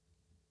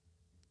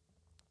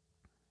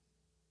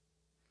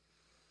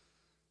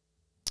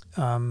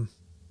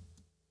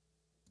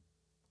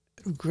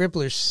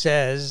 Gribbler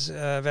says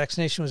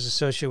vaccination was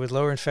associated with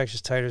lower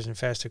infectious titers and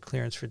faster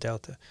clearance for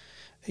Delta.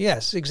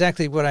 Yes,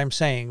 exactly what I'm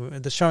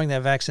saying. Showing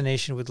that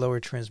vaccination with lower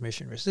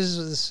transmission risk. This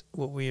is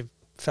what we've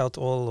felt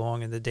all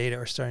along, and the data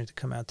are starting to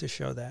come out to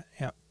show that.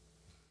 Yeah.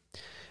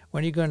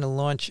 When are you going to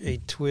launch a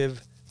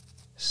TWIV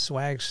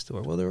swag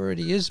store? Well, there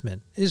already is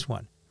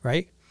one,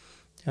 right?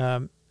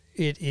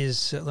 It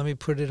is, let me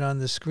put it on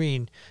the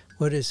screen.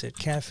 What is it?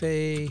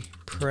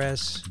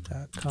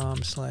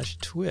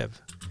 cafepress.com/TWIV.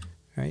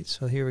 Right,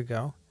 so here we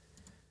go.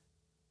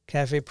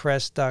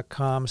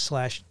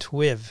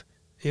 cafepress.com/TWIV.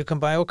 You can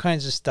buy all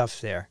kinds of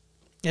stuff there.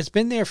 It's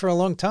been there for a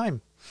long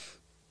time.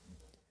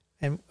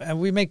 And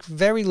we make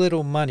very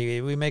little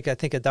money. We make, I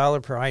think,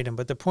 $1 per item.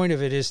 But the point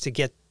of it is to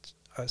get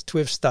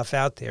TWIV stuff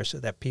out there so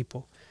that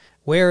people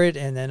wear it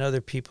and then other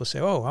people say,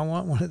 oh, I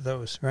want one of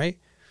those, right?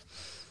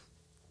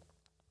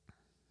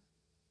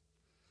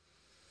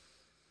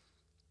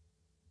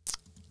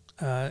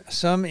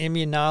 Some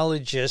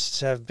immunologists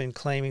have been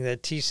claiming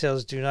that T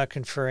cells do not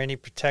confer any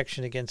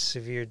protection against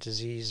severe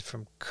disease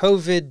from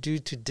COVID due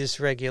to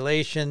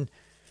dysregulation.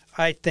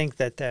 I think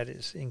that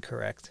is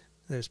incorrect.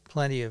 There's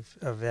plenty of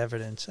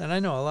evidence, and I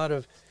know a lot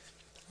of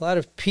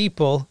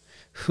people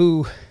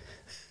who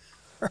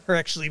are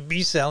actually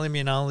B cell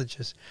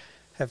immunologists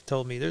have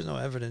told me there's no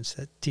evidence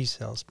that T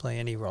cells play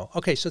any role.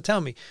 Okay, so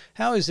tell me,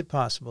 how is it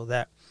possible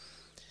that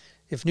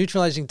if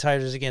neutralizing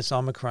titers against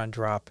Omicron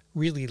drop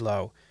really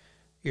low,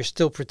 you're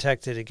still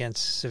protected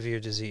against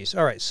severe disease?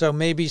 All right, so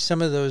maybe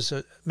some of those,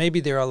 maybe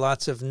there are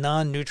lots of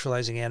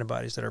non-neutralizing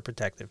antibodies that are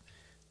protective.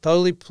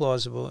 Totally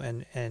plausible,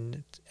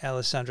 and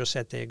Alessandro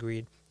Sette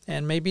agreed.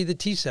 And maybe the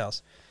T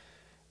cells.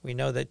 We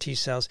know that T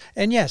cells,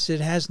 and yes, it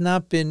has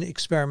not been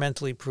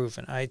experimentally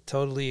proven. I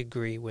totally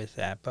agree with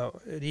that. But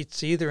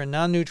it's either a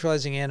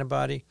non-neutralizing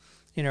antibody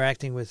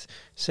interacting with,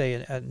 say,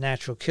 a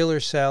natural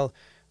killer cell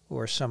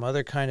or some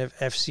other kind of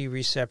Fc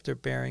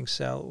receptor-bearing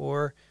cell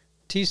or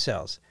T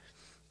cells.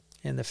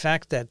 And the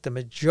fact that the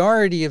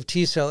majority of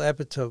T cell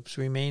epitopes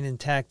remain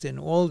intact in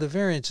all the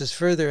variants is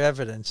further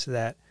evidence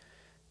that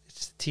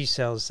it's the T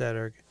cells that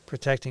are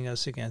protecting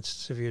us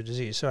against severe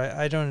disease. So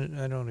I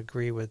don't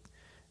agree with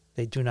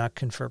they do not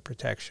confer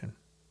protection.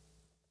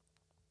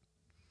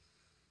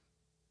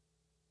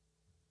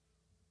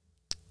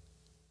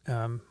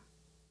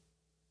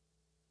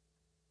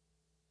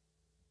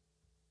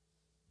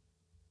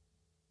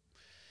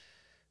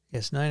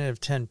 Yes, 9 out of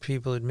 10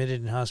 people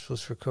admitted in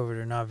hospitals for COVID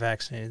are not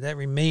vaccinated. That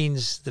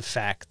remains the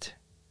fact.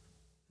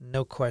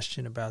 No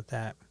question about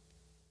that.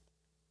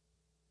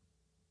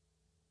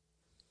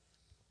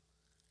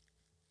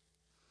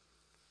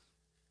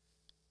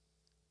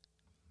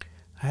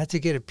 I had to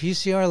get a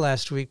PCR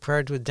last week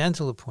prior to a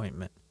dental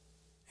appointment.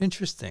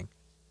 Interesting.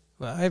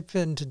 Well, I've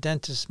been to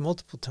dentists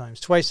multiple times,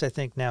 twice I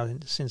think now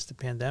since the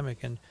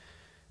pandemic, and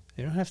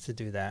they don't have to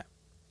do that.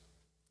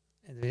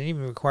 And they didn't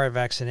even require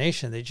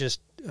vaccination. They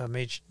just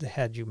they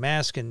had you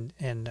mask and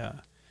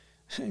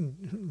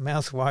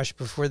mouthwash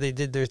before they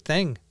did their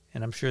thing.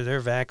 And I'm sure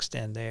they're vaxxed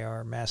and they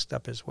are masked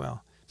up as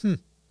well.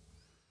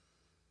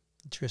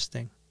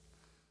 Interesting.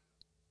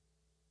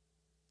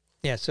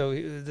 Yeah, so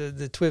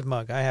the Twiv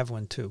mug, I have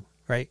one too,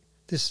 right?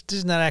 This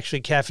is not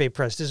actually Cafe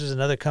Press. This was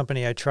another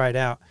company I tried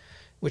out,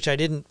 which I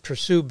didn't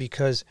pursue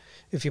because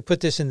if you put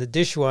this in the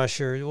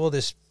dishwasher, all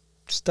this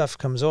stuff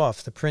comes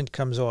off. The print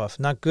comes off.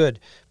 Not good.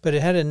 But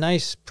it had a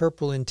nice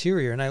purple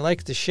interior, and I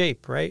like the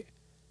shape, right?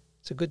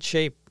 It's a good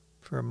shape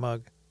for a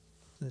mug.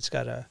 It's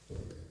got a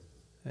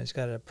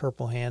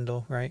purple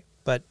handle, right?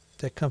 But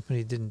that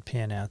company didn't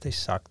pan out. They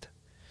sucked.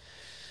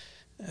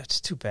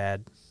 That's too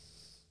bad.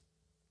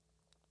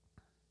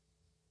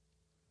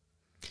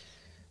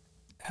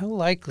 How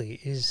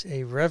likely is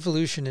a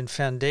revolution in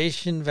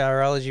foundation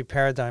virology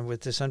paradigm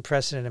with this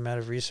unprecedented amount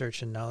of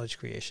research and knowledge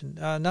creation?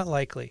 Not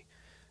likely.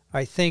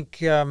 I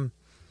think a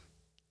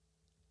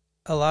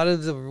lot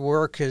of the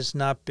work has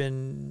not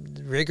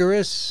been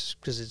rigorous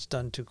because it's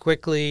done too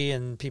quickly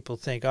and people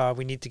think, oh,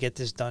 we need to get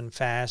this done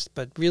fast.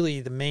 But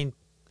really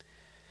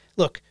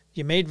look,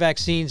 you made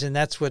vaccines and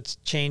that's what's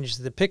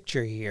changed the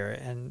picture here,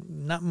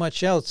 and not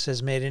much else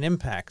has made an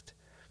impact.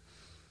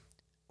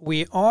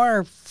 We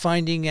are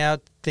finding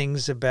out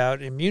things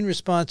about immune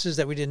responses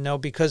that we didn't know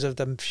because of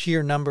the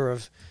sheer number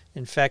of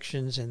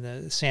infections and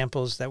the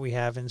samples that we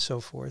have and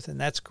so forth,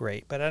 and that's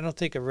great. But I don't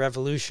think a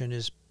revolution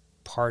is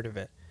part of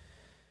it.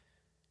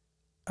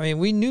 I mean,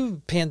 we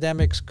knew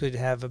pandemics could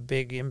have a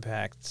big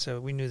impact, so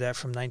we knew that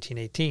from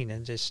 1918,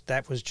 and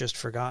that was just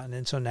forgotten.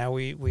 And so now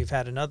we've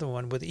had another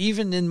one with,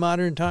 even in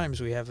modern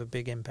times, we have a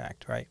big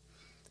impact, right?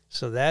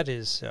 So that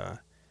is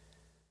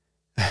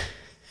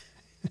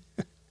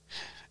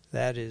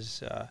that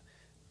is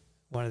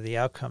one of the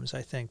outcomes,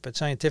 I think. But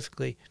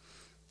scientifically,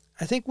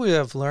 I think we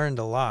have learned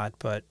a lot,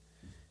 but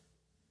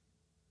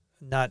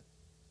not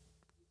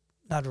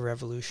a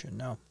revolution,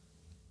 no.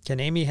 Can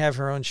Amy have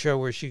her own show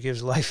where she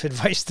gives life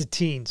advice to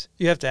teens?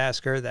 You have to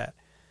ask her that.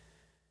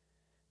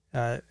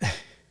 I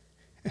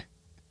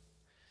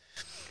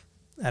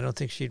don't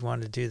think she'd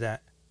want to do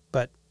that.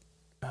 But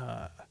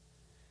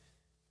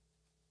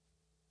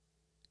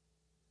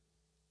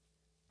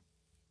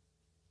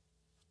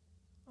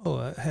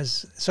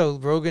so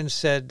Rogan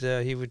said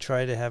he would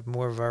try to have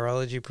more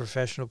virology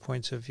professional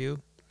points of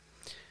view.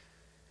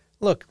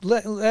 Look,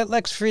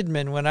 Lex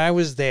Friedman, when I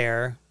was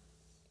there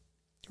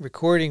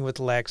recording with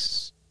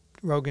Lex,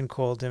 Rogan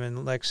called him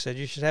and Lex said,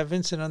 you should have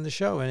Vincent on the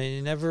show. And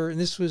he never, and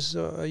this was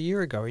a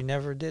year ago, he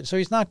never did. So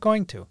he's not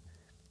going to.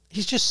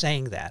 He's just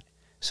saying that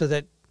so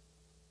that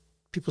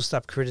people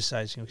stop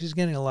criticizing him. He's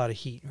getting a lot of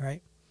heat,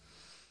 right?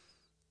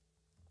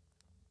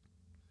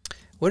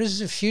 What does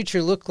the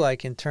future look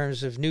like in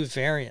terms of new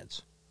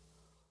variants?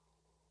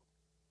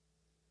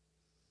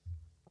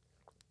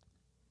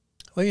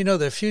 Well, you know,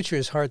 the future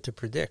is hard to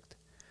predict.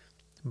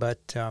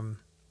 But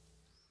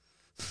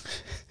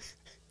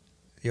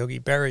Yogi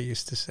Berra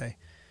used to say.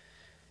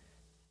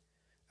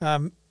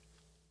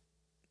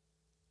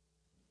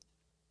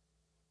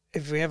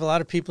 If we have a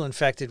lot of people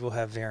infected, we'll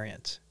have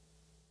variants.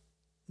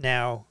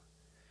 Now,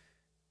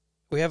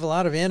 we have a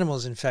lot of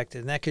animals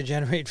infected, and that could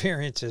generate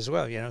variants as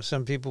well. You know,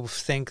 some people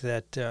think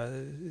that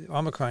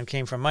Omicron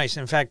came from mice.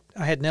 In fact,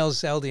 I had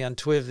Nels Eldy on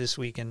Twiv this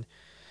week, and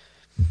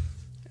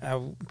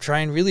I'm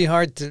trying really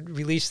hard to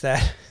release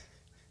that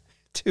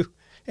too.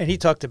 And he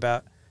talked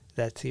about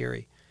that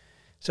theory.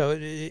 So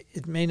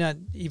it may not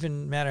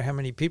even matter how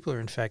many people are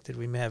infected.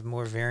 We may have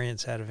more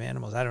variants out of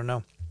animals. I don't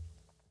know.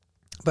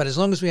 But as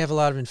long as we have a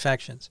lot of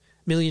infections,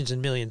 millions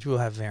and millions, we'll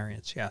have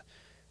variants, yeah.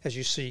 As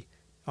you see,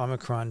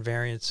 Omicron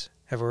variants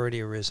have already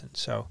arisen.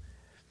 So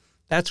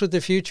that's what the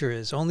future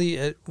is. Only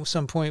at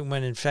some point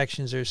when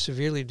infections are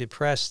severely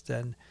depressed,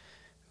 then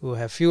we'll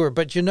have fewer.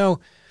 But you know,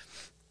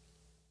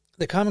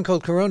 the common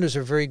cold coronas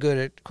are very good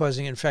at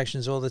causing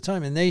infections all the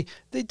time, and they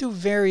do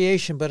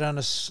variation, but on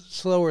a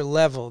slower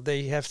level.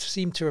 They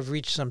seem to have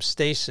reached some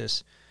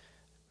stasis,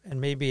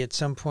 and maybe at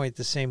some point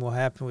the same will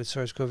happen with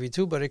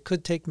SARS-CoV-2, but it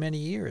could take many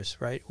years,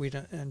 right?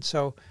 And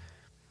so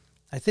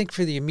I think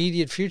for the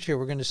immediate future,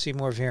 we're going to see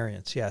more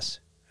variants, yes.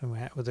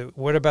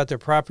 What about their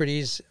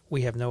properties?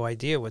 We have no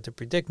idea what to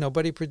predict.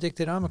 Nobody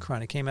predicted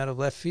Omicron. It came out of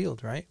left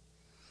field, right?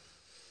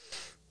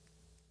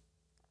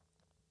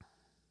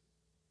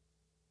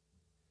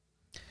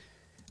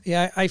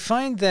 Yeah, I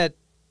find that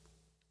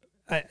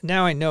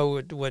now I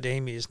know what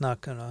Amy is not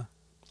going to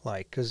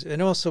like.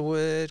 And also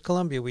at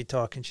Columbia we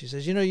talk, and she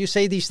says, you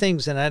say these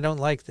things and I don't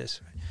like this.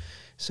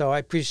 So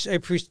I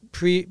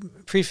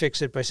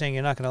prefix it by saying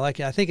you're not going to like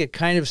it. I think it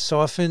kind of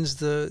softens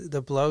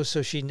the blow,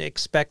 so she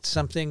expects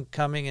something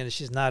coming and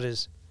she's not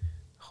as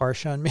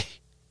harsh on me.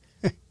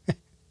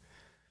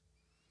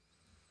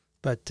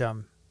 But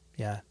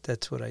yeah,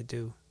 that's what I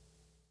do.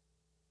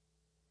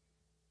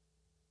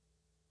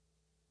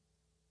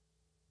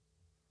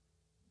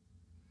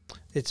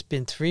 It's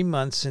been 3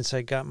 months since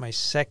I got my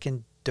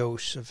second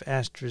dose of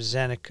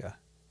AstraZeneca.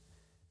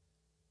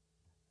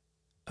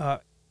 I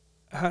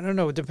don't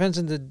know. It depends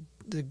on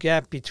the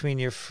gap between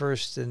your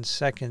first and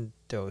second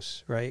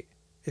dose, right?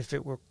 If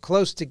it were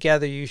close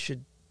together, you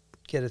should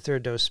get a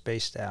third dose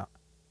spaced out.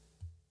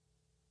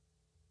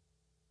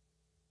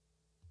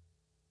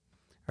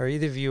 Are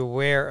either of you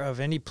aware of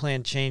any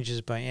planned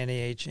changes by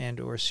NIH and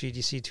or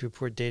CDC to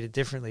report data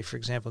differently? For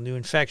example, new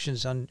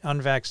infections,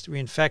 unvaxxed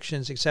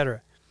reinfections,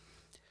 etc.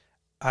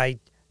 I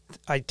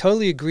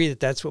totally agree that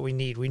that's what we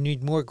need. We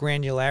need more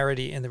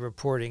granularity in the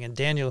reporting. And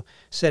Daniel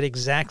said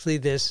exactly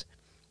this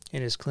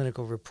in his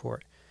clinical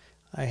report.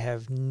 I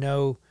have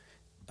no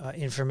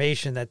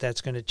information that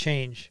that's going to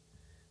change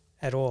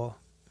at all.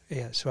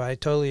 Yeah, so I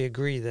totally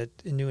agree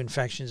that new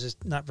infections is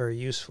not very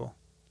useful.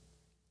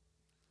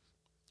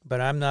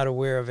 But I'm not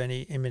aware of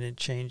any imminent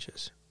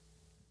changes.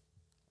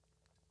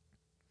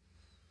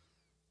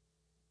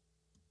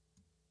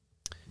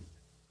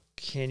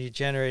 Can you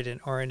generate an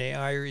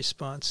RNAi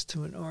response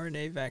to an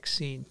RNA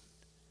vaccine?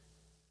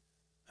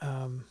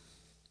 I'm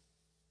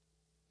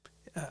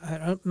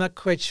not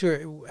quite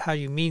sure how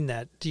you mean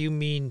that. Do you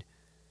mean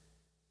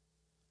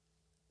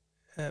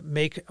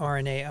make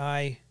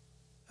RNAi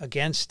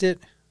against it?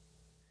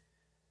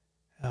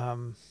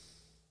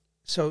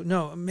 So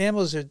no,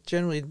 mammals are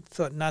generally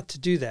thought not to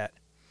do that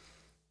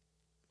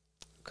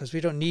because we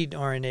don't need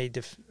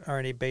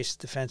RNA-based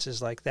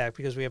defenses like that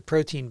because we have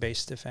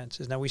protein-based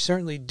defenses. Now, we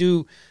certainly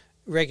do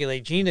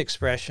regulate gene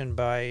expression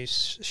by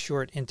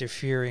short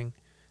interfering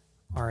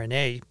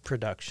RNA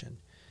production.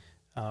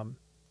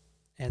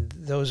 And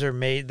those are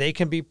made, they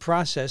can be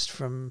processed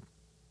from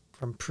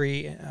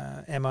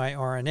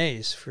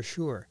pre-mRNAs for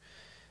sure.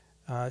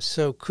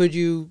 So could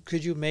you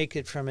make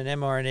it from an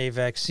mRNA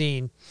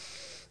vaccine?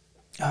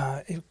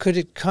 Could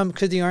the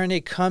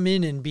RNA come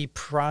in and be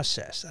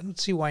processed? I don't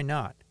see why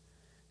not,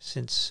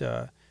 since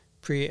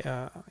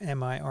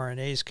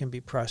pre-mRNAs can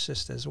be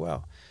processed as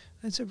well.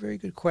 That's a very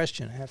good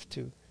question. I have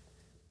to.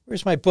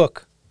 Where's my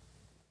book?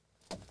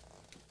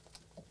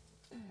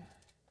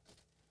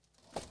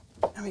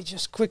 Let me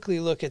just quickly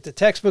look at the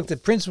textbook, The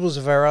Principles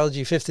of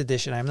Virology, 5th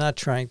edition. I'm not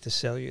trying to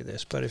sell you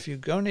this, but if you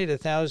donate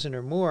 1,000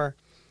 or more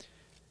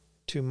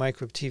to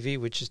Microbe TV,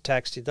 which is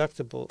tax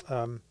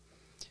deductible,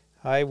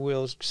 I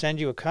will send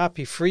you a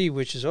copy free,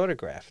 which is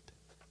autographed.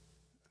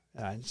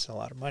 It's a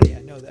lot of money,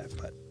 I know that,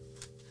 but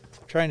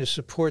I'm trying to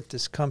support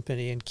this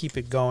company and keep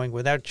it going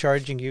without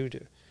charging you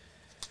to,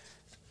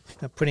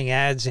 putting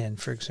ads in,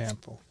 for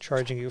example,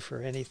 charging you for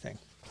anything.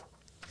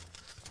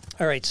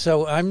 All right,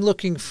 so I'm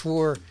looking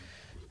for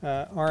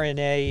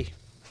RNA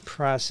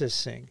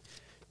processing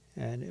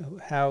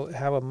and how a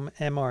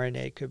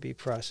mRNA could be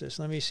processed.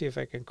 Let me see if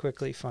I can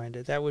quickly find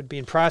it. That would be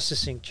in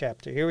processing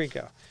chapter. Here we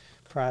go.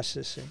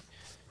 Processing.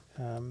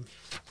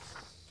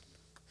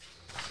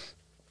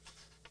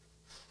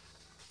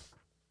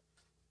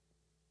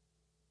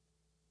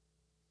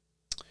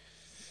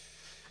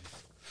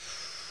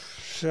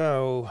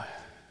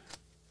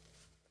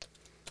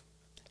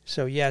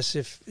 So yes,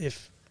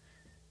 if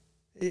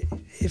the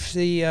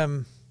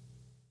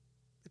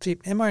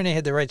mRNA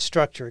had the right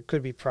structure, it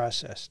could be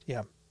processed.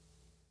 Yeah.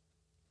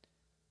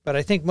 But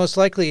I think most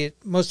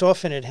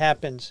often it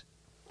happens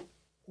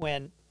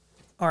when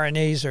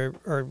RNAs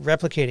are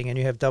replicating and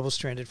you have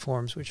double-stranded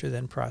forms, which are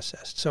then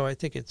processed. So I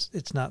think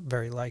it's not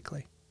very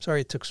likely.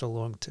 Sorry it took so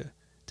long to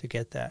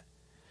get that.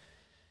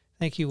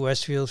 Thank you,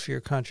 Westfield, for your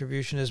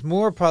contribution. As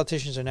more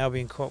politicians are now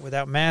being caught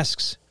without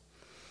masks,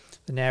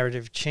 the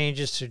narrative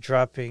changes to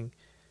dropping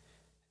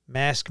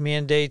mask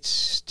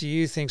mandates. Do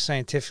you think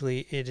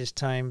scientifically it is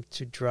time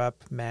to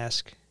drop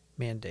mask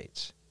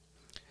mandates?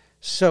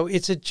 So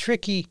it's a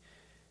tricky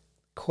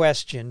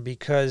question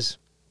because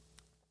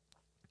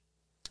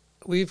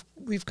we've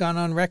gone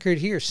on record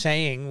here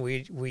saying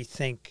we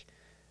think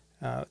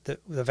the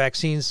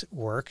vaccines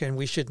work and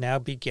we should now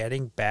be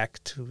getting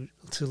back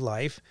to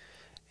life.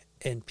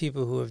 And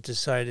people who have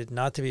decided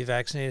not to be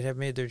vaccinated have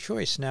made their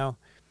choice. Now,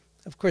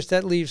 of course,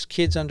 that leaves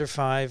kids under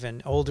 5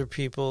 and older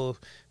people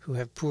who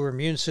have poor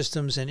immune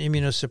systems and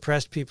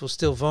immunosuppressed people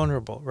still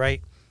vulnerable,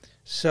 right?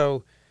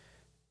 So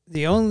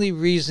the only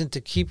reason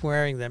to keep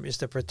wearing them is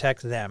to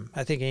protect them.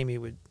 I think Amy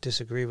would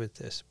disagree with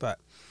this, but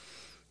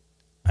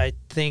I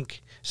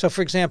think so.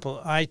 For example,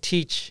 I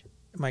teach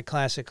my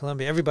class at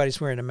Columbia.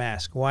 Everybody's wearing a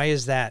mask. Why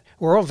is that?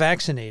 We're all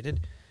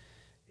vaccinated.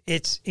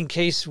 It's in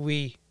case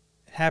we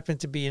happen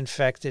to be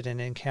infected and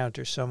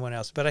encounter someone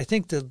else. But I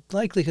think the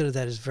likelihood of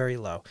that is very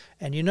low.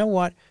 And you know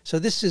what? So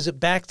this is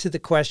back to the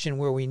question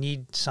where we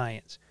need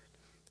science.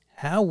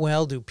 How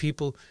well do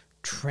people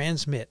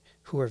transmit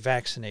who are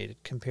vaccinated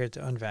compared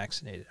to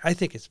unvaccinated. I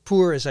think it's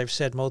poor, as I've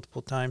said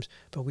multiple times,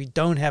 but we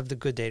don't have the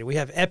good data. We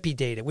have epi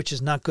data, which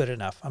is not good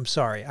enough. I'm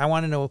sorry. I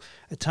want to know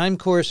a time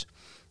course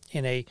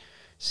in a,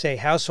 say,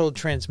 household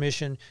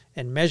transmission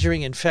and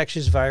measuring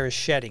infectious virus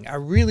shedding, a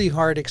really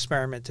hard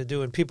experiment to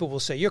do. And people will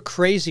say, you're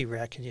crazy,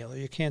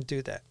 Racaniello. You can't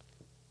do that.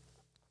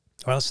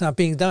 Well, it's not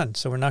being done,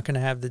 so we're not going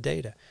to have the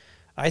data.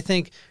 I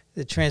think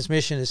the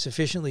transmission is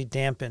sufficiently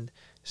dampened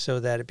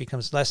so that it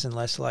becomes less and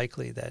less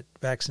likely that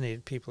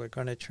vaccinated people are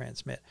going to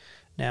transmit.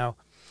 Now,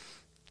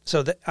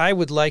 so that I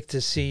would like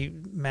to see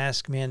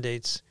mask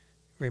mandates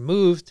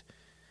removed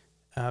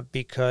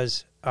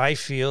because I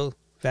feel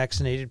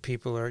vaccinated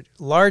people are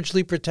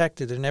largely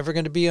protected. They're never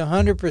going to be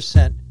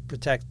 100%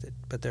 protected,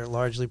 but they're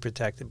largely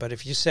protected. But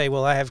if you say,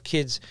 well, I have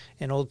kids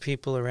and old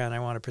people around I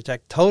want to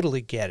protect,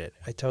 totally get it.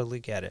 I totally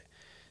get it.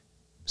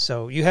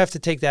 So you have to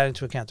take that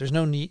into account. There's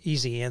no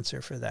easy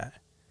answer for that.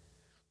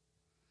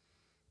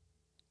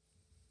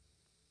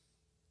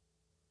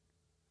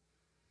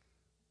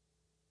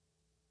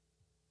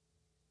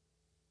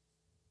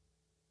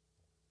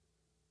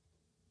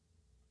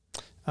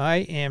 I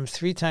am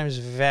 3 times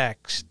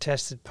vaxxed,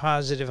 tested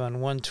positive on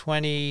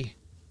 120.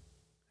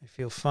 I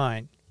feel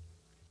fine.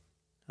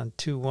 On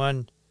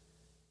 2-1,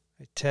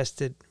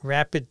 I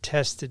rapid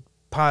tested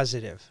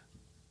positive.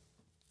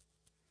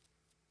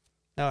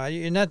 No,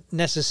 you're not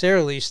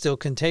necessarily still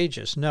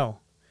contagious. No.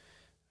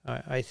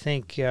 I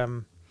think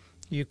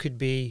you could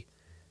be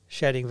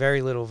shedding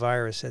very little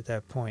virus at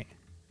that point.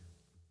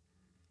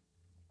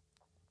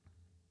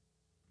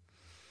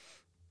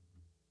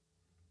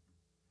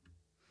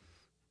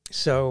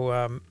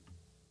 So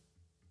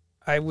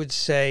I would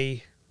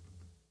say,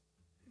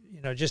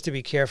 just to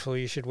be careful,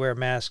 you should wear a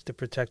mask to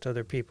protect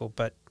other people.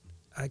 But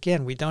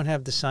again, we don't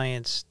have the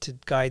science to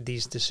guide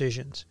these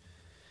decisions.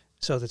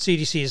 So the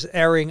CDC is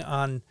erring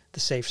on the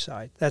safe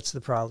side. That's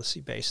the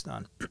policy based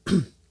on.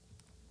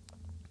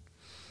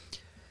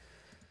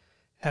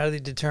 How do they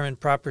determine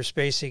proper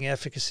spacing,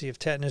 efficacy of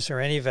tetanus or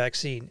any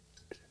vaccine?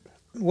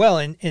 Well,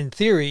 in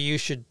theory, you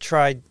should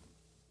try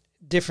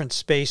different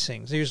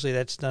spacings. Usually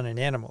that's done in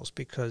animals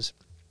because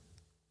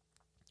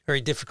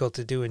very difficult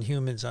to do in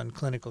humans on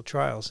clinical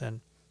trials.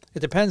 And it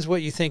depends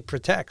what you think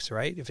protects,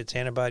 right? If it's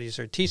antibodies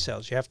or T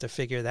cells, you have to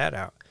figure that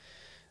out.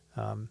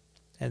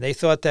 And they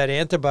thought that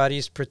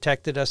antibodies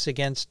protected us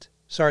against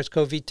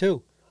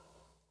SARS-CoV-2.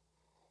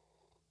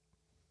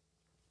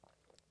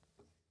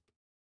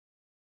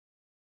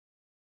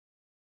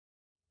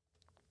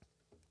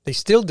 They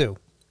still do.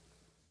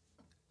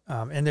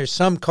 And there's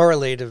some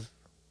correlative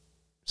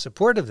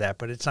support of that,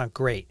 but it's not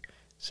great.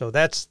 So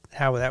that's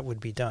how that would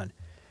be done.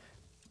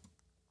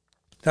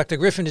 Dr.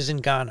 Griffin is in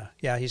Ghana.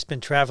 Yeah, he's been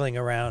traveling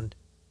around.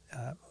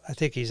 I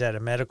think he's at a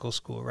medical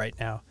school right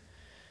now.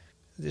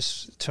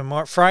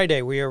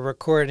 Friday, we are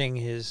recording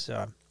his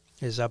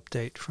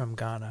update from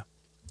Ghana.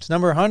 It's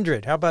number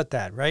 100. How about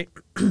that, right?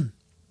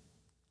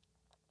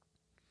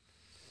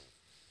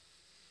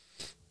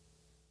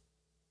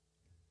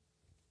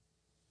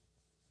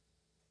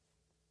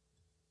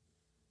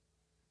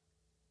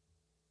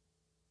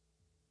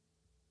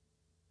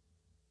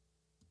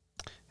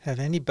 Have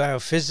any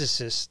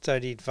biophysicists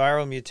studied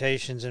viral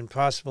mutations and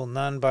possible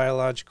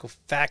non-biological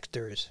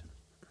factors?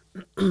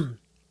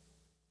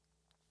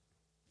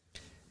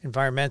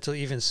 Environmental,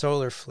 even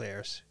solar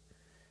flares?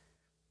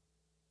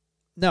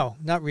 No,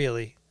 not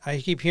really. I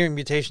keep hearing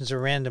mutations are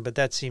random, but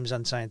that seems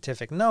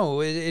unscientific.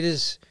 No, it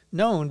is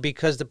known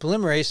because the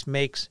polymerase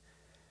makes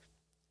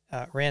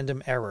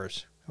random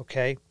errors,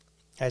 okay,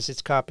 as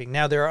it's copying.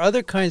 Now, there are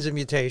other kinds of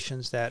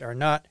mutations that are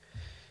not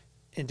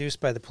induced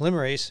by the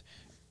polymerase,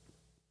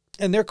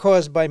 and they're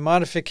caused by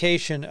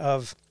modification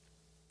of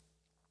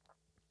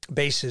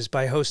bases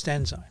by host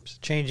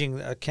enzymes, changing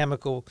a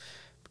chemical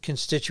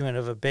constituent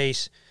of a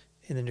base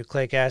in the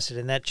nucleic acid,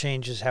 and that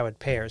changes how it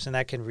pairs, and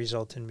that can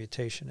result in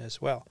mutation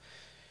as well.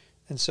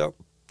 And so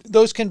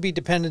those can be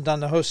dependent on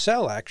the host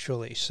cell,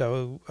 actually.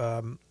 So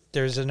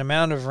there's an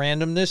amount of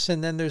randomness,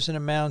 and then there's an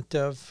amount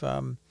of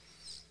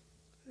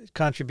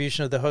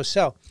contribution of the host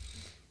cell.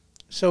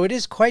 So it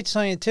is quite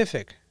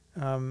scientific.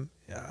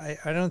 I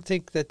don't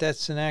think that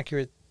that's an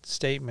accurate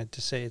statement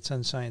to say it's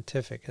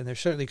unscientific. And there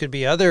certainly could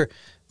be other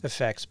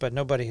effects, but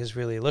nobody has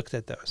really looked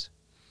at those.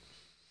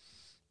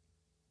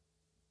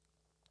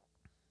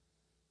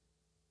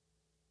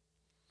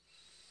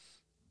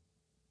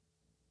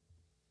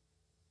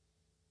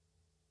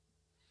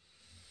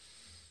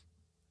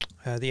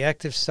 The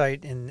active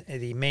site in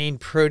the main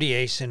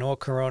protease in all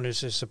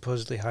coronas is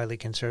supposedly highly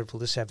conserved. Will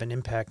this have an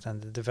impact on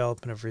the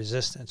development of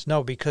resistance?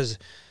 No, because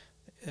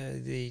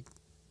the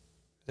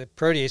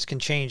protease can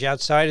change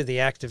outside of the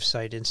active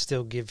site and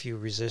still give you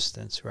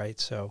resistance, right?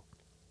 So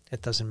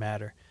it doesn't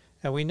matter.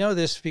 And we know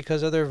this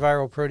because other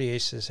viral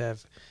proteases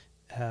have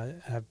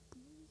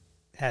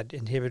had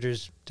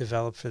inhibitors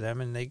developed for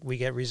them, and we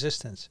get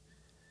resistance.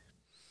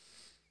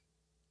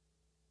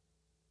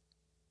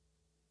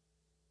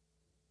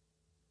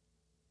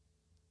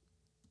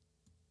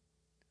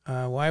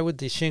 Why would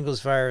the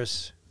shingles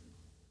virus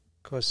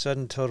cause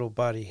sudden total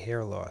body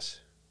hair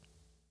loss?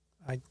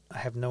 I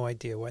have no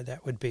idea why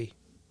that would be.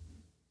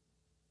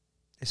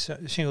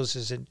 Shingles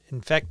is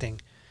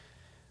infecting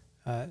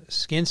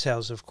skin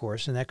cells, of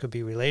course, and that could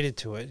be related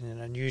to it in an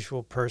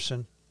unusual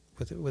person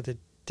with a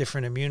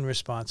different immune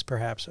response,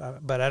 perhaps.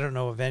 But I don't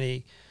know of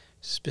any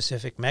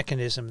specific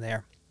mechanism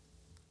there.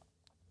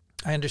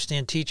 I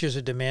understand teachers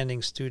are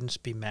demanding students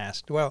be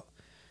masked. Well,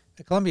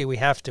 at Columbia, we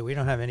have to. We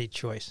don't have any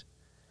choice.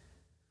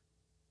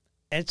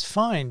 It's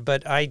fine,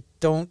 but I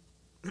don't...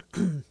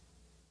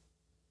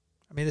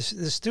 I mean, the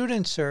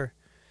students are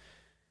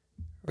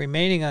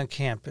remaining on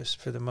campus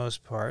for the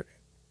most part.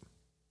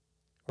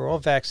 We're all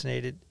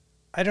vaccinated.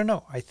 I don't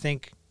know. I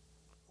think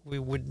we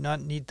would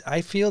not need...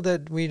 I feel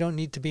that we don't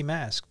need to be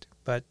masked,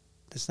 but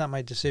that's not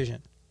my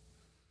decision.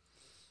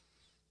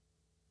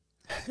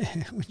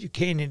 Would you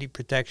gain any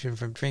protection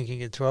from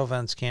drinking a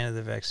 12-ounce can of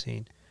the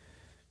vaccine?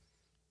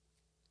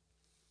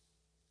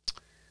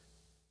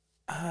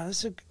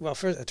 Well,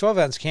 first, a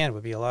 12-ounce can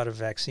would be a lot of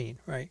vaccine,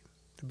 right?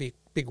 It would be a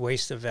big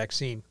waste of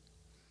vaccine.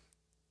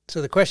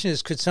 So the question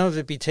is, could some of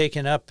it be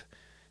taken up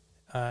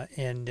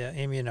and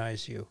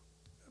immunize you?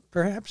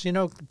 Perhaps,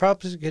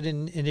 probably could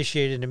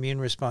initiate an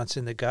immune response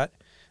in the gut.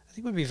 I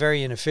think it would be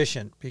very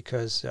inefficient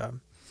because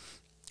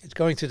it's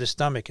going through the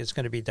stomach. It's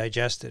going to be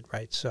digested,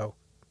 right? So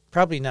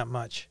probably not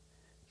much.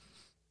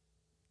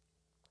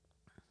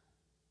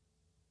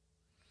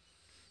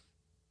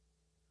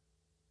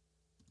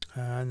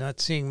 Not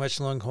seeing much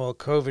long-haul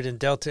COVID and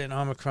Delta and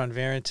Omicron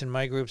variants in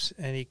my groups.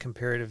 Any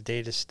comparative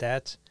data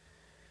stats?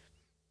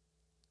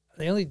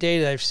 The only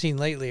data I've seen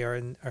lately are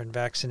in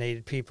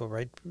vaccinated people,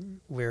 right,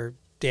 where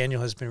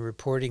Daniel has been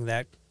reporting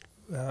that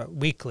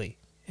weekly,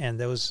 and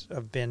those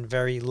have been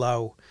very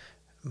low.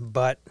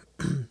 But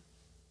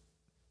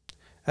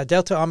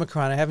Delta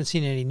Omicron, I haven't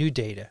seen any new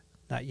data,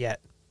 not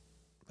yet.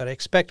 But I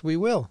expect we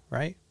will,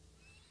 right?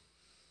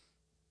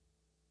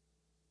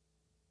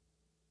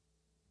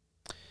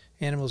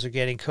 Animals are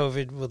getting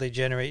COVID. Will they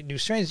generate new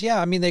strains? Yeah,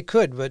 I mean, they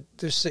could. But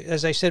there's,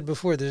 as I said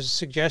before, there's a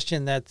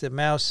suggestion that the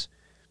mouse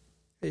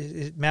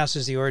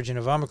is the origin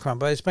of Omicron,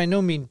 but it's by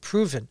no means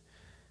proven.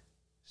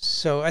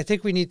 So I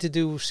think we need to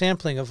do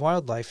sampling of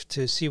wildlife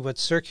to see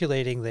what's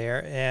circulating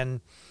there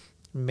and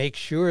make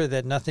sure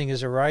that nothing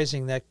is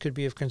arising that could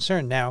be of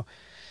concern. Now,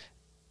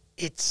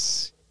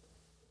 it's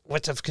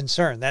what's of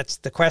concern? That's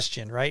the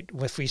question, right?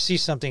 If we see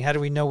something, how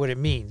do we know what it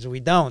means? We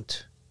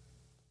don't.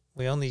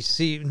 We only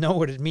know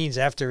what it means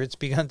after it's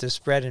begun to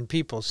spread in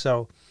people.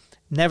 So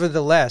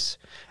nevertheless,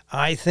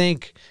 I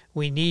think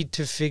we need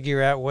to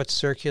figure out what's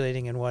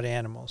circulating in what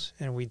animals,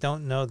 and we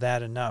don't know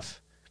that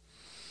enough.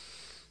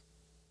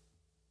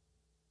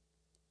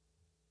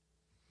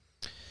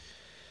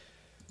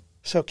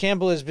 So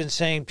Campbell has been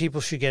saying people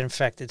should get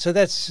infected. So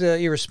that's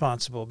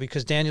irresponsible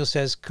because Daniel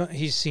says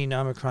he's seen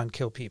Omicron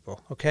kill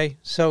people. Okay?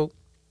 So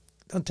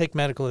don't take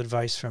medical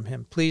advice from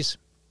him, please.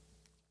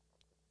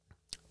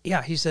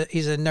 Yeah, he's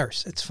a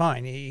nurse. It's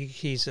fine.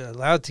 He's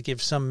allowed to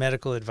give some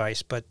medical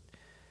advice, but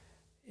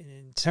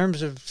in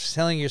terms of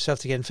telling yourself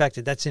to get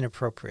infected, that's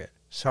inappropriate.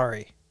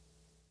 Sorry.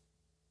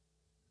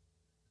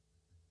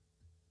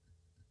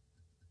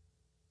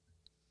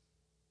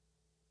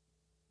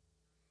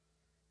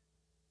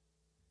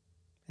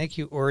 Thank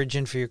you,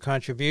 Origin, for your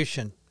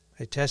contribution.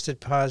 I tested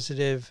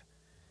positive.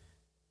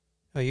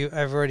 Oh,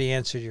 I've already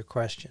answered your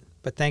question,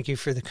 but thank you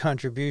for the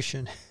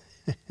contribution.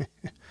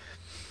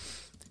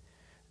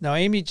 No,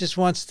 Amy just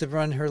wants to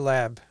run her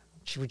lab.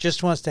 She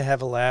just wants to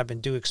have a lab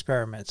and do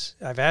experiments.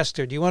 I've asked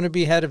her, do you want to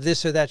be head of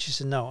this or that? She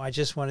said, no, I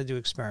just want to do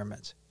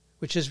experiments,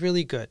 which is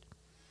really good.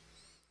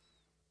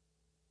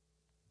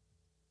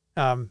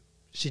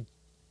 She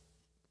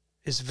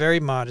is very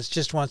modest,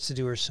 just wants to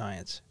do her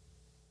science,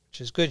 which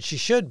is good. She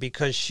should,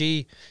 because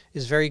she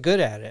is very good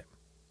at it.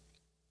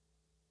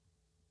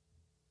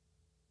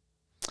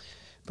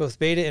 Both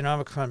Beta and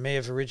Omicron may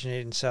have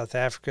originated in South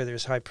Africa.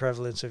 There's high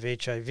prevalence of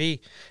HIV.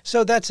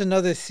 So that's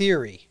another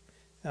theory,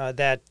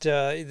 that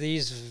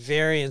these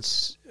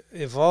variants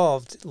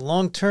evolved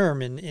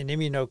long-term in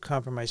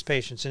immunocompromised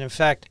patients. And in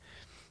fact,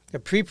 a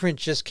preprint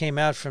just came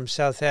out from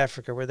South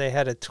Africa where they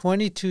had a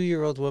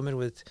 22-year-old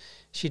woman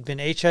she'd been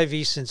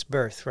HIV since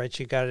birth, right?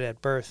 She got it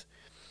at birth.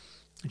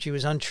 And she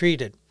was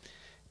untreated.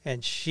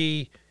 And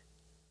she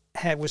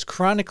was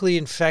chronically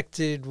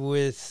infected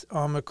with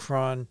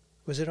Omicron.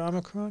 Was it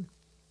Omicron?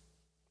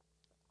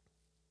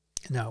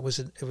 No,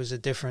 it was a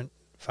different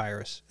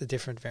virus, a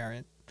different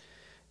variant.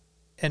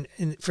 And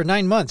for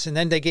 9 months, and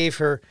then they gave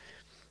her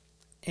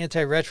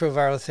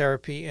antiretroviral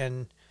therapy,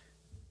 and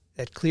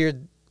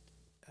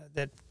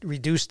that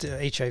reduced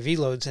HIV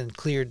loads and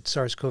cleared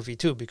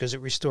SARS-CoV-2 because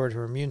it restored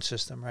her immune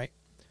system, right?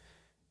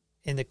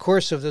 In the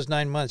course of those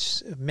 9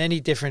 months,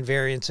 many different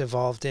variants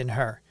evolved in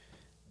her.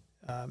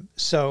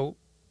 So,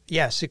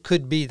 yes, it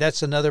could be.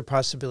 That's another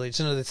possibility.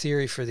 It's another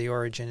theory for the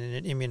origin in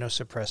an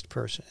immunosuppressed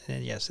person.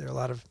 And yes, there are a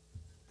lot of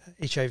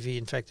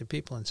HIV-infected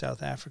people in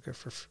South Africa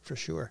for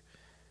sure.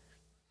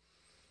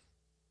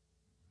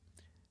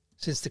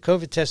 Since the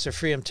COVID tests are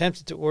free, I'm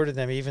tempted to order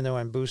them even though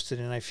I'm boosted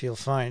and I feel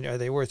fine. Are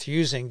they worth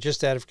using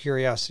just out of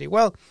curiosity?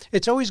 Well,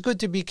 it's always good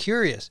to be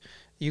curious.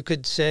 You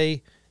could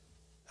say,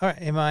 all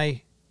right, am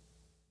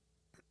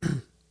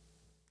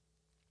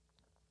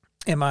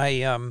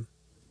I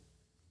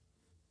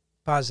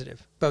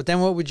positive? But then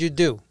what would you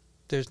do?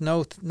 There's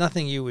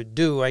nothing you would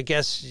do. I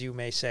guess you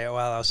may say, oh,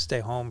 well, I'll stay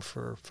home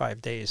for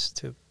 5 days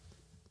to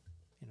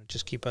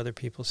just keep other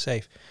people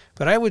safe.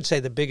 But I would say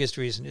the biggest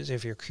reason is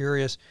if you're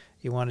curious,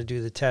 you want to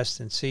do the test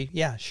and see,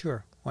 yeah,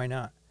 sure, why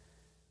not?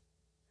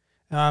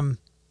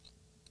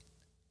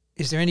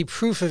 Is there any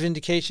proof of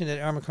indication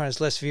that Omicron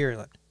is less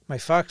virulent? My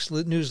Fox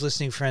News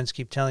listening friends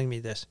keep telling me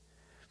this.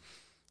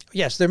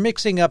 Yes, they're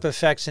mixing up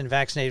effects in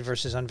vaccinated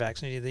versus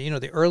unvaccinated.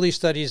 The early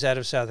studies out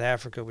of South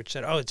Africa, which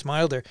said, oh, it's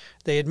milder,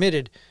 they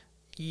admitted,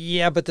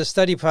 yeah, but the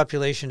study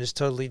population is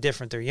totally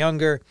different. They're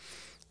younger,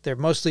 they're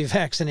mostly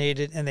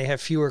vaccinated, and they have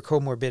fewer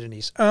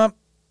comorbidities.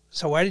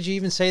 So why did you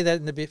even say that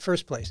in the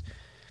first place?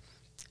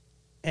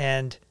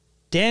 And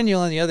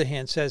Daniel, on the other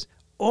hand, says,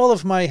 all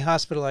of my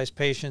hospitalized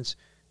patients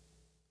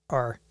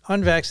are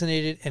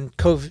unvaccinated and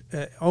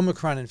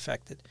Omicron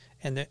infected.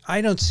 And I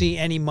don't see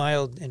any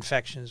mild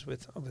infections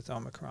with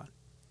Omicron.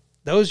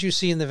 Those you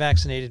see in the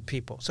vaccinated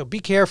people. So be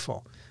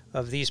careful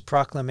of these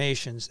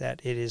proclamations that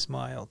it is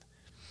mild.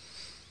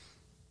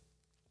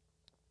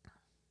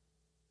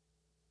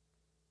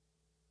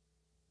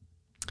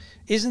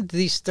 Isn't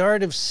the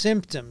start of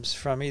symptoms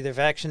from either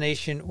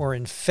vaccination or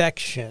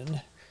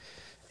infection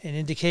an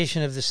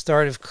indication of the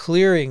start of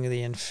clearing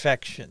the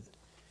infection?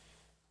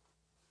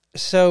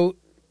 So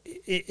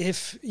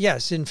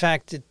yes, in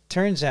fact, it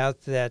turns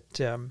out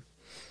that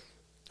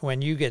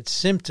when you get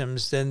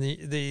symptoms, then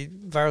the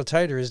viral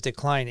titer is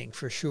declining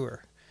for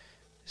sure.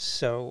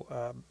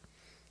 So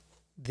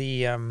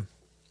and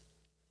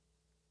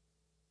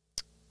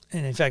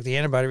in fact, the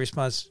antibody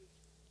response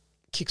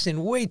kicks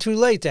in way too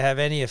late to have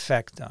any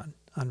effect on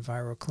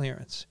viral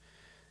clearance.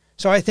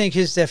 So I think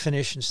his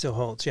definition still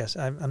holds. Yes,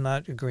 I'm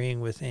not agreeing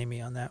with Amy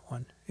on that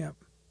one. Yep.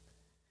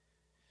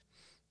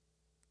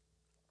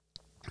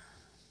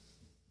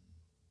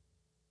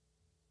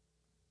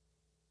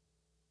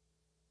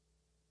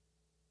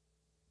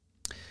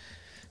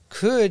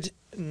 Could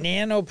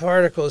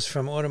nanoparticles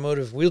from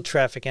automotive wheel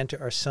traffic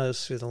enter our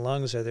cells through the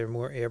lungs? Are there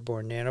more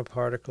airborne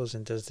nanoparticles,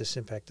 and does this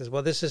impact us?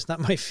 Well, this is not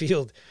my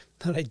field,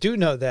 but I do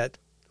know that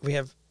we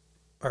have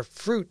our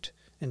fruit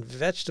and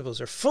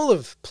vegetables are full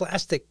of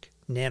plastic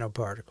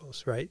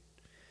nanoparticles, right?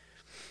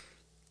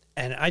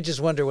 And I just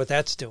wonder what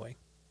that's doing.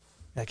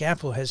 Like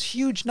Apple has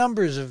huge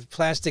numbers of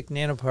plastic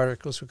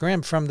nanoparticles per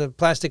gram from the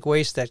plastic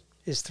waste that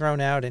is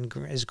thrown out and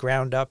is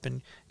ground up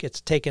and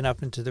gets taken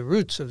up into the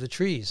roots of the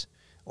trees.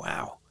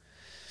 Wow.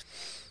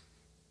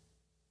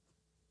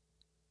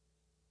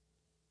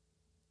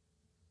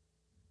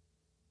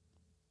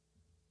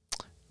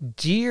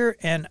 Deer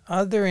and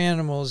other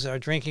animals are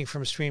drinking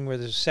from a stream where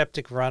there's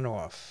septic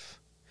runoff.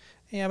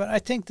 Yeah, but I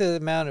think the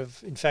amount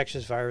of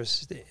infectious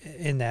virus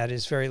in that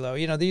is very low.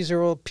 These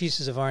are all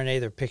pieces of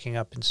RNA they're picking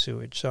up in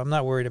sewage, so I'm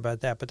not worried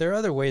about that. But there are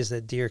other ways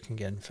that deer can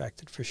get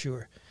infected, for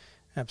sure.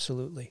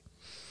 Absolutely.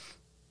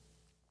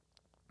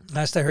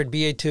 Last I heard,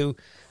 BA2,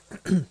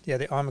 yeah,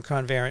 the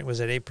Omicron variant was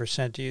at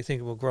 8%. Do you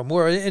think it will grow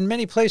more? In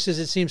many places,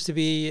 it seems to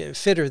be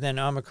fitter than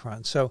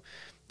Omicron. So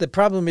the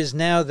problem is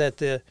now that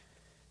the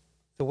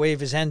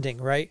wave is ending,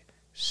 right?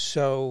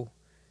 So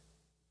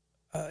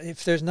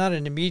if there's not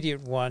an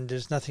immediate one,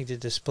 there's nothing to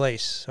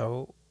displace.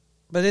 So,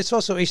 but it's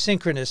also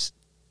asynchronous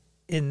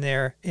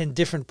in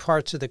different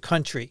parts of the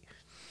country.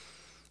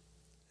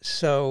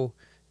 So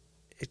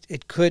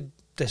it could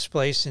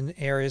displace in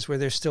areas where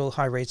there's still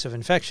high rates of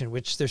infection,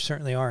 which there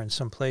certainly are in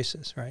some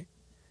places, right?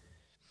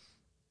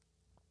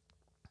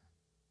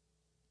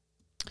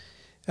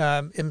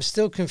 I'm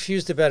still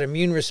confused about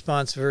immune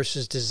response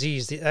versus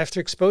disease. After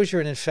exposure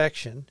and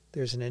infection,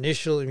 there's an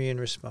initial immune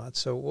response.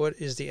 So what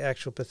is the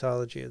actual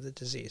pathology of the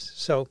disease?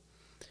 So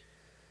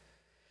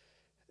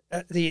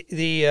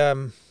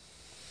the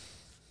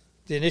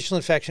initial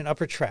infection,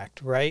 upper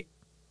tract, right?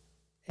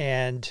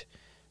 And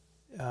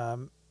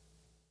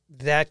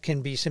that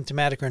can be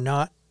symptomatic or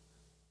not.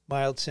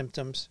 Mild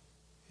symptoms,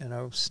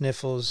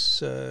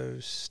 sniffles,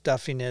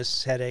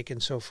 stuffiness, headache,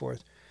 and so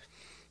forth.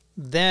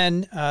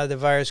 Then the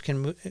virus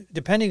can,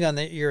 depending on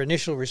your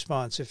initial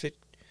response, if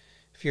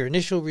your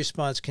initial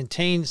response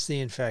contains the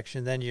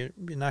infection, then you're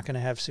not going to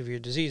have severe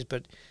disease.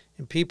 But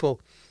in people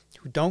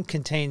who don't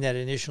contain that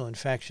initial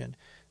infection,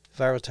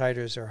 viral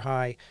titers are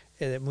high,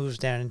 and it moves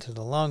down into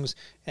the lungs,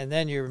 and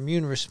then your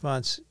immune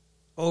response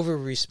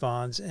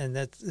over-responds, and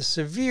that the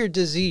severe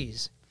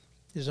disease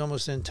is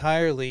almost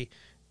entirely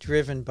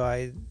driven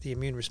by the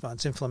immune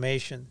response,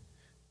 inflammation,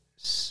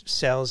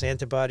 cells,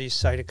 antibodies,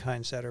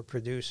 cytokines that are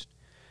produced.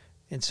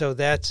 And so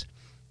that's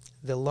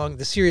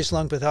the serious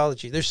lung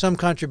pathology. There's some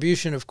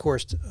contribution, of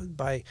course,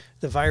 by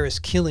the virus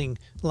killing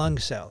lung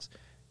cells.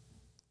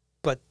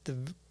 But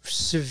the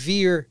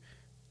severe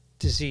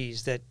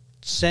disease that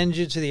sends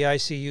you to the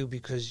ICU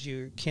because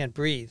you can't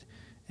breathe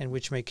and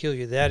which may kill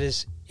you, that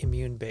is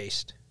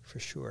immune-based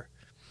for sure.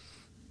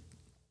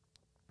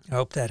 I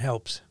hope that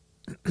helps.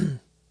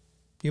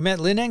 You met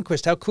Lynn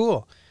Enquist. How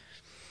cool.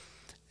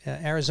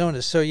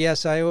 Arizona. So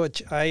yes, Lynn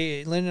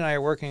and I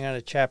are working on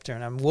a chapter,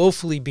 and I'm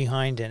woefully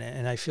behind in it,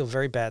 and I feel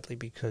very badly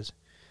because,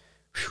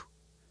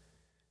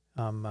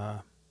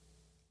 I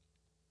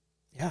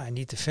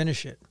need to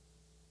finish it.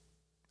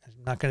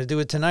 I'm not going to do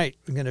it tonight.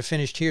 I'm going to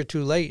finish here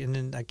too late, and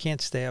then I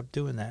can't stay up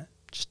doing that.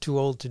 Just too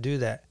old to do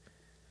that.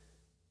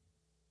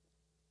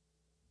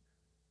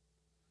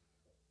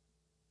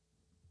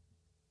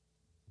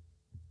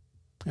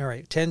 All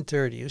right,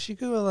 10:30. We should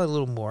go a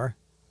little more,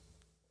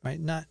 right?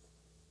 Not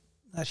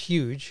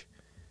huge.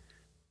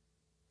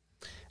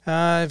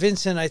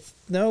 Vincent, I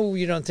know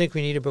you don't think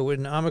we need it, but would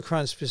an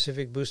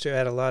Omicron-specific booster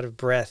add a lot of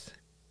breadth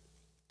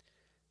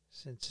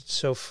since it's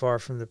so far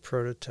from the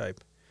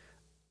prototype?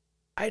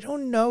 I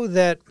don't know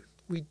that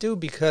we do,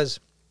 because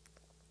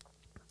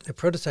the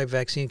prototype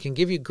vaccine can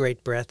give you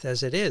great breadth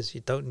as it is. You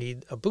don't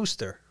need a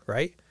booster,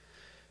 right?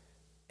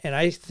 And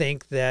I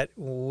think that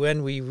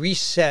when we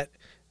reset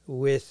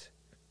with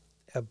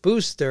a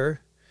booster,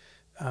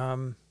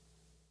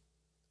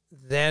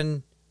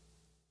 then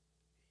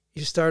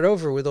you start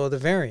over with all the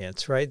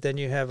variants, right? Then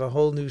you have a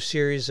whole new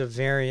series of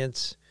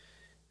variants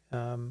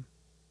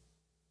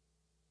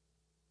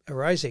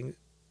arising.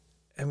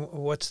 And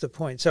what's the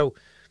point? So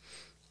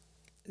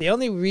the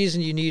only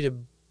reason you need a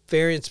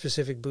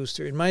variant-specific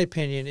booster, in my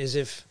opinion, is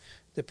if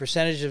the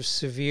percentage of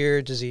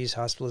severe disease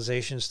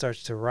hospitalization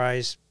starts to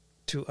rise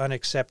to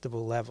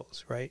unacceptable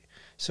levels, right?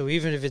 So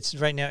even if it's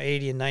right now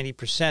 80 and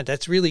 90%,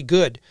 that's really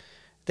good.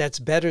 That's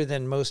better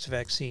than most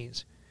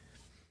vaccines.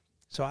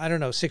 So I don't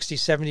know, 60,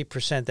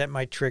 70%, that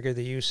might trigger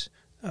the use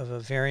of a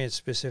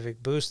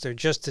variant-specific booster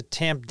just to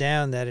tamp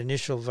down that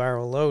initial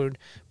viral load.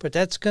 But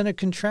that's going to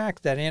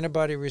contract. That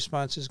antibody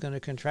response is going to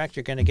contract.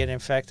 You're going to get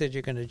infected.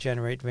 You're going to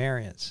generate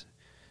variants.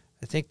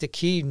 I think the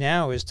key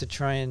now is to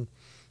try and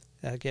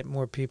get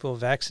more people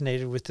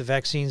vaccinated with the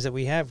vaccines that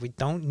we have. We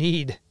don't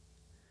need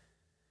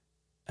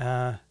we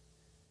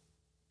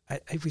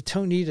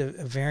don't need a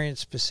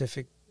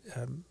variant-specific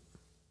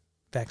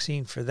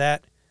vaccine for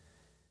that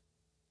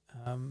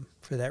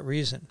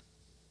reason.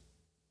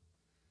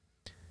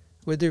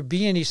 Would there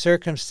be any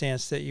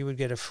circumstance that you would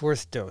get a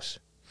fourth dose?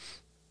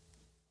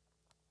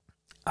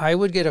 I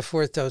would get a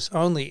fourth dose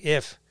only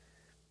if,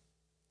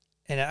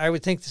 and I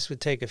would think this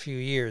would take a few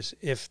years,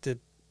 if the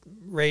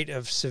rate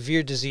of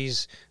severe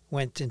disease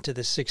went into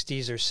the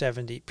 60s or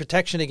 70,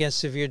 protection against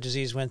severe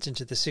disease went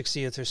into the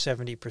 60th or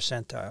 70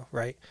 percentile,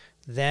 right?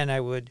 Then I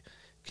would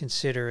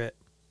consider it.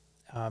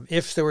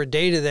 If there were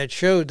data that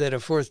showed that a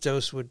fourth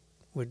dose would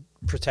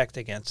protect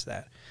against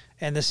that.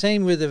 And the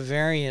same with a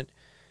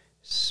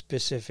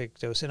variant-specific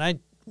dose. And I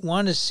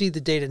want to see the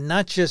data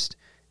not just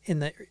in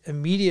the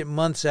immediate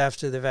months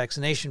after the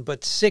vaccination,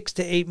 but 6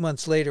 to 8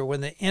 months later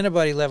when the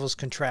antibody levels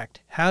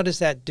contract. How does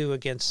that do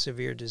against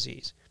severe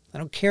disease? I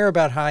don't care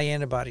about high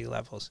antibody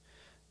levels.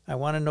 I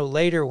want to know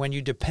later, when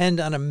you depend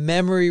on a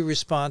memory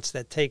response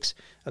that takes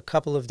a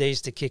couple of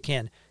days to kick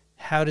in,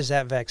 how does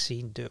that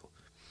vaccine do?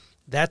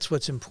 That's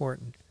what's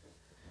important.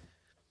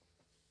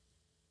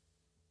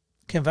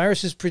 Can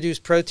viruses produce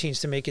proteins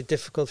to make it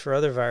difficult for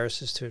other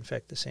viruses to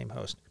infect the same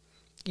host?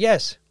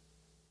 Yes.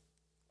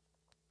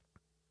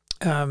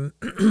 They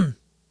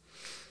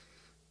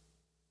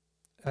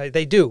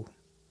do.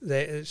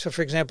 So,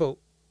 for example,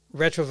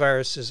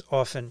 retroviruses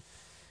often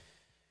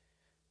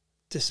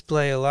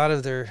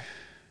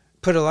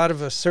put a lot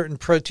of a certain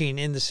protein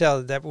in the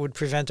cell that would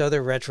prevent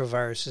other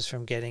retroviruses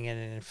from getting in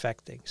and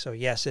infecting. So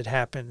yes, it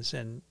happens,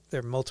 and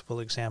there are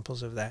multiple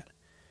examples of that.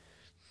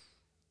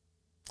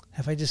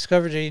 Have I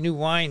discovered any new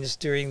wines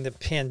during the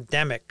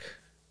pandemic?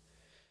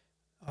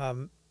 I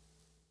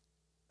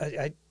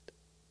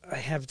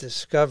have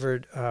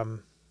discovered. I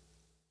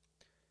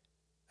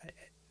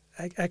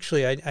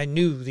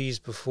knew these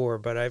before,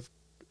 but I've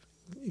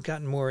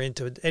gotten more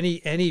into it.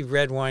 Any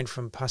red wine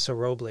from Paso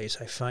Robles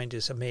I find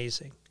is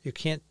amazing. You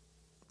can't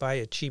buy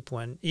a cheap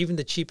one. Even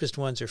the cheapest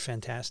ones are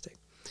fantastic.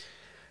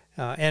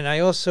 And I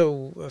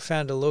also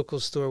found a local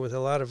store with a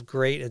lot of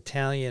great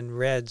Italian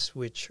reds,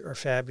 which are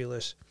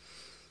fabulous.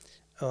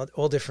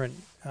 All different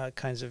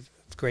kinds of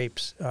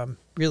grapes.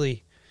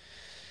 Really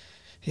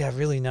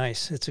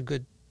nice. It's a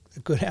good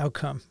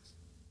outcome.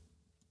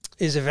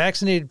 Is a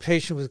vaccinated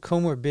patient with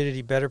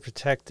comorbidity better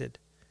protected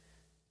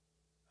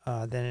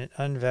than an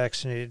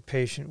unvaccinated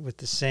patient with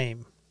the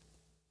same?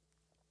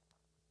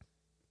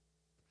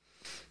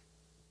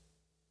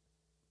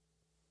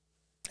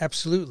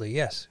 Absolutely,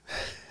 yes.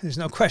 There's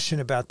no question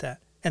about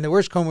that. And the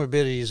worst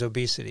comorbidity is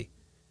obesity.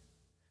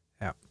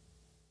 Yeah.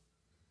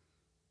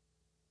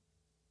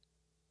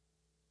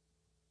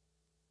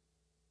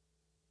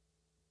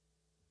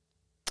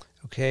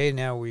 Okay,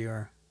 now we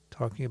are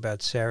talking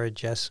about Sarah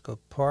Jessica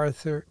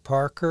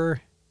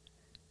Parker.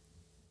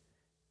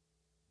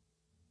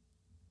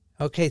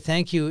 Okay,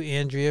 thank you,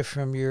 Andrea,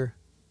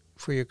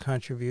 for your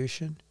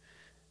contribution.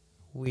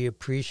 We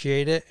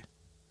appreciate it.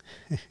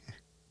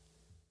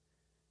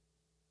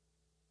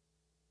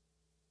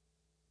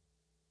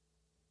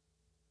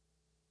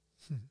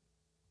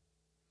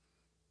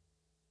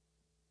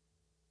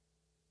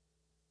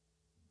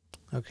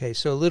 Okay,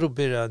 so a little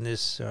bit on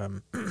this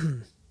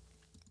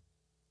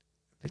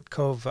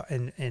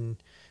in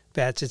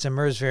bats, it's a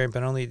MERS variant,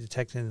 but only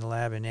detected in the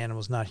lab in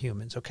animals, not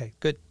humans. Okay,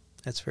 good.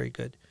 That's very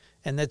good.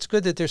 And that's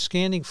good that they're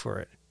scanning for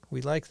it.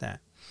 We like that.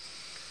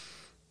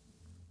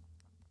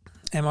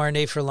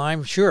 mRNA for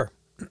Lyme, sure.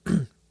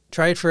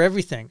 Try it for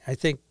everything. I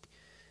think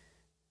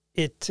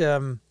it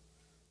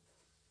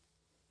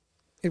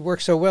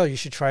works so well, you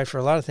should try it for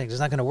a lot of things. It's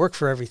not going to work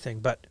for everything,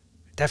 but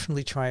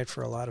definitely try it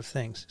for a lot of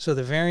things. So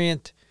the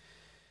variant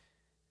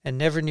and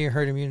never near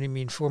herd immunity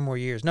mean 4 more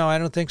years. No, I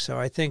don't think so.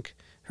 I think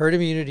herd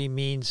immunity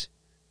means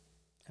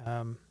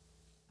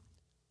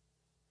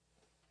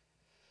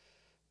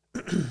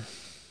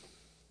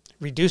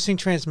reducing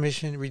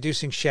transmission,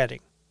 reducing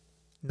shedding,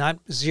 not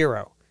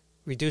zero.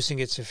 Reducing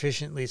it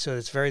sufficiently so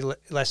it's very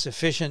less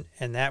efficient,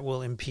 and that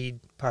will impede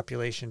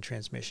population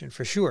transmission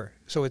for sure.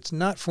 So it's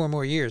not 4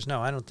 more years.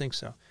 No, I don't think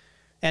so.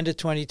 End of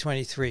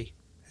 2023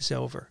 is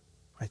over,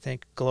 I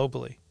think,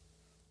 globally.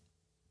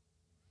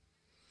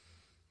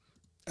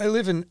 I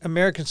live in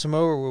American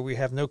Samoa where we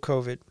have no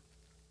COVID.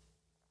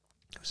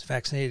 I was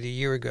vaccinated a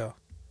year ago.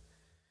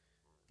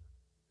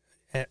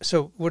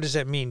 So what does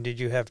that mean? Did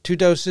you have 2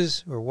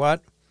 doses or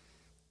what?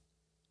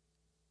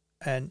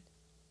 And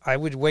I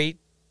would wait.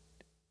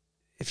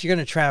 If you're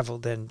going to travel,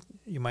 then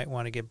you might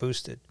want to get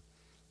boosted.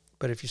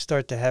 But if you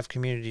start to have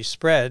community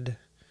spread,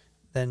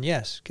 then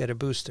yes, get a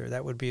booster.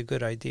 That would be a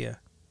good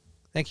idea.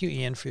 Thank you,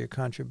 Ian, for your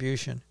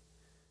contribution.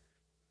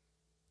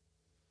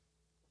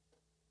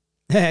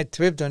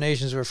 TWIB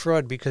donations were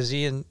fraud because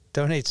Ian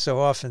donates so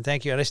often.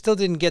 Thank you. And I still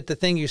didn't get the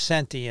thing you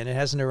sent, Ian. It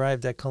hasn't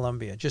arrived at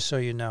Columbia, just so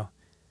you know.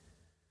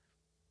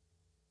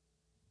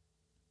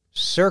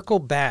 Circle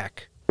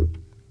back.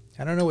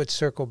 I don't know what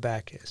circle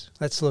back is.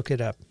 Let's look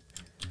it up.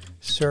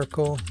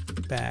 Circle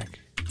back.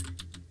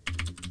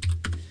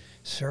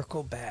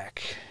 Circle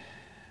back.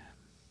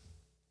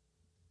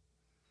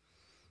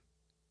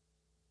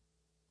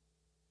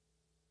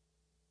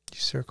 You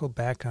circle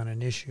back on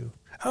an issue.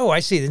 Oh, I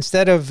see.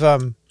 Instead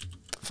of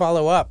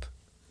follow up.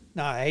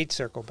 No, I hate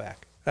circle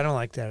back. I don't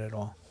like that at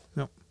all.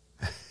 No.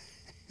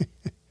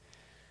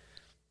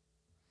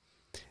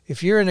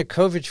 If you're in a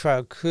COVID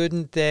trial,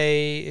 couldn't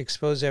they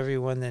expose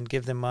everyone, then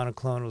give them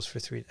monoclonals for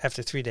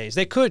after 3 days?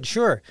 They could,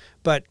 sure,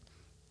 but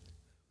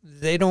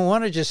they don't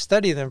want to just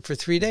study them for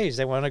 3 days.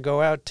 They want to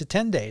go out to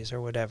 10 days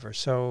or whatever.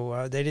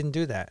 So they didn't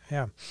do that.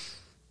 Yeah.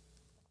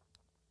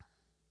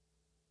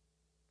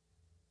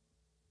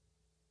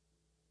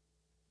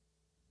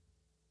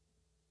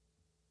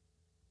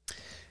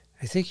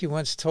 I think you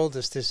once told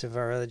us this at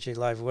Virology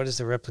Live. What is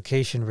the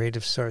replication rate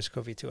of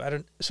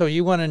SARS-CoV-2? So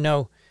you want to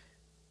know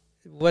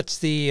what's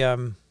the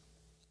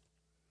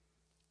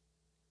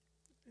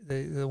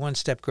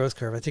one-step growth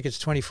curve? I think it's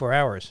 24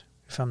 hours,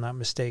 if I'm not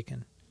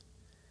mistaken.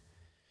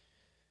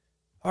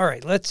 All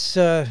right, let's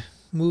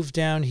move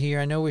down here.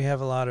 I know we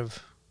have a lot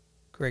of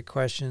great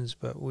questions,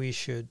 but we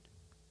should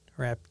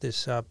wrap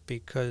this up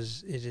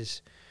because it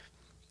is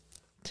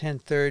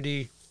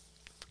 10:30.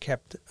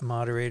 Kept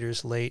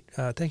moderators late.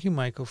 Thank you,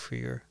 Michael, for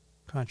your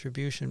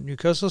contribution.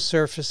 Mucosal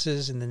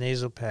surfaces in the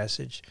nasal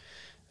passage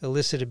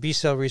elicit a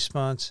B-cell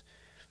response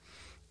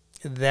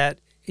that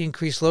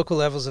increase local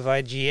levels of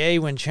IgA.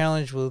 When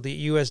challenged, will the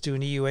U.S. do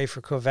an EUA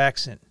for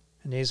Covaxin,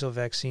 a nasal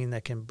vaccine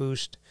that can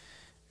boost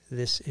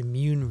this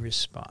immune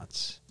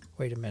response?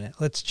 Wait a minute.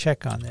 Let's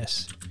check on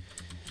this.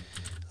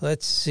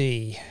 Let's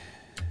see.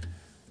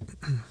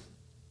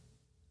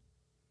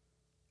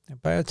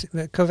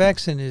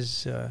 Covaxin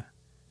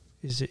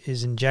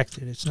is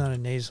injected. It's not a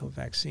nasal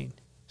vaccine.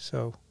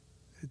 So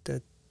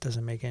that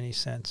doesn't make any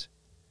sense.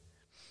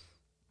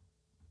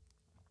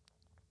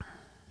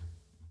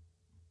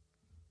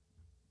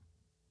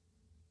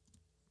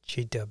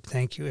 G-Dub,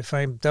 thank you. If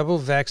I'm double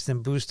vaxxed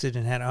and boosted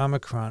and had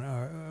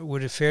Omicron,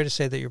 would it fair to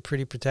say that you're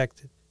pretty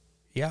protected?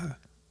 Yeah.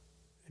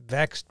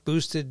 Vaxxed,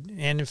 boosted,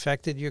 and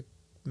infected, you're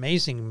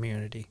amazing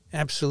immunity.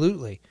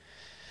 Absolutely.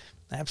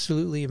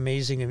 Absolutely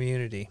amazing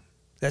immunity.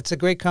 That's a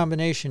great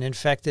combination,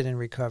 infected and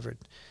recovered.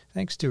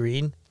 Thanks,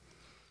 Doreen,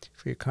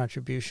 for your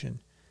contribution.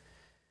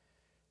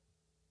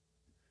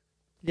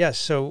 Yes,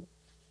 so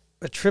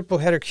a triple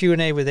header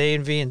Q&A with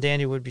A&V and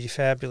Daniel would be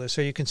fabulous.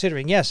 So you're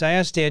considering? Yes, I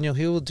asked Daniel.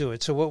 He will do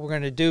it. So what we're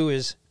going to do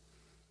is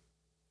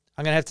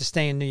I'm going to have to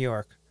stay in New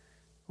York.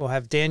 We'll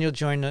have Daniel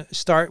join.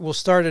 We'll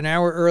start an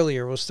hour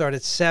earlier. We'll start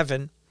at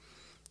 7.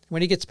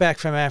 When he gets back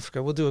from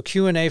Africa, we'll do a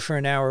Q&A for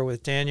an hour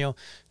with Daniel.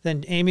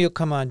 Then Amy will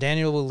come on.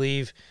 Daniel will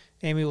leave.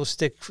 Amy will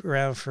stick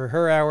around for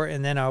her hour,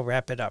 and then I'll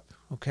wrap it up,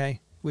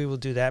 okay? We will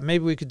do that.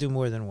 Maybe we could do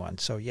more than one.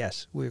 So,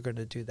 yes, we're going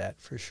to do that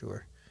for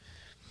sure.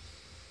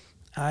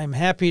 I'm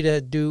happy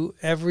to do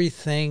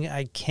everything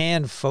I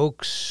can,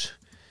 folks.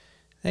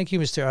 Thank you,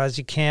 Mr.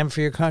 Ozzy Cam,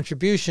 for your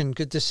contribution.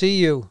 Good to see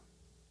you.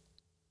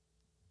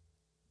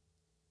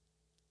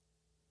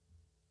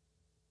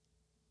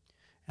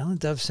 Alan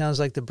Dove sounds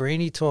like the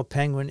brainy tall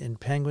penguin in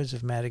Penguins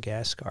of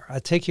Madagascar. I'll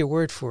take your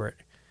word for it.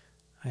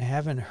 I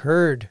haven't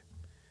heard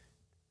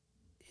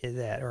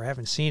that or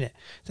haven't seen it.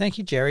 Thank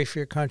you, Jerry, for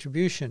your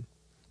contribution.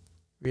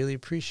 Really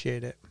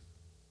appreciate it.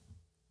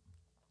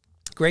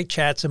 Great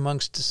chats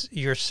amongst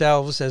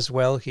yourselves as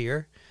well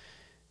here.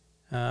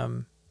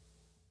 I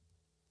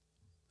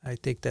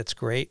think that's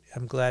great.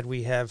 I'm glad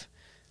we have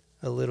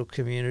a little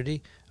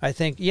community. I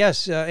think,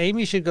 yes,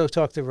 Amy should go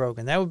talk to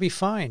Rogan. That would be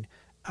fine.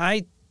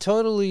 I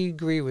totally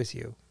agree with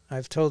you.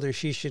 I've told her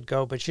she should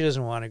go, but she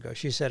doesn't want to go.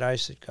 She said I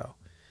should go.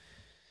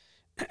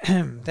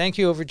 Thank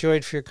you,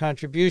 Overjoyed, for your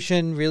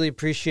contribution. Really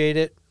appreciate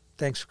it.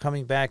 Thanks for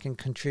coming back and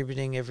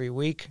contributing every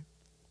week.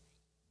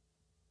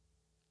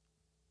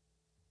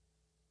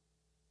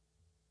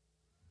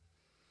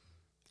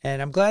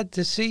 And I'm glad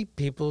to see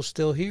people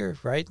still here,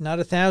 right? Not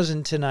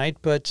 1,000 tonight,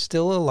 but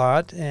still a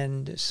lot.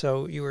 And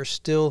so you are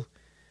still,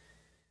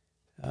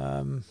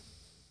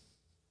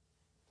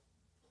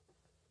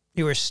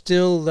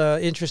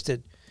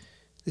 interested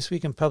this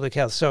week in public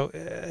health. So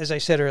as I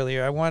said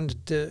earlier, I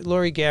wanted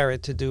Lori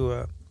Garrett to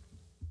do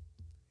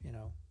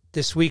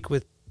this week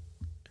with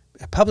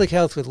public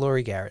health with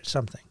Lori Garrett,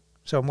 something.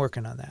 So I'm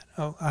working on that.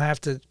 Oh, I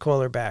have to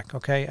call her back.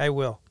 Okay. I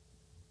will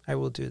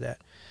do that.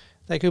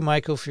 Thank you,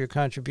 Michael, for your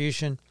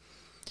contribution.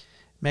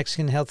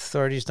 Mexican health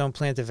authorities don't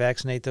plan to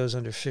vaccinate those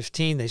under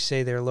 15. They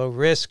say they're low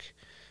risk.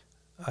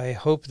 I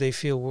hope they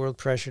feel world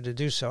pressure to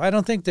do so. I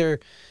don't think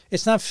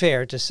it's not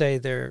fair to say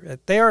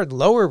they are at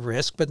lower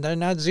risk, but they're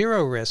not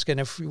zero risk. And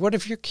what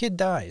if your kid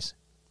dies?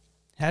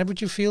 How would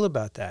you feel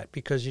about that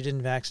because you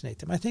didn't vaccinate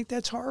them? I think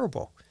that's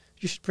horrible.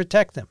 You should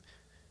protect them.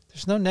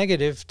 There's no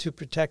negative to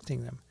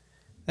protecting them.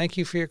 Thank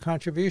you for your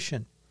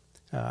contribution,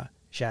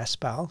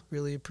 Jaspal.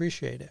 Really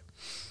appreciate it.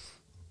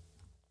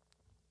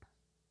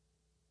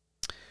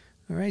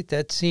 All right,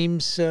 that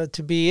seems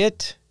to be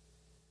it.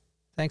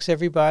 Thanks,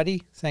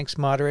 everybody. Thanks,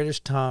 moderators,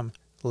 Tom,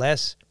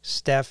 Les,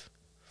 Steph,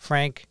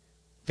 Frank,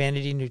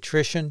 Vanity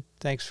Nutrition.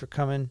 Thanks for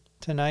coming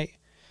tonight.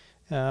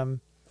 And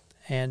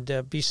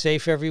be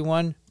safe,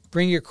 everyone.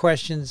 Bring your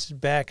questions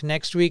back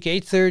next week,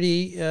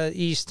 8:30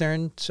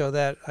 Eastern, so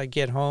that I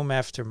get home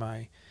after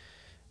my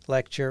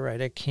lecture.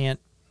 Right, I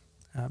can't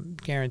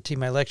guarantee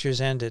my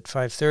lectures end at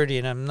 5:30,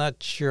 and I'm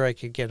not sure I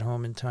could get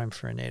home in time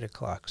for an 8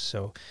 o'clock.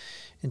 So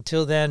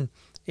until then,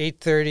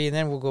 8:30, and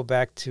then we'll go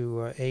back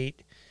to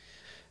 8.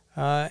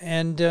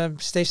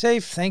 And stay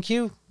safe. Thank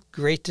you.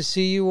 Great to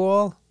see you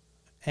all.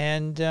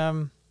 And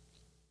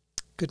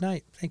good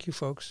night. Thank you,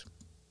 folks.